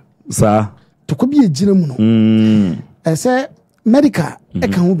mu no. Sir. To ko bi ejina mu no. Say medical e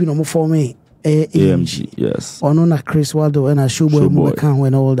kan ho bi no mo for me AMG. Yes. Ono na Chris Waldo and a showboy mo kan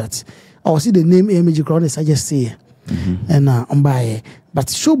and all that. I see the name AMG crowd is just say. And on by but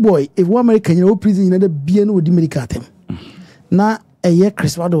showboy if one American you prison in the BN with the medical them. Na a year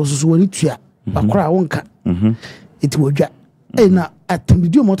Chris Waldo so woni tua. Bakra wonka. It will ja. Na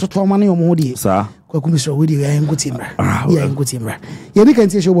atemdio moto to man yo mo die. Sir. Kwaku Mr. Wodi we en gotimra. Ya en gotimra. Ye ni kan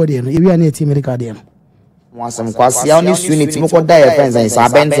tie showboy dey no. Ye wi na team medical dey no. Wasam kwasia oni unity mo ko die friends and sa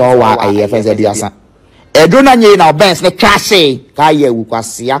bent o wa aye friends e diasa. Edo na nye na bens ne twase ka ye wu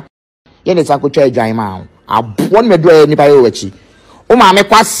kwasia. Ye ne sako twa adwan ma. Abon me do nipa ye wachi. O ma me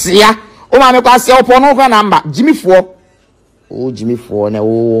kwasia opo no kwa namba Jimifo. O Jimifo na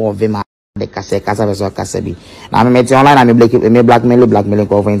o vema de kasa beso kasa bi. Na me meti online na me blackmail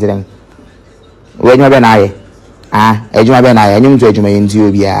ko for incident. We nwa be na ye. Ejuma be na ye, nyum to ejuma ye nti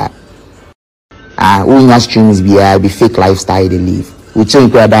obi a. Unya streams be fake lifestyle they live. We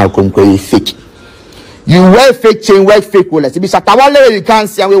change that fake. You wear fake chain, wear fake rollers. If it's a tawale you can't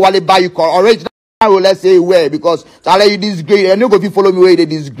see and we wale buy you call original rollers say wear because tell you disgrace and you go follow me where they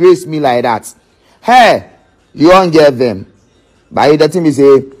disgrace me like that. Hey, you won't get them. But the thing is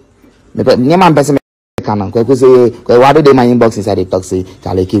say man person can say why do they my inbox inside the talk say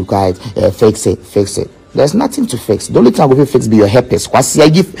Charlie keep quiet, fix it. There's nothing to fix. The only thing I will fix be your herpes. I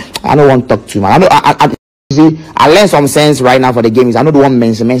don't want to talk to you, man. I learned some sense right now for the game. I don't want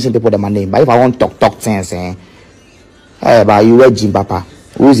to mention people that my name. But if I want to talk sense, hey, but you wear gym, papa.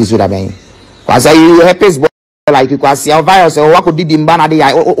 Who is this with that man? Because you herpes boy like you can see a virus or what could do the banner the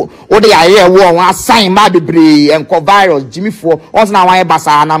or the eye war one sign my baby and call virus Jimmy for once now I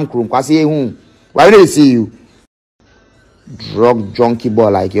basa anam krum. Because why do they see you? Drug junkie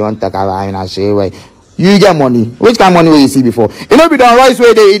boy like you want to talk about I say way. You get money. Which kind of money will you see before? You know, be the right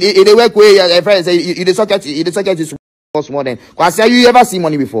way they work way. Friends say the socket is more than. Cause you ever see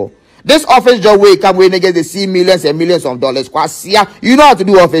money before? This office job way come when niggas they see millions and millions of dollars. Cause you know how to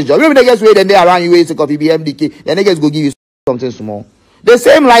do office job. Remember niggas way then they around you way to copy BMDK. Then niggas go give you something small. The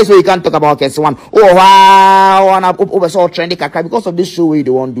same lies where you can't talk about Keswan. Oh wow, over so trendy kaka because of this show way they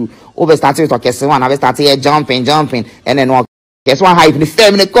won't do. Over starting to Keswan, I started here jumping, and then what? Keswan hype the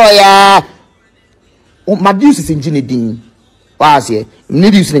feminine koya. My dues is in Ginny was here.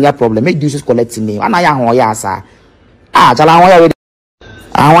 Need use in your problem. Make dues collecting name. And I am hoya, sir. That's what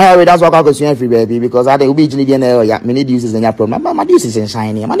I go to free baby because I will be Ginny in area. Many dues in your problem. But my dues is in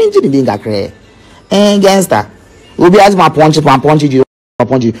shiny. My name Ginny Dinga Cray. And gangster. Will be as my punch you.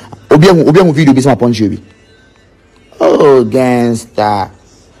 Obi video be my punch you. Oh, gangster.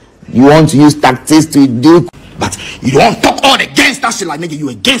 You want to use tactics to do, but you don't talk all the gangster shit like nigga. You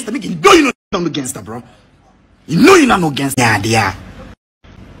a gangster, nigga. You know you're not no gangster, bro. You know you're not no gangster. Yeah.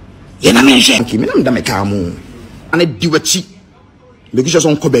 You know me shake. Me no me kamu. And it do a cheat. Make sure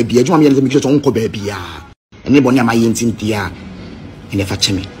some baby. You want me to make sure some baby. Yeah. Anybody am I intim dia? And if I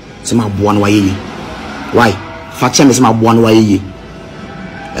check me, say my boy no way. Why? If I check me, say my boy no way.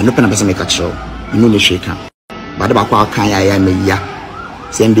 And no pen person make a show. You know me shake. But the back can ya me ya.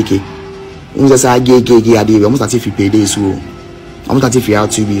 Say MBK. Just I gay idea. Almost as if you pay days so. Almost as if you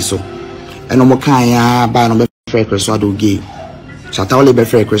out to be so. And no more kind buy no fair Creswado gay. Shatawale be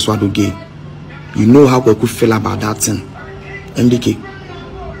fair Creswado gay. You know how we could feel about that thing. MDK.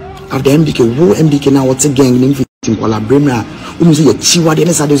 After MDK, who MDK now what's a gang in Wala Bremra? Who say a chiwa the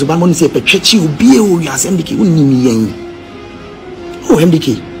next day so one say Pechechi will be a as MDK who need oh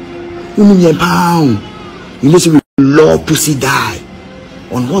MDK. Who need a pound? You listen to law pussy die.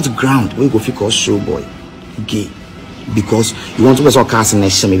 On what ground we go figure show boy gay? Because you want to be so casting a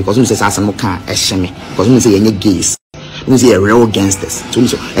shame because you say Sasan can a shame because you say any gays. You say a real gangsters.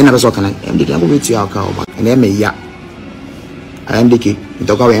 So and I was talking MDK go with your car and then me ya. MDK you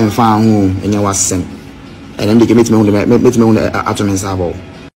talk about and found home and you was sent. And MDK meet me on the atomic sabo.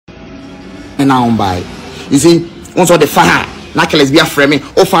 And now on by. You see, once all the fire, not killers be a framing,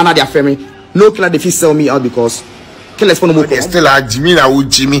 or fire they are framing. No killer if you sell me out because killers for no still a Jimmy na wo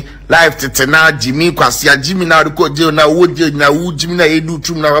Jimmy life tete na Jimmy kwasia Jimmy na ko je na wo je na wo Jimmy na edu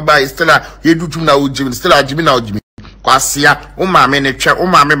tum na baba still a edu tum na wo Jimmy still a Jimmy na wo Jimmy kwasia o maame ne twe o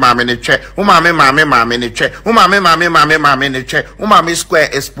maame ne twe o maame ne twe o maame ne twe o maame square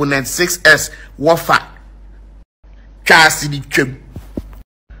exponent 6s wofa chasi di twem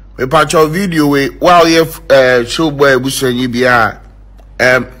we patch your video we wow ye show boy busanyi bia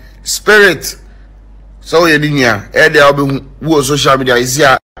spirit so ye dinya e dey obi wo social media is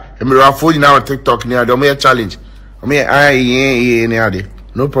here me rafo now on TikTok near do me challenge me ye ne ade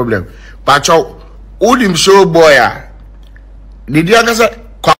no problem patch udim show boy did you say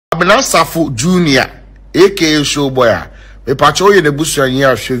Kwabena Safo Junior aka show boy me patch ye ne busanyi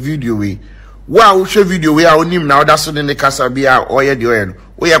a show video we wow show video we a onim na oda so ne kasa bia oye de oye no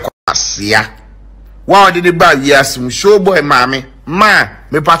oye kwasia wow did the ba wiasum show boy maame ma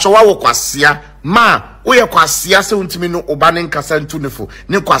me patch wa wo kwasia ma oye kwasia se untimi no oba ne nkasa ntunefo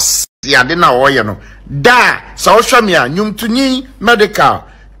ne kwasia de na oye no da sa wo hwa me a nyumtunyi medical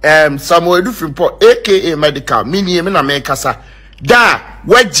Samuel Dufrimpo aka medical mini me na me kasa da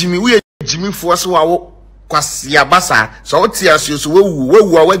wa Jimmy we Jimmy fo so wa wo kwasia basa so wo ti aso so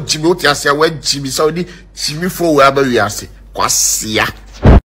wewu wa Jimmy wo ti asia wa Jimmy so di Jimmy fo wa ba wiase kwasia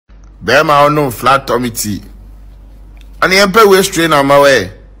be ma no flat committee ani empe we strainer ma we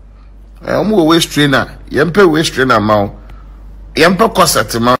omo we strainer yempe we strainer ma yempe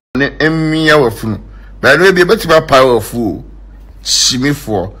corset ma ne emia wafunu ba no bi betima power fu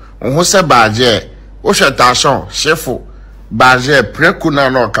chimifo onho se baaje wo hwetation chefo baaje prekuna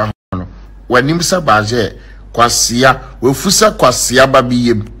no ka no wanim se baaje kwasia wefusa kwasia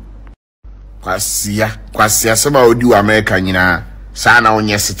babiyem kwasia se ba odi wa America nyina sa na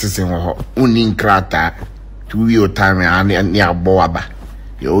onye citizen ho uni nkrata tuwi o time ani abo aba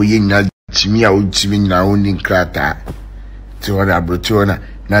yo yenya chimi a ojimi nyina uni nkrata ti wona abrotiona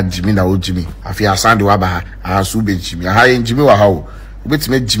na Jimmy na ojimi afi asande wa ba ha asu be Jimmy ha yen Jimmy wa ha o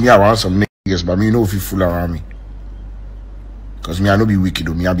betime Jimmy around some niggas but me no fi fool around me cause me I no be wicked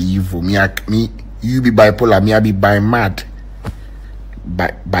o me I be evil me you be bipolar me I be bi mad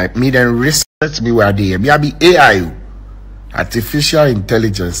by me then research me where they me I be AI artificial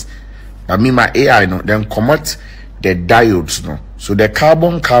intelligence but me my AI no then comot the diodes no so the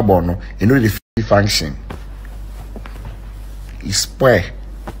carbon no you know the function is spoil.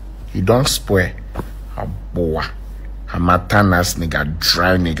 You don't spoil a boa, a matanas nigga,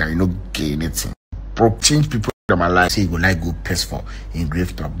 dry nigga, you know, gay anything. Change people in my life. Say you go like go pest for in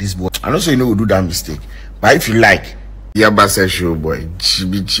grave talk. This boy, I don't say you know we do that mistake. But if you like, yeah, but say show boy,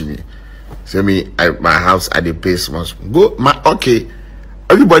 Jimmy. Say me, my house at the pace must go. Okay,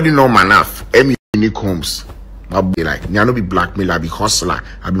 everybody know my enough. Unique homes. I'll be like, me I no be blackmailer, I be hustler,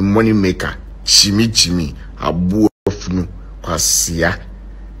 I be money maker. Jimmy, I boy of no, kwasia.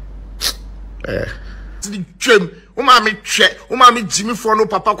 The trim, me check, me Jimmy for no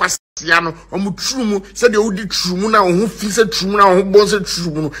papa kwasiano, true said the old true na who feels a true now, who bones a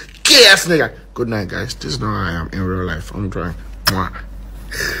true chaos nigga. Good night, guys. This is not how I am in real life. I'm trying.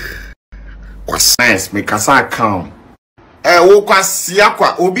 What science make us calm? Wo kwasia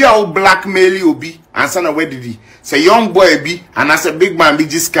kwa obi a wo blackmail obi ansa na wedidi. Say young boy bi and as a big man be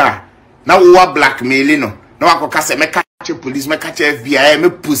this car. Now we wa blackmail no. Now I go say me catch police, me catch FBI, me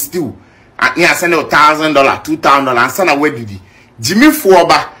post you. And I send $1,000, $2,000, and send away didi. Jimmy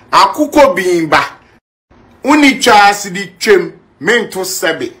Fuoba, Akuko Bimba. Uni chasi di chem, men to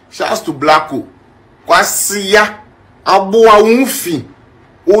sebe. Shouts to Blacko. Kwasiya, Abua Unfi.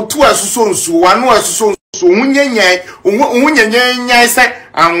 Otu asusonsu, wanu asusonsu, unyenye se,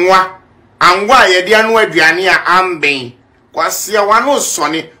 anwa yedi anu eduani ya amben. Kwasiya wanu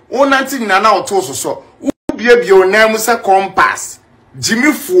soni, unanti nana otoso so. Ubiye onemu se compass.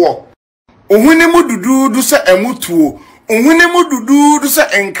 Jimmy Fuo. ohune mu dududu se emutuo ohune mu dududu se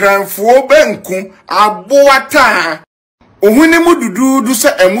enkranfo benku aboata ohune mu dududu se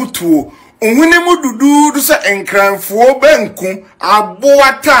emutuo ohune mu dududu se enkranfo benku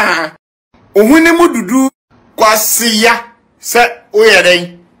aboata ohune mu dudu kwasiya se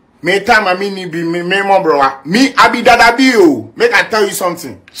oyeren me time I mean be me more bro me abidada bi o make I tell you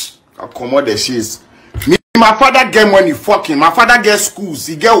something I commode the shit. My father get money, fucking. My father get schools,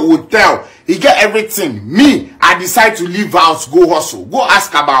 he get hotel, he get everything. Me, I decide to leave house, go hustle. Go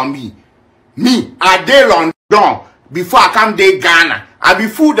ask about me. Me, I dey London before I come dey Ghana. I be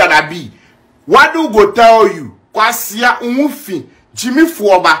fool that I be. What do go tell you? Kwasia umufi, Jimmy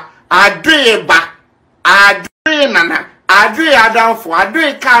Fuoba, Adreba, Adre Nana, Adre Adamfo,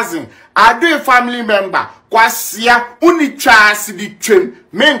 Adre cousin, Adre family member. Kwasia unicha sidi trim,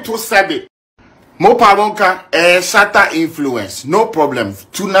 mento sabe. Mo pardonka shatter influence. No problem.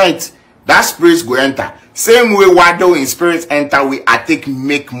 Tonight, that spirits go enter. Same way Wado in spirits enter, we I take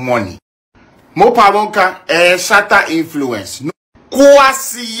make money. Mo pardonka shatter influence. No.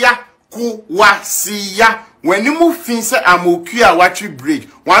 Kuasiya. When you move things amokia watch bridge.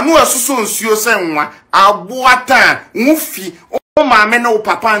 Wanu asusu nsuo se nwa. Aboata. Mufi. O mama na o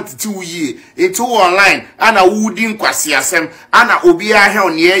papa ntiti uye eto online ana wudi nkwasi asem ana obi ahia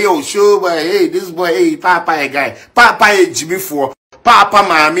onye yo show boy hey this boy hey papa a guy papa e jibifo papa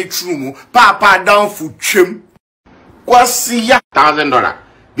maami trumu papa down for twem kwasi ya $1,000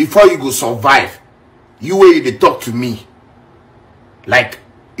 before you go survive you way they talk to me like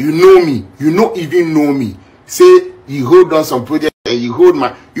you know me you don't even know me say you hold on some project and you hold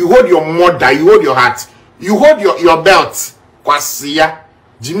your mother you hold your heart you hold your belt Kwasiya,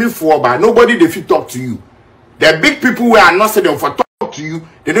 Jimmy Fuoba, nobody they fit talk to you. The big people who are not saying for talk to you,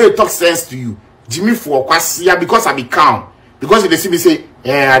 they don't talk sense to you. Jimmy Fuoba, Kwasiya, because I be calm. Because they see me say,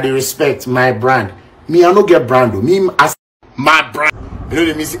 I dey respect my brand. Me, I no get brand. Me, as my brand. You know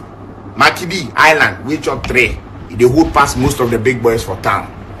what I mean? Say, Makidi Island, which up 3, they hold past most of the big boys for town.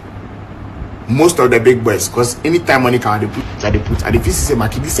 Most of the big boys, because anytime money can they put, say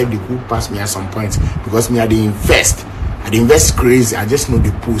Makidi said they hold past me at some point because me I dey invest. I invest crazy. I just know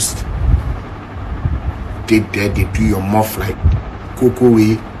the post. They do your mouth like cocoa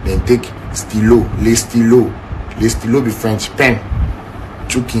way. Then take stylo, lay stylo be French pen,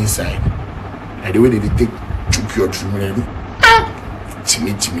 chook inside. And the way they take chook your dream,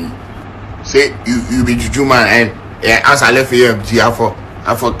 Timmy. Say you be juju man and as I left here,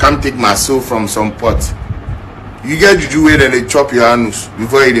 I for come take my soul from some pot. You get juju way then they chop your anus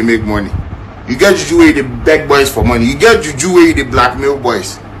before they make money. You get juju way the beg boys for money. You get juju way the blackmail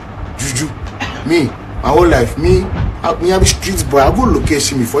boys. Juju. Me, my whole life. Me I be streets boy. I go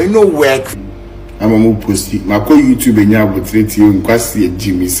location before you know work. I'm a move post it. My call YouTube and you will treat you in quasi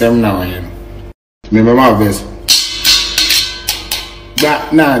Jimmy. Sam now I am. Remember my verse.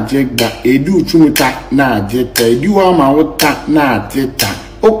 That na jek that edu chumuta na jeta edu ama wota na jeta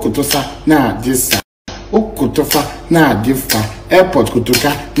okotosa na jesa okotofa na jefa airport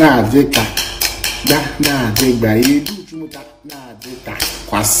kotoka na jeka. Na degba edu chumuta na deta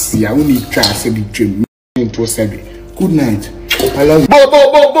Kwasiya uni try say the dream into said good night I love you.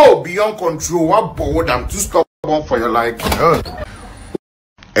 Bo beyond control what bold I'm too stubborn for your like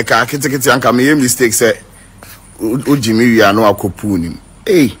eka kiti anka me mistake say o Jimmy we are no akopu nim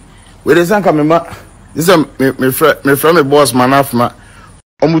hey we dey sanka me ma this me friend me boss man afma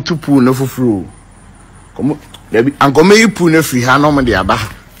omutu pu no fufuru komo debi anko me pu no free ha no me dey aba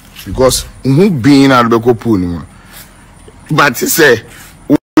because who being out of the pool. But he say,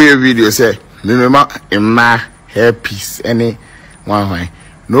 we video say, remember my hairpiece, any one.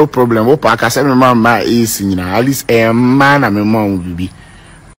 No problem. What I say, my is in at least a man and my mom will be.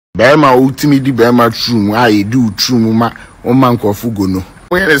 Bema ultimately, Bema true, I do true, ma, o man kofugo no.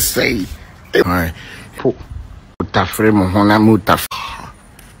 When I say, alright, put frame on a mutaf.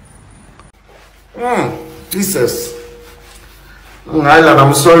 Jesus. Island,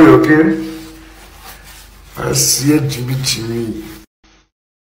 I'm sorry, okay? I see a Jimmy.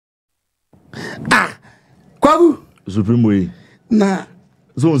 Ah, Kwagu. Supreme way. Nah.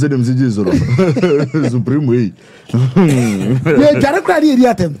 So say them CJ zoro. Supreme way. Yeah, jara kwa di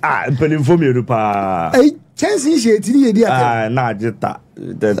ediatem. Ah, pelim for me pa. Eh, chance ni she ti ediatem. Ah, na jeta.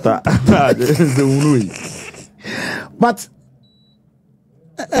 Deta. The unu. But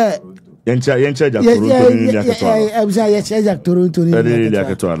Yencha Jack Toronto ni yakatwa. Yencha Jack Toronto ni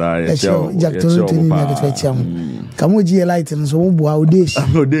yakatwa na yencha. Jack Toronto ni yakatwa cham. Kamu ji light nso wo bo audeshi.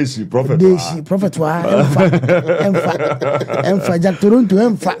 Audeshi prophet. Audeshi prophet wa emfa Jack Toronto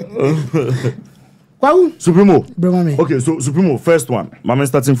emfa. Wow. Supremo. Brother me. Okay, so Supremo first one. Mama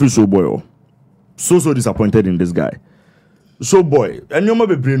starting free show boy. so disappointed in this guy. So boy, and you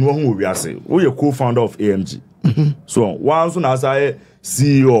be brain who we are saying, we are co-founder of AMG. So once when I say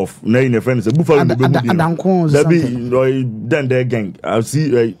CEO of nine friends, Buffalo then their gang. I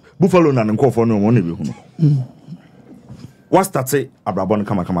see Buffalo and call for no money. What's that say? Abrabon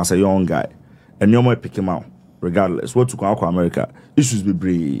come as a young guy, and you might pick him out regardless. What to go to America? Issues be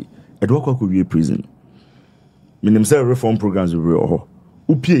brave. Edward could be a prison. Meaning say reform programs will be real.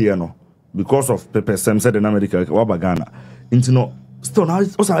 Upie no because of Pepe Sam said in America Wabagana. Into no still now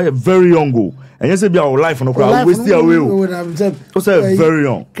also a very young go. And you say be our life no crowd we still away. Also very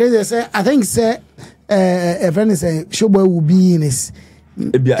young. Crazy say I think say a friend say Showboy will be in his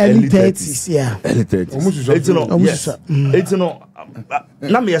early 30s, yeah. Early 30s. It's no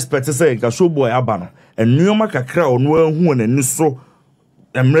na me expect say ka Showboy abano. And nyoma kakra onwo hu na ni so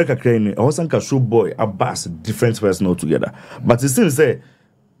America crane also ka Showboy abas different person altogether. But it seems say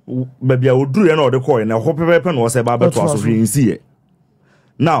baby I would do you know the coin na hope pepe no say about to so in see.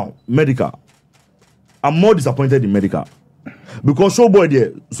 Now, medical. I'm more disappointed in medical. Because Showboy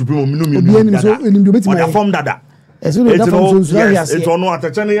there Supremo minimum form dada. It's no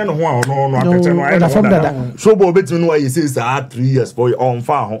attention no Showboy bet me no you say 3 years for on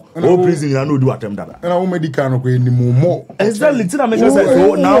far o prison you no do attempt dada. And medical no more. Exactly.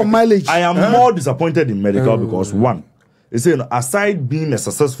 Now I am more disappointed in medical because one, it's saying aside being a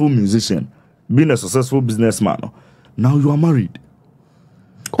successful musician, being a successful businessman, now you are married.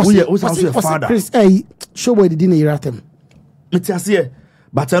 What's your father? Showboy didn't hear at him.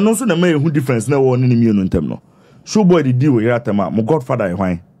 But I know so the main who difference now one in immune term. Showboy the deal with my godfather.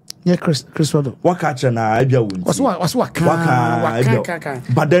 Why? Yeah, Chris Rodo. What catch and I be a win. But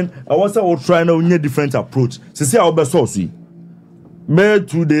then I was trying a new different approach. See our best source. May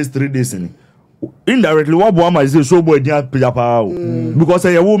 2 days, 3 days in. Indirectly, what Boama is a Showboy didn't pay up because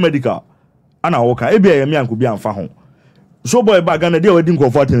I am medical. And I walk. Maybe I am young could be on Fahon. Showboy back and the day we didn't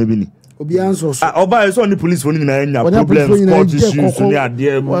comfort him. Obianso. Oba is only police for any problems, court issues,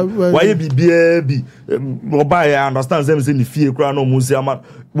 why be baby? Oba, I understand them saying the fear crown no museum.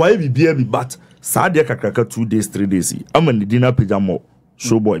 Why be baby? But Sadia Kakraka 2 days, 3 days. I'm in the dinner pajama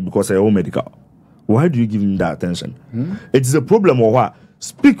Showboy because I own medical. Why do you give him that attention? It is a problem or what?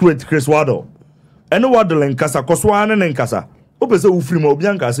 Speak with Chris Wado. And what the Lancasa, Coswan and Lancasa. Open so free or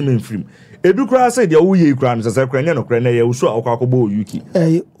Bianca Simin free. A big cry said the Oye crimes as a cranian or crania, you saw Okakobo Yuki.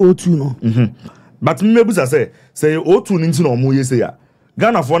 O2 no. But maybe say O2 into no Muye say ya.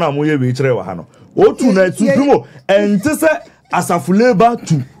 Ghana for na Muye which Rewahano. O2 night to and to say as a fuleba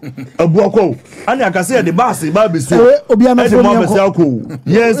to a buako. And I can say the bass, baby, so Obiama.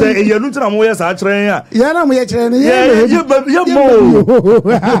 Yes, you're not a Moya Satraya. Yana Moya Training,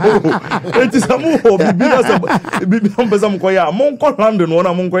 it is a move of some Koya, Monco London, one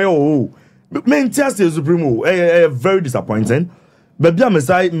among Koyo. Main test is Supremo, very disappointing. But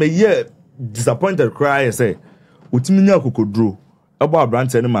Biamesai may ye disappointed cry say, Utimina could draw about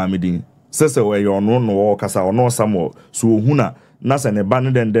branch and mammy. Says where you're no Casa or no somewhere, so Huna, Nasa and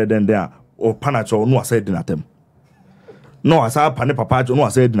abandoned there, or Panacho, no said in at them. No, as I pane papa, no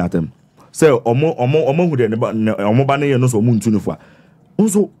said in at them. Say, or more who then about Omobane and also Moon Tunifa.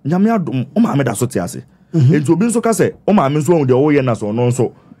 Also, Yamia, Mohammed Associasi. It will be so case, Omamis one with the Oyenas or no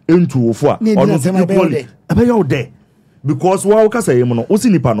so into four, or not about there. Because Waka say, Mono,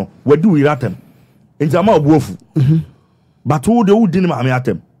 Osinipano, where do we at them? In Jama Wolf. But who the wood didn't at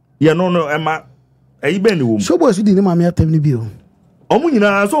them? Yeah, no, Emma. A bend the woman. Showboys didn't mammy at them.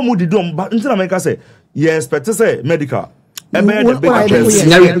 Omuna, so moody dumb, but until I say, yes, but to say medical.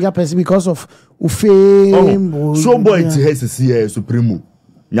 Because of fame. Showboy has a CA Supremo.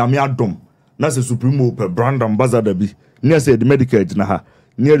 Yamia Dom. That's a Supremo per brand ambassador be. Near say the medical na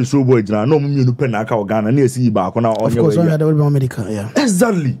near the Showboy, no munu penaka or Ghana, near sea back on our own. Of course, I will be medical, yeah.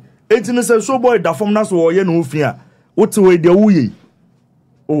 Exactly. It's in a Showboy that from Nassau or Yen fear. What's the way the Uye?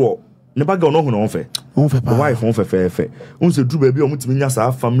 Oh, never go no fair. Wife on fair. Unse do baby on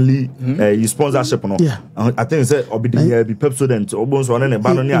to family sponsorship. Yeah, I think say obedient be Pepsodent or bones on any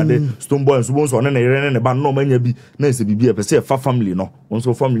banner near Stone Boys, bones on any rain and a ban no many be nice be a per se family, no.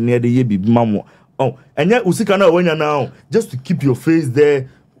 Also family near the ye be mammo. Oh, and yet Usikana when you're now just to keep your face there.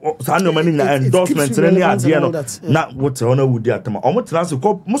 So money endorsements and any idea not what honor would do at them. Almost last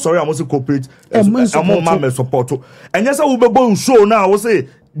most sorry, I must cooperate and more mamma support. And yes, I will be born show now. I will say,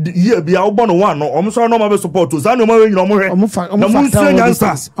 yeah, be our born one. Almost no mamma support to Zano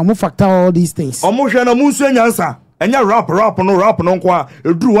factor all these things. Almost a moon answer. And you rap no qua.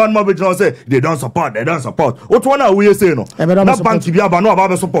 You drew one mobile and say they don't support. What one are we saying? Not bank to be about no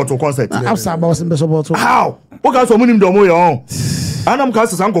about support or concert. I'm support. How? What guys are winning the more? Anam ka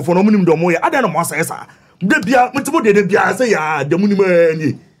sesa nkofo no munim do mo ye ada na mo asa esa de bia mtimo de bia say ya de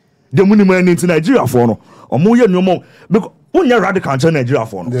munim ani in Nigeria for no omo ye nyomo because unya radical in Nigeria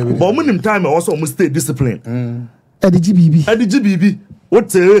for no but munim time also mo stay discipline GhPage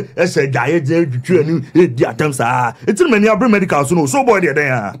what e se gaye je twetwe ani e di atam sa etin mani abre medical so no so boy de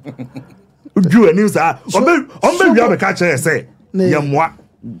den du ani sa ombe wi abeka che say ye moa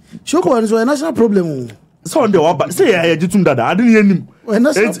Showboy is a national problem. So on the one, say I did some dada. I didn't hear him.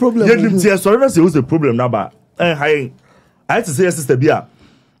 National problem. Sorry, say was a problem now, but I had to say, sister Bia.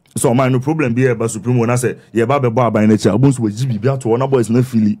 So my no problem be about Supreme when I say, yeah, Baba by nature. I was with GhPage to one boys no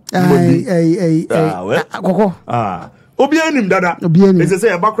feeling. Obian him dada. They say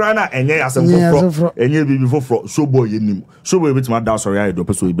a background and yeah, as a and yeah, before Showboy him. Showboy with my dad. Sorry, I don't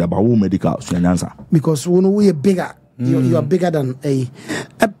pursue about medical answer because we are bigger. You are bigger than a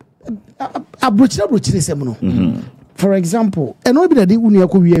for example, and nobody did when you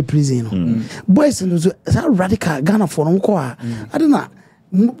are prison. Boys and radical Ghana for I don't know.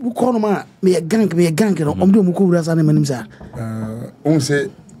 Me a gang, and I'm doing Mukuras and Mensa.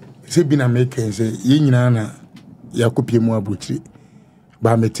 Say, been a maker, say, Yinana, Yakupi more butchery.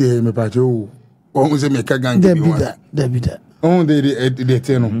 Bamete, me pajo, almost a make a gang. Debita. Oh, they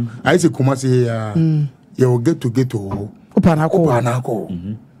tell I say, Kumasi, you will get to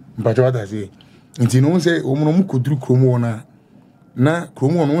Panako. But what I say, and you know, say, Omono could do Cromona. Na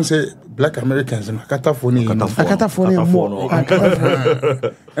Cromo no say black Americans and Cataphony, and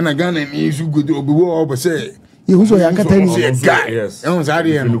a gun and you good over say, you also a guy. Yes, but I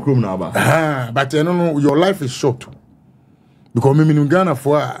don't know, your life is short. Because me in Ghana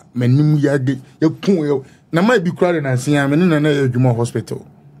for Menim Yagi, now might be crowded and see I'm in an Juma hospital.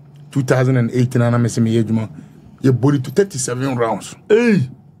 2018 and I'm missing me Juma. Your body to 37 rounds. Hey,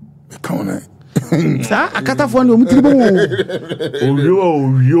 count it. I can't afford no mutribo.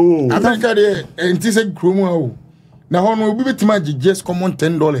 Yo. I think I and this is Crumo. Now, on will be to magic just come on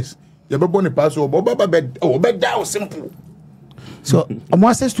 $10. You have a bonnet pass or Boba bed. Oh, bed down simple. So, I'm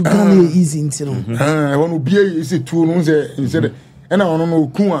access to Ghana easy incident. I want to be a 2 months instead. And I want to know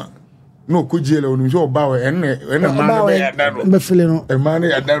Kuma. No, could you on your bower and a man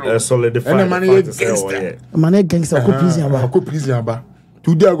at solid money gangster could please about.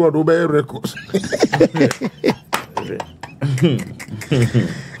 Today I got over records.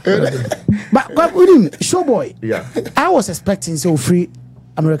 But with him, Showboy. Yeah. I was expecting so free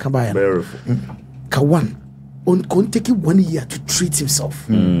American buyer. Very Kawan on take it 1 year to treat himself.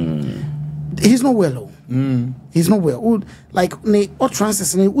 He's not well. He's not well. Like or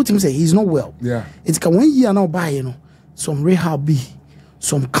transits what him say he's not well. Yeah. It's 1 year now buy some rehab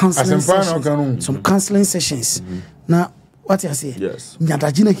some counseling sessions. Some counseling sessions. Now what I say? Yes.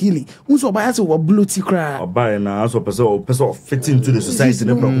 Nyadajina healing. Unso buy so blue tea cry. Buy na so person fit into the society.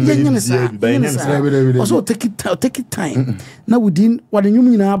 Also take it time. Now within what the new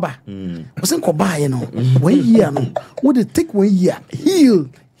mina ba. Osen ko buy 1 year no. Would it take 1 year? Heal.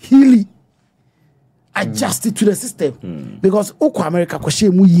 Adjust it to the system because Oko America ko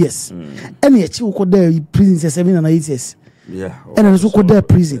share mu years. Any achi Oko there prison 7 and 8 years. Yeah. And there's Oko there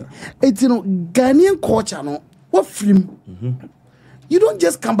prison. It's Ghanaian culture no. What film? You don't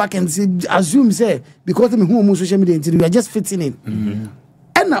just come back and say, assume say because I'm home on social media until you are just fitting in.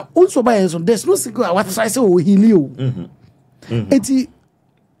 And now also by there's no single what I say heal you. The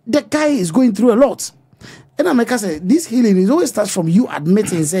guy is going through a lot. And America say this healing is always starts from you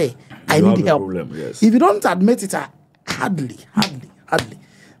admitting say I need help. Yes. If you don't admit it, hardly.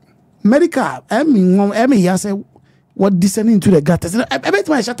 Medical, I mean, you say what descending into the gut. I bet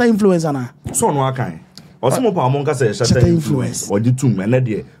my shatter influence na. So no akai. Osimo pa among say shatter influence. Or the tomb and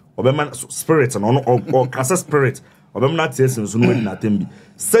there. Obema spirit or cancer spirit. Obema na tese nso no na tembi.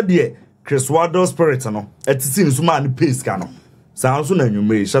 Said there Chris Wardle spirit no. Etisi nso ma ni pace ka no. Sa nso na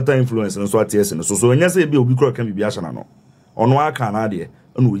nwume shatter influence nso atese no. So nya say bi obi kro kan bi ahana no. Ono aka na de.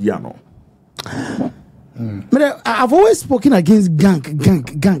 I've always spoken against gang,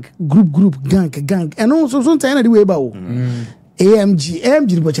 group, gang, and also sometimes anyway about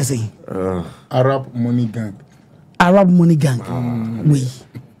AMG, what you say? Arab money gang. We.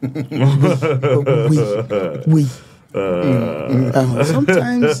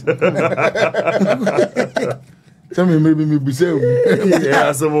 Sometimes. Tell me maybe say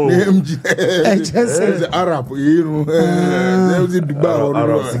yeah, so just say Arab, you know. There was a Dubai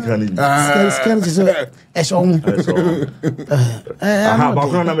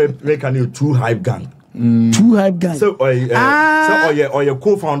make a new two hype gang. So you're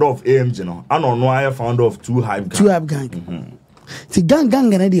co-founder of AMG no. I don't know I founder of two hype gang. See gang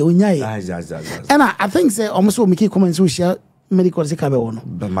and idea and I think say almost make comments social medical sika be wono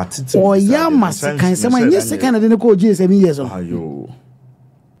o ya masika nsema nye sika na de ko je 7 years ayo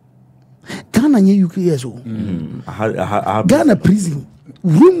Ghana nye UK years o Ghana prison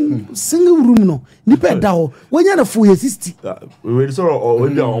room single room no ni pe da ho wonya na full 60 we so o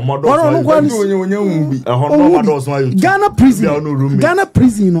dia omodo Ghana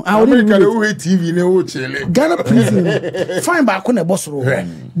prison no America we TV ne wo chele Ghana prison fine ba ko na boss ro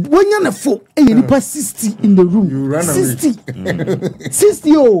wonya na full e ni pa 60 in the room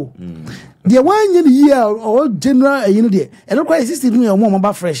 60 o the one year or general you know there and no quite 60 room o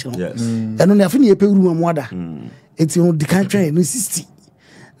mo fresh no and no na afini e pe room mo ada enti no the country no 60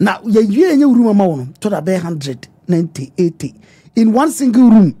 now you room amount to the 190 80 in one single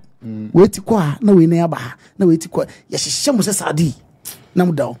room wait kwa na we na ba na wait kwa ya hihye mo sadi na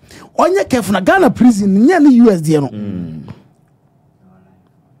mo daw onye careful na Ghana prison nya na USD no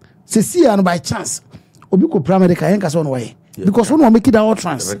se see an by chance obi ko primary ka yanka so no way because when we make it all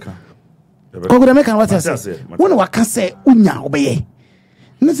trans ko go make an what say when we can say unya obeye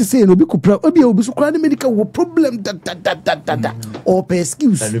na se say no bi ko obi obi so kra na medical wo problem da or per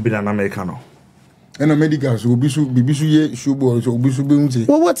excuse and be an American no and medical so obi so bibi so ye showball so obi so be unse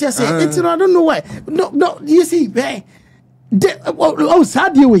well what you say it's I don't know why no you see hey oh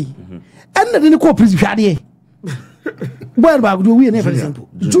sad you way and then ko prison hwade well back do we for example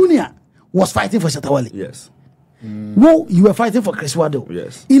Junior was fighting for Shatawale yes well you were fighting for Chris Wado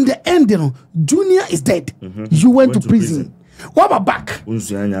yes in the end you know Junior is dead you went to prison. What about back? You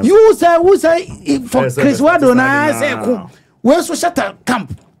say for Chris Wado na say where so shatter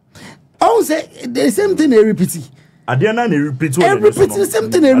camp. I say the same thing they repeat. Adiana they repeat the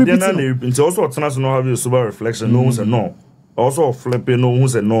same thing they repeat. Adiana also international have a super reflection no say no. Also flipping no who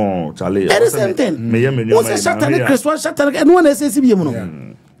say no Charlie. The same thing. Me who say shatter Chris Wado shatter and no one say CBM no.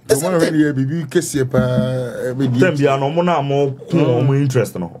 The one really bibi kesi pa them bia no mo na mo mo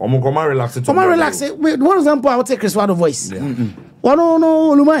interest no o mo come relax it one example I will take Chris Wado voice no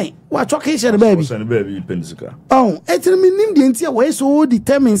lumai wa choke share baby pensika etiri minim de ntia we so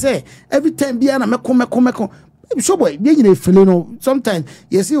determine say every time bia na meko so boy bia nyina efele no sometimes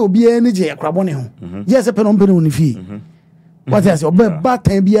you see obi ene je yakrabo ne ho yes pe no ni fi what I say obi ba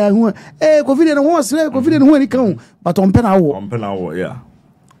time bia ho covid no ho sre covid no ho ni kan but on pe na wo yeah.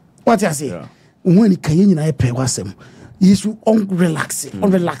 What I say? When can you pay wasem? You should relax.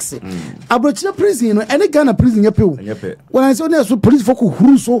 Abrochina prison, any Ghana prison you pay. When I saw there, so police folk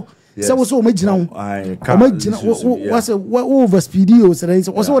who so so much now. I was over speedy or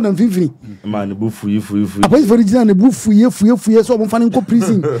also on 50. Man, boo for you. I pay for the boo for you, so I'm finding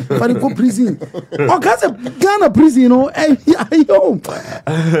prison. Oh, Ghana prison, you know,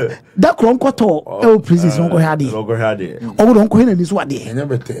 that Croncoto, prison, don't go had it. Oh, don't go in this one day. And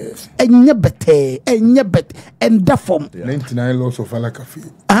that form 99 laws of Alakafi.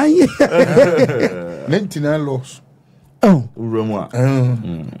 99 laws. Oh,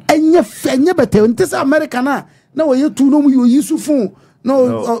 and you better in this American now you two know you use phone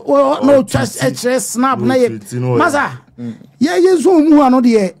no trust HS snap na maza yeah zoom who are not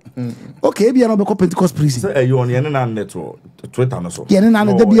there okay be no Pentecost prison say you on na network Twitter no so yeah na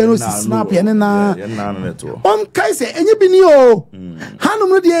the be no snap yeah na network kai say enye bi ni o hanum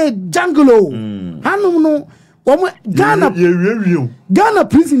no there jungle hanum no Ghana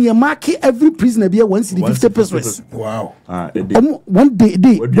prison you mark every prisoner be 150 pesos. Wow. One day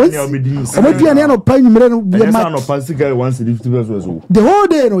the whole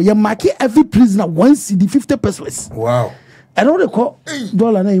day no you mark every prisoner 150 pesos. Wow. I don't recall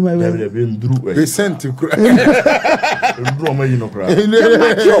dollar na they sent to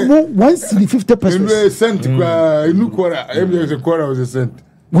 150 pesos. They sent to quarter was a cent.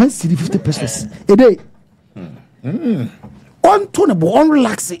 150 pesos a day. On tonable, on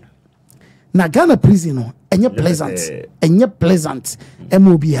relaxing. Na Ghana prison no, enye pleasant.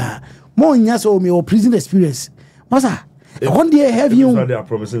 MOBA. More nyaso me or prison experience. Masa, one day have you. They are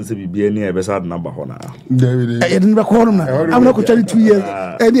promising to be near beside number hona. I didn't record them. I'm not going to 2 years.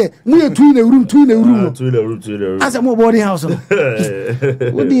 And yeah, we are two in a room. As a more boarding house. Oh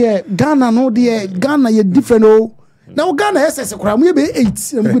dear, Ghana, no dear, Ghana, you're different. Oh. Now Ghana SS crime we be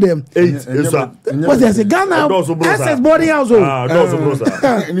 8 good them 8 yes what I say Ghana SS boarding house what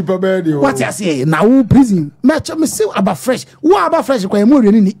I say now prison match me say about fresh about fresh kwa mo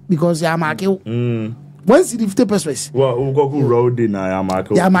ni because ya mark you 150 pesos wa go road na ya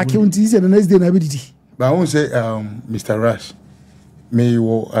mark you until the next day na be didi but I won't say Mr. Rash me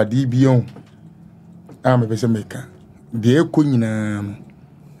wo adibion me be say meka de ko nyina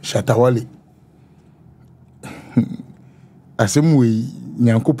Shatawale asem we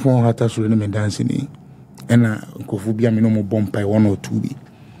nyankopon hata so ne me dance ni ɛna nkɔfo bia me no mo bomb pie 1 or 2 bi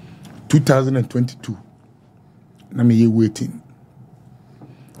 2022 na me waiting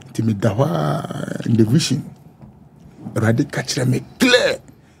to me dawa in the vision ready catch me clear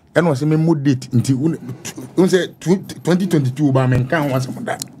and was me mo date until say 2022 ba men kan was mo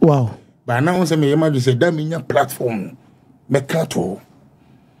that wow ba na won say me yema say that me nya platform me kato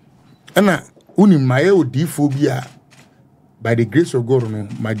ana uni maye odifo bia by the grace of God no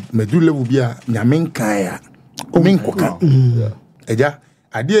me do level bia nyamen kan ya men koka eja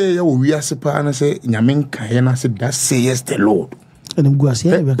ade ya wo wiase pa na say nyamen kan ya na say that says the Lord and go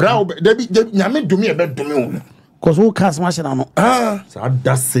asia be bra debi nyame dumi e be dumi wo cause who cast machine no so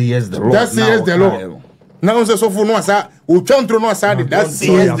that says the Lord that says the Lord na on say so for no asa o twantro no asa that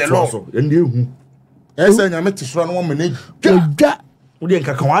says the Lord ende hu esa nyame tisoro no mo na dwa wo de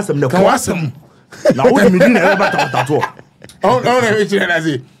nka kan wasem na kan wasem na wo mi din na e ba tato on e tire na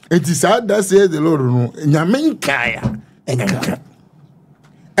say it is that says the Lord no nyame nkaya enka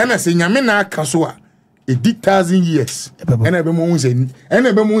ena say nyame na aka so a it did 1,000 years and I be mo say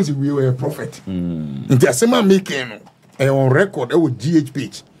we were a prophet nti asema making no on record with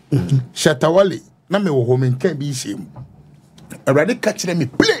GhPage Shatawale na me wo home nka bi shemu already catch them me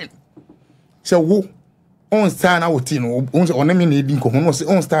plain say wo on star na woti no on say on me na edi nko no say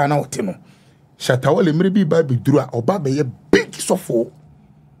on star na woti no Shatawale mere bi ba be duru a oba be ye big sofo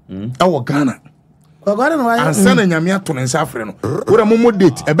awo Ghana ansana nyame ato ne nsa afre no wora momo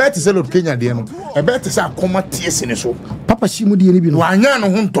date e bet se Lord Kenya de no e bet se akoma tiese ne so papa shimu de ne bi no wanya no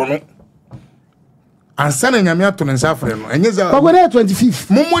ho nto no ansana nyame ato ne nsa afre no enye za February 25th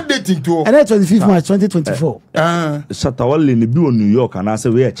momo date to and 25th March 2024 Shatawale ne bi o New York ana se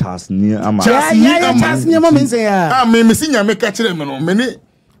we Charles ni ama Charles ni ama me say ya me si nyame ka kire me no me ne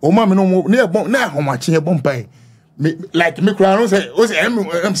o ma me no ne e bon na ahomache e bon pai like me kura no say o say em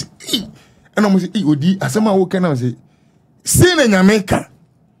and I'm say odi asema wo kana say see na nyame ka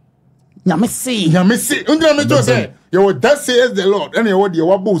nyame see undi na me to say you that says the Lord and you dey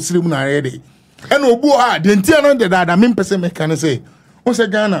wabo sirimu na ready and obu de ntia no de da me pese me kan say o say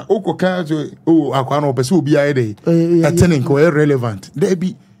Ghana o ko kan so o akwa no pese obi aye dey attending ko irrelevant there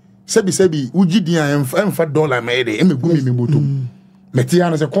be sebi ugidi an emfa dollar me dey emegumi me boto metia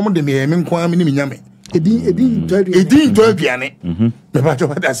no say come de me nko am ni me nyame edin to aduane me ba to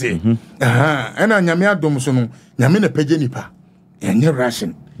da say ena nyame adom so no nyame na page nipa enye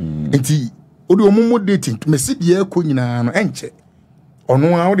ration enti odi omumu dating me si de akọ nyina no enche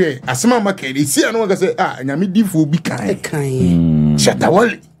ono a odi asema maka e si anu ga say nyame difo bi kan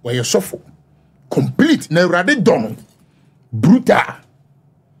Shatawale wa ye sofo complete na urade don brutal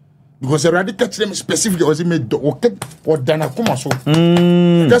because urade catch them specifically was me do o dana kuma so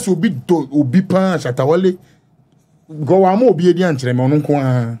that's obi pa Shatawale go wa mo obi edi ankyere me ono nko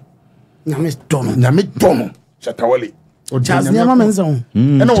a nyame dono Shatawale Charles ni ama menzo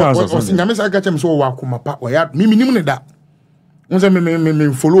ena o nyame sa catch me so wa akoma pa wa ya mi nim ne da unse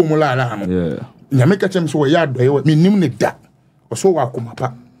me follow mo la no nyame catch me so wa ya do mi nim ne da o so wa akoma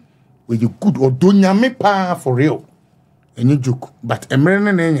pa we you good o do nyame pa for real any joke but emre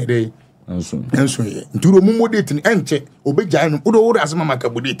ne enye dey enso ye nduro mu modate ni enche obeja no odo asema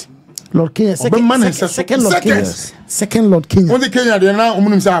makabudate Lord Kenya second Lord Kenya on the Kenya dey na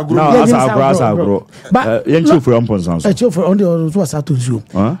omunum say agro agro but yenchi for amponsan so echi for on the to asato nsuo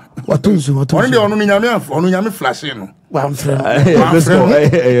watonsu on the onu nyame flash no wan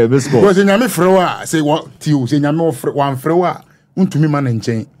frɛ besko because nyame frɛ wa say what tiu say nyame wan frɛ wa untumi ma na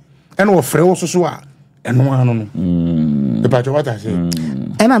nkyɛn ɛna wo frɛ wo so a ɛno ano no the patch what I say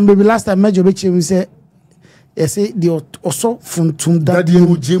and I'm baby last time major be chem say say the also funtum daddy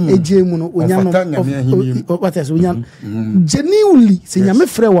ejemu no onya no what is onya genuinely say nyame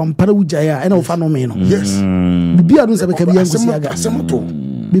frɛ wa mpara wujaya ɛna wo fa no me no yes bibi adun sabe ka biya ngusi aga asemoto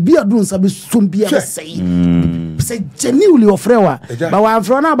bibi adun sabe sombi aga say genuinely wo frɛ wa ba wa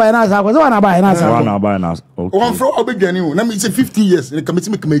frɛ na ba na sa ko na ba na sa okay wo frɛ wa be genuine na me say 15 years ne kameti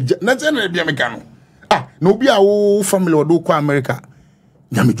me na tell na bia me ka no no obi a wo family wo do ko America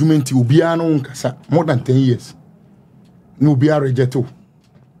nyame jumenti obi a no nkasa more than 10 years no obi a rejeto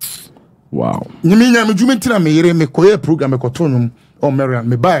wow nyame jumenti na me yere me koye program me koto no o Maryland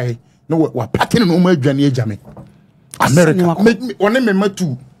me buy no wa pattern no ma adwane agame America one me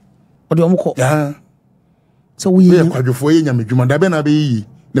matu ode omko so we kwadwofo ye nyame juma da be na be yi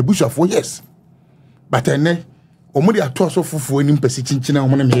na bushafo yes but ene omudi ato so fufuo ni mpasi chinchina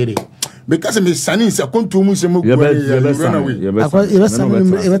omo na me yere because me sani se kontu mu se mu run away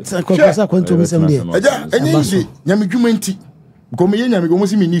aja enyi nyame dwuma nti ko me nyame go mo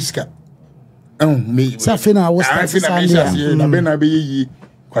si me niska me sa fe na wo start na be na be yi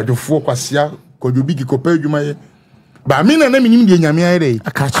kwadwofo kwasia kojo bigi ko pe adwuma ye ba me na minim de nyame ayre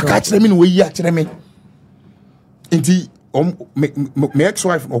aka kire me no we yi akire me enti me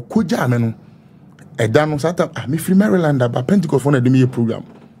ex-wife o koja me no eda no sata me free Maryland ba Pentecost for na de me program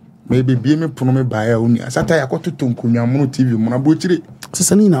maybe be me pono me ba ya oni sata ya kototo nkonwa mo TV mo na bo chire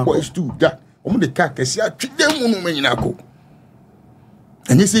sesani na ko stu da o mo de ka kesi atwede mu no manyina ko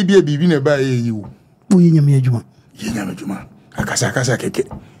enye se bia bibi na ba ye yi wo ye nyame adwuma akasa keke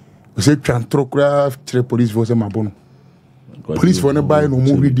o se twantro kura tire police force mabono police for ne buy no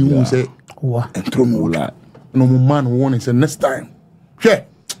mo ready who say wa entro mo la no mo man warning say next time hwe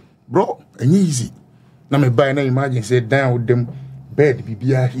bro enye easy na me buy na imagine say down with them bed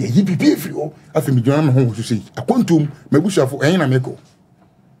bibia ye bibia free o afi mi jona me ho so say akontum mebushafo enye na meko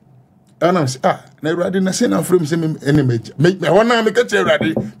ana say na urade na say na frame say me ene me wona me ka tire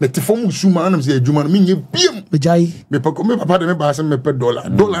urade me tifom usuma ana say adwuma no me nye biem me jai me papa de me ba say me pe dollar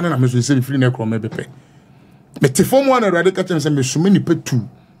na me so say free na kro me bepe me tifom wana urade ka tire say me suma ni petu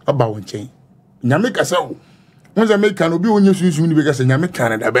aba wonchen nyame ka say won say me kan obi onye sunsun ni be ka say nyame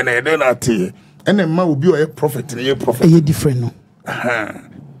kan da be na e de na ate ene ma obi o ye prophet na ye prophet e different no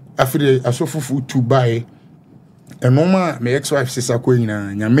afire asofufu tu bae enoma me ex-wife sisa ko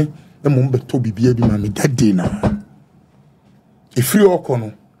nyina nyame emo mbeto bibia bi ma me dade na efiri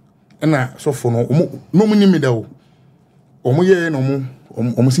okono na sofo no no mu ni me da wo omo ye no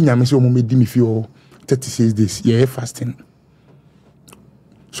omo si nyame se omo medi mi fi o 36 days ye fasting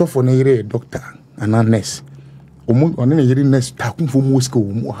sofo na yire doctor ana nurse omo one na yire nurse ta kun fo mo ska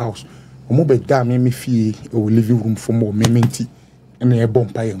omo house omo be da me fi o living room for mo mementi and a bomb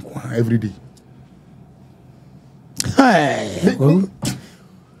pie every day. Hey,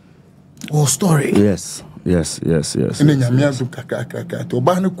 well, story. Yes. And then Yamiazu Kaka to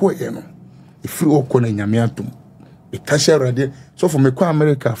Banako, if free or corner Yamiatum. A cashier radio. So for me,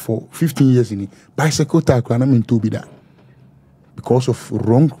 America for 15 years in it, bicycle tackle, and I'm in to be that because of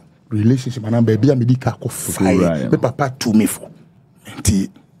wrong relationship. And I'm baby, I'm medical fire. The papa to me for. And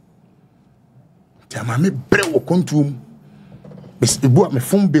Jamame brew contum. Me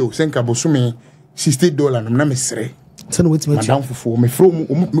phone bill send ka bosume $60 na me sere send wait me madam fofo me from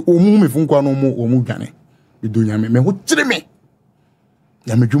omu me phone kwa no omu dwane me do nyame me ho kire me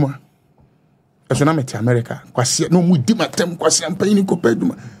nyame dwuma eso na me ti America kwase no mu di matem kwase ampan ni kopa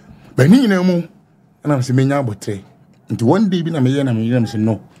dwuma ba ni nyina mu na me se menya abotre nti one day bi na me ye na me say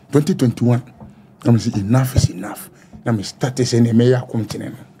no 2021 na me say enough is enough na me start say na me ya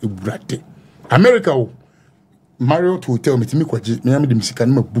continent e burate America o Marriott Hotel me kwaje me am de misika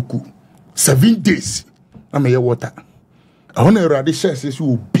na buku 7 days na me ye water I want to rade share say so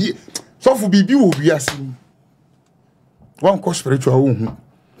obi so for bibi wo wiase one cause spiritual wo hu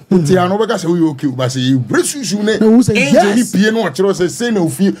nti ano beka say we okay but say bresusu ne angel pie no akiro say na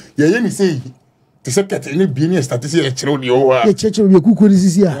ofi ye ni say te se kete ne bi ni start say e kiro ni o wa ye cheche bi kuku ni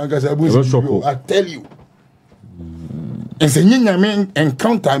sisi a I tell you and say nyame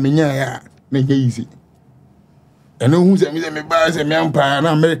encounter me nya ya na ye easy. And who say me buy say me ampa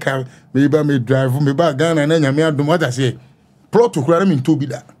na America me ba me drive me ba Ghana na nyame adom what I say plot to kura me to be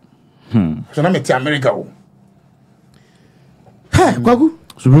that so na me ti America o hey kwagu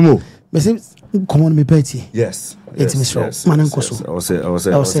supremo me say come on me party yes it's me so man nkoso I say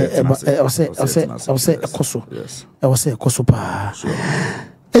ekoso I was say ekoso pa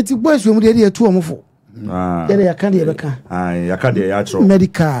eti boys we mu de etu omfo there ya kan de beka ya kan de ya tro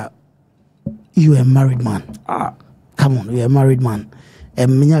medical you are a married man come on, you're a married man.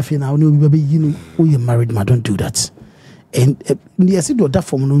 And many of you now know you you're married man. Don't do that. And yes, you do that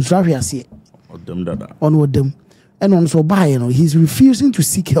for me. On with them, and on so by he's refusing to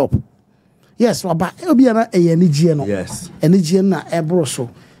seek help. Yes, but it'll be an energy. Yes, energy na ebroso.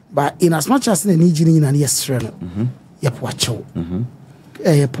 But in as much as an energy in an yes, yapuacho,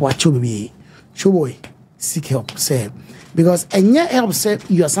 yapuacho baby, show boy, seek help. Say because and your help said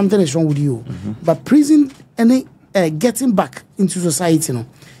you are something is wrong with you. But prison and getting back into society,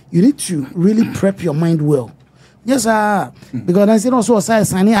 you need to really prep your mind well. Yes, because I said also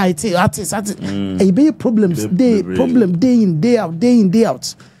signing artists, a big problems day in, day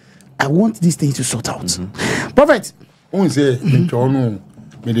out. I want this thing to sort out. Prophet. On say no,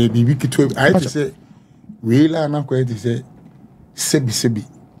 me dey be wicked. I say we la na ko say sebi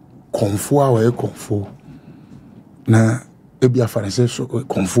konfo a konfo na ebi afare say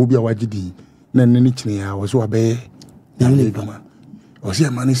konfo bi a wagidi na nani chine ya was so abe na o say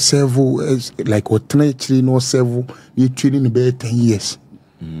man several like alternate no several you training be 10 years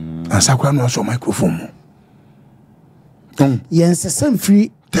and sakwa no so microphone yes some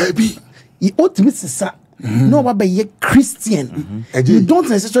free debi you ought to be no be a Christian you don't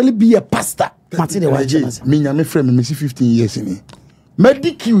necessarily be a pastor mate de wa chance me nyame frame me 15 years ni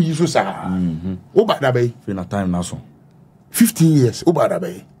medical yi so sa o ba da bay fi na time na so 15 years o ba da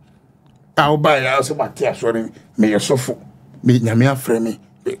bay a o ba ya so ba ti asore me yesofo me nyame afre me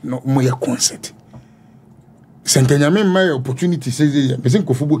no mo ye concert sente nyame my opportunity say me sen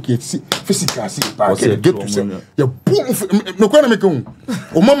ko fubo ki physical see ba get to say ya boom no kwa na me ko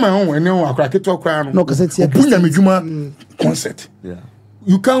o mama ho ene o akra keto akra no ka set ya nyame djuma concert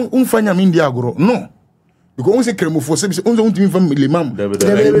you can unfanya me ndia agoro no because on se kremofo se on ntimi fam le mam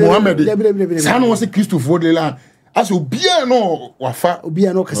Mohammed sa no se Christopher de la aso obia no wafa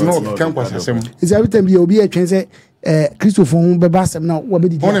obia no kase no kan kwasa sem is every time obia twen se Christopher hu be ba sem na wo be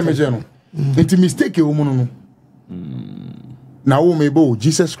di on me je no enti mistake o mu no na wo me bo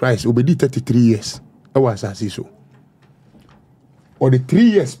Jesus Christ obedi 33 years e was as so or the 3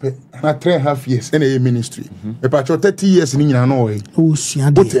 years na 3.5 years in a ministry e pa cho 30 years ni nyina no o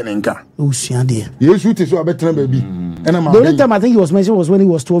suade o suade yesu te so abetra ba bi the only time I think he was mentioned was when he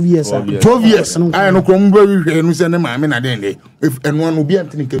was 12 years 12 years I no krom gba wi no se na ma me na den le enu anu bi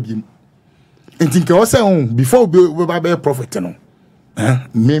antini ka bi entinka o se on before we be prophet no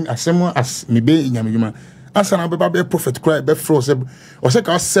me asemo as me be nyamedwuma asana be prophet cry be fro se o se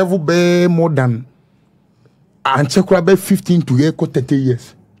ka serve be more than and check about 15 to 30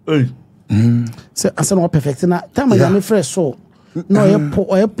 years. So asana perfect na time ya me fresh so no ye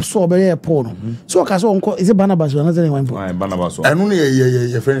so be ye po no so ka so onko is it Barnabas or another one Barnabas so anu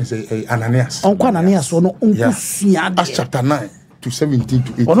ye friend say Ananias onko Ananias so no onko suade Acts chapter 9 to 17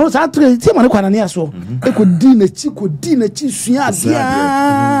 to 18 ono sa tre ti ma ne Ananias so e ko di na chi suade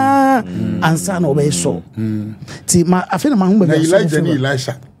ansa na obe so ti ma afena ma hu be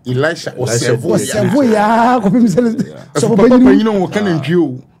Elisha was several ya ko pim so papa you know what can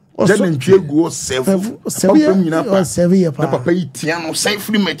you then you go several papa itiano say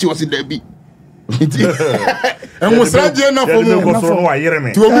free match was there be and was raje na for no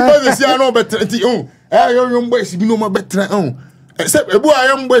ayere to obi ba say no better ti yo boys bi no ma better se ebu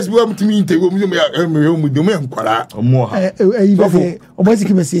ayam boys bi am timi inte go mu do me nkwara mo ha obozi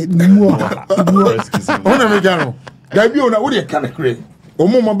ki be say mu ha ona me gano gabi ona wo de kana kre o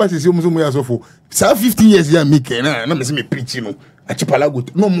mo ba se o mo ya sofo sa 15 years ya make na me se me preach no a chipala go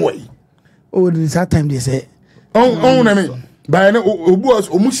no more oh that time they say on na me ba na obu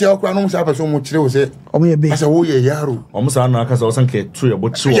o mu sia okra no sa person mo kire o se o mo ye be asa wo ye yaro o mo sa na aka sa o san ke tu ye bo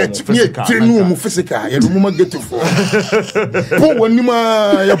chi o mo physical ya no mo physical ya no mo get for po woni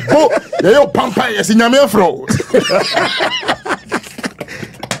ma ya bo ya yo pampa ya si nyame afro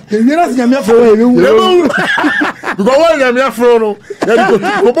Yera si nyame afro we wu because when nyame afro no ya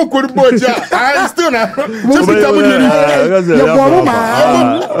go ko ko bo ja I still na just tell me ya bo ma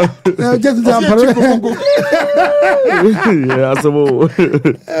just tell me yeah so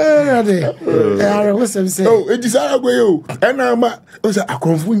ya what some say oh it is ara go yo na ma o say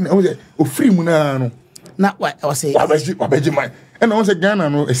akonfu na o say o free mu na no na what I say wabeji man and I say Ghana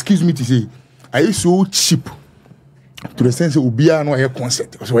no excuse me to say are you so cheap to the sense obia no air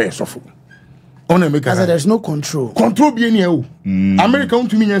concert so where so for on America there's no control be any o America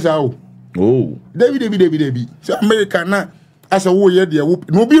want to mean yes oh David so America na as a wo ye there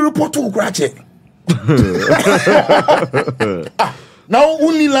no be report to crash now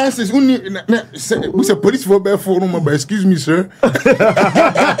only license only we say police for be for no but excuse me sir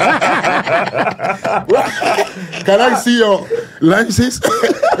can I see your license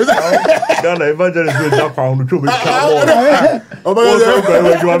Ghana evangelist will just found to be oh my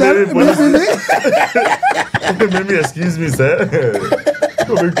God excuse me sir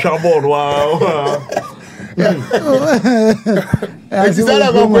to be trouble wow it's all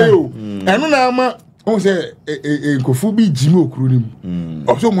about you and na ma o say enkofu bi jimi okuru nim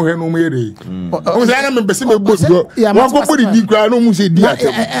o so mo he no mo yere o say na me bese me bodo wa ko bodi di kra no mo say di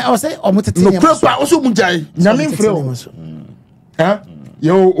atem o say o mo tete no prepa o so mo jai nyame frɛ o ha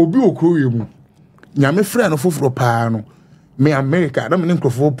yo obi okuru ye mu nyame frɛ no foforo pa no me America na me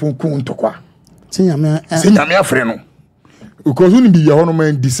nkofo pon ntokwa se nyame afrɛ no because uni bi ya hono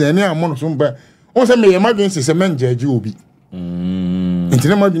man discerning amon so mba o say me emergency se men jaji obi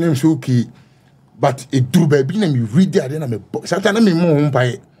ntina ma bi nem so ki but it drew baby na me read there na me sometimes na me mo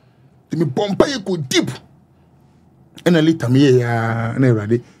mpae me bompae ko deep and a later me ya na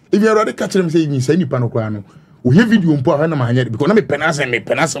ready if you already catch them say you say nipa no kwa no o he video mpo ha na ma hanya because na me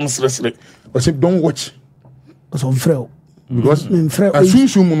penasa sresre o say don't watch so freo because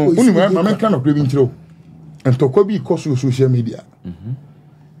asunsu mu no uni ma me kan of grabing chiro and to ko bi ko social media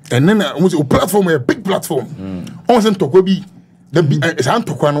and then o platform a big platform on say to ko bi the san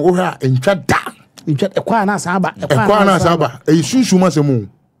to kwa no o ha entwa da ekwa na saba e sunsu ma se mu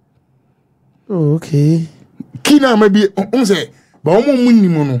Oh, okay. Kina maybe say, but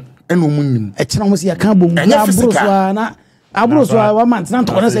no and woman. A channel was your cabo, and your Abroswa, 1 month, not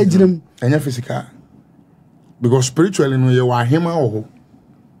to say Jim. And your physical. Because spiritually, you are him or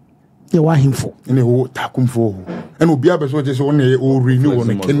you are him for. And you takum for. And will be able to just only or renew on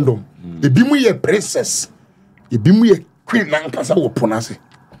the kingdom. The Bimu a princess. The Bimu a queen Lancasa or Ponase.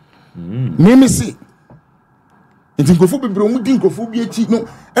 Name see. It is go no,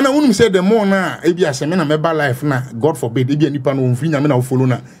 and I wouldn't say the more now, maybe as a man, a bad life now, God forbid, maybe a nipan on free, I mean, I'll follow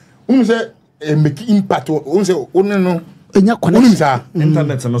now. Say a make impact or say, oh, no, in your connection,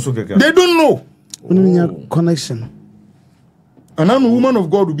 internet and also they don't know. In your connection. And I'm a woman of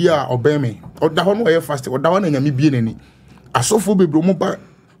God will be obey me, or that one way fast, or that one and me being any. I saw for baby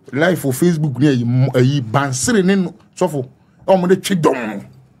life for Facebook near you, ban sitting so for the chick dom.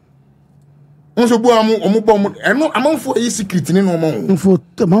 Once a boy, I'm for a secret in no more. I'm for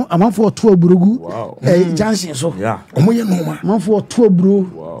 2 brugu. Wow. Jansen, so yeah. I'm for 2 bro.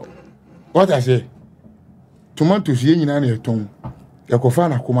 Wow. What I say? Tomatoes, yen in your tongue. Your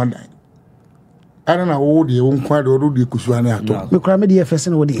cofana command. I don't know how the own quad or the Kusuana at all. The crime media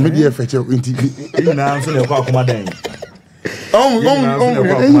person would be media fetcher into command. Oh,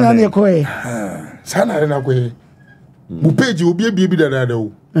 Sana and away. Mupeji will be a baby that I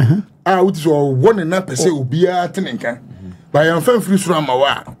do. Out so 1.5% will be a tenenka. By a fan free from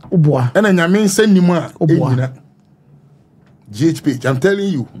our and then Yamin send you more. GhPage, I'm telling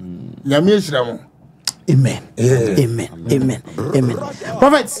you. Yamin Shram. Amen. Amen. Amen. Amen.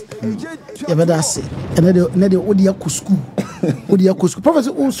 Prophets, you better say. Another Odia Kusku. Odia Kusku. Prophets,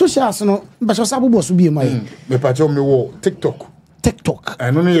 social, no, but your sabu boss will be my. Me patch on me wall. TikTok.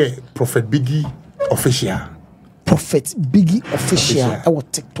 I know you Prophet Biggie official. Prophet Biggie official. Our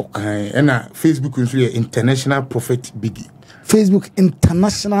TikTok. And Facebook is International Prophet Biggie. Facebook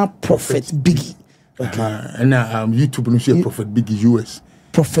International Prophet Biggie. Okay. And YouTube is Prophet Biggie US.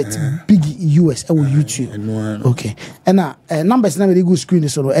 Prophet Biggie US. Our YouTube. Okay. And numbers now very good screen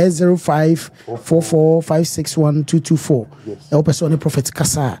is 0544561224. Our person Prophet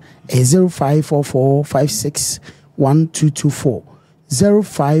Kasa 0544561224.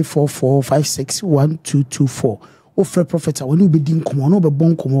 0544561224. Offer prophet when you be din komo no be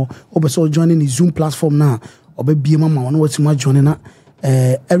bon komo obe so joining the Zoom platform now obe be mama no what you joining na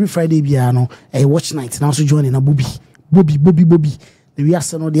every Friday bia no watch night now so joining na Bobby the we are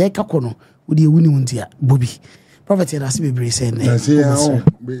no the eka kono we dey wini wontia Bobby prophet na se be bre say na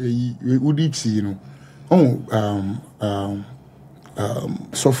we did see you know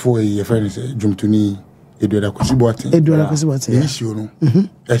so for your friend say Jumtuni Eduardo Kosiboate issue no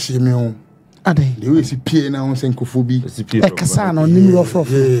ehime on ade the way see pie na on senkofobi e kasa na onim rough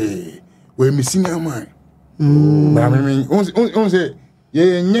we me senior man ba me on say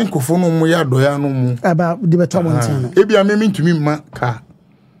ye nyenkofo no mo ya do ya no mo aba de beto montin no ebia me ntumi ma ka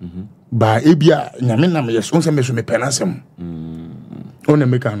ba ebia nyame na me yes on say me so me penasem on e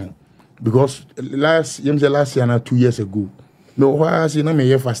make no because last year na 2 years ago no why say na me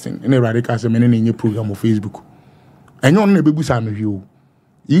ye fasting in a radical say me na nye program on Facebook enyo na bebu sa me hwe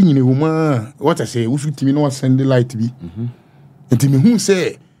yi nyine huma what I say usu timi no send the light bi ntimi hu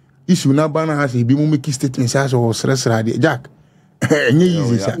say issue na bana ha say bi mu make statement say so sresra de Jack enye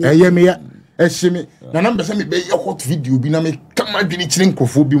easy sa eye me ya ehime na number say me be hot video bi na me kama dwini kire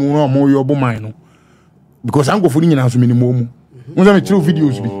nkofo bi mu no mo yo bo man no because ankofo ni nyina so me ni mo mu mo say me kire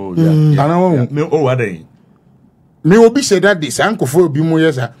videos bi ana wo me o wadan me obi said that this ankofo bi mu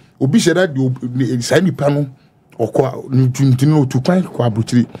yesa obi said that the say ni pano okwa ntino to kwan kwa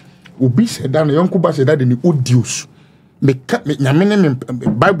abotire obi said that no yonko ba said that the audios me nyame ne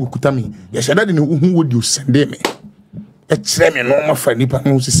Bible kuta me ye said that the hu audios send me e kire me no ma fa nipa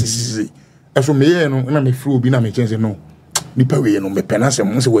no sisi eso me ye no na me free obi na me chense no nipa we no me penase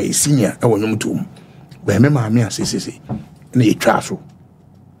mo se we senior e wonum tum ba me ma me asisi na ye twa so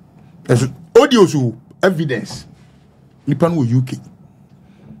eso audios evidence nipa no UK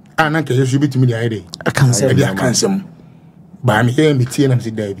ana ka yesu bitimi dia ide akansem ba me he me tie na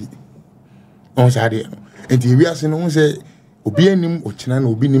se da bi on sa de enti wi ase no se obi anim okina na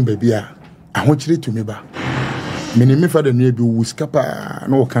obi nim ba bia ahokyire tumi ba me ne me fa da no bi wo skapa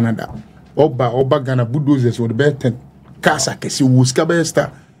no Canada oba Ghana bulldozers wo de beten kasa kesi wo skapa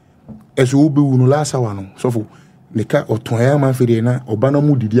esta eso obi wo no lasa wa no sofo ne ka oton ya ma fere na oba na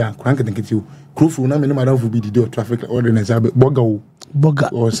mu didi an kran ketenketi o krofo na me ne madam fu bi didi o traffic ordinance boga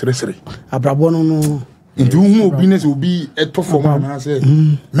o sresre abrabo no nti hu obi ne se obi eto form na se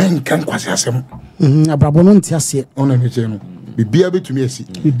men kan kwase asem abrabo no ntiase ona me che no bibia betumi asi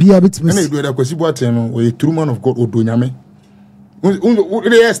na Eduardo Kosiboate no o a true man of God odonyame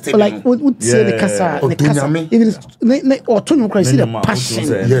like what say the kasa the kasa even or to you see the passion.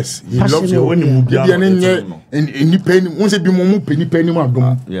 Yes, he loves you when you be any penny once be mo penny ma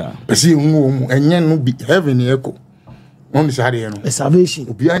dum. Yeah. Pesi hu enye no be heaven echo. On the side no. Salvation.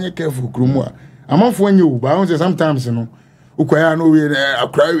 Obi anya careful kromu a. Amanfo anya o ba say sometimes no. Ukwaya no we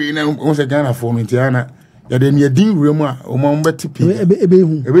akra we na on say Ghana for me tiana. Ya de ne din wurem a o ma mbeti pi ebe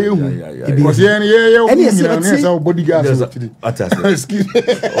hu because ye say bodyguard so tiri excuse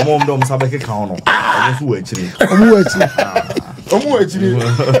o mo ndom sabeke kan no o so wachiri omo wachiri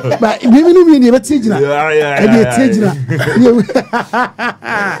ba bi mi no mi ne beti gina e bi eti gina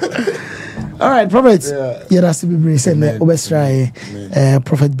all right prophet yeah that's be brave say na obestra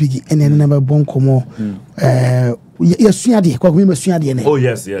prophet biggie ene na ba bon komo yasuade kwa kuma yasuade ne. Oh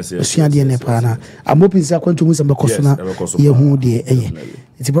yes. Yasuade ne pa na. I'm hoping say kwantu mu samba kosona ye hu de eye.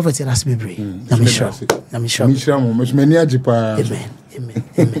 It's prophet that's be brave. Na me sure mo meni ajipa.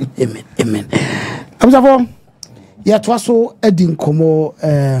 Amen. Amzafo ya twaso edin komo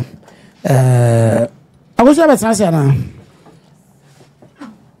agoso ba sanse na.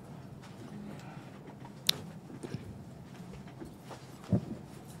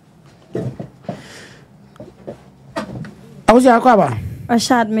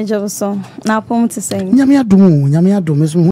 Rashad Mejoso na pom to say nyame adom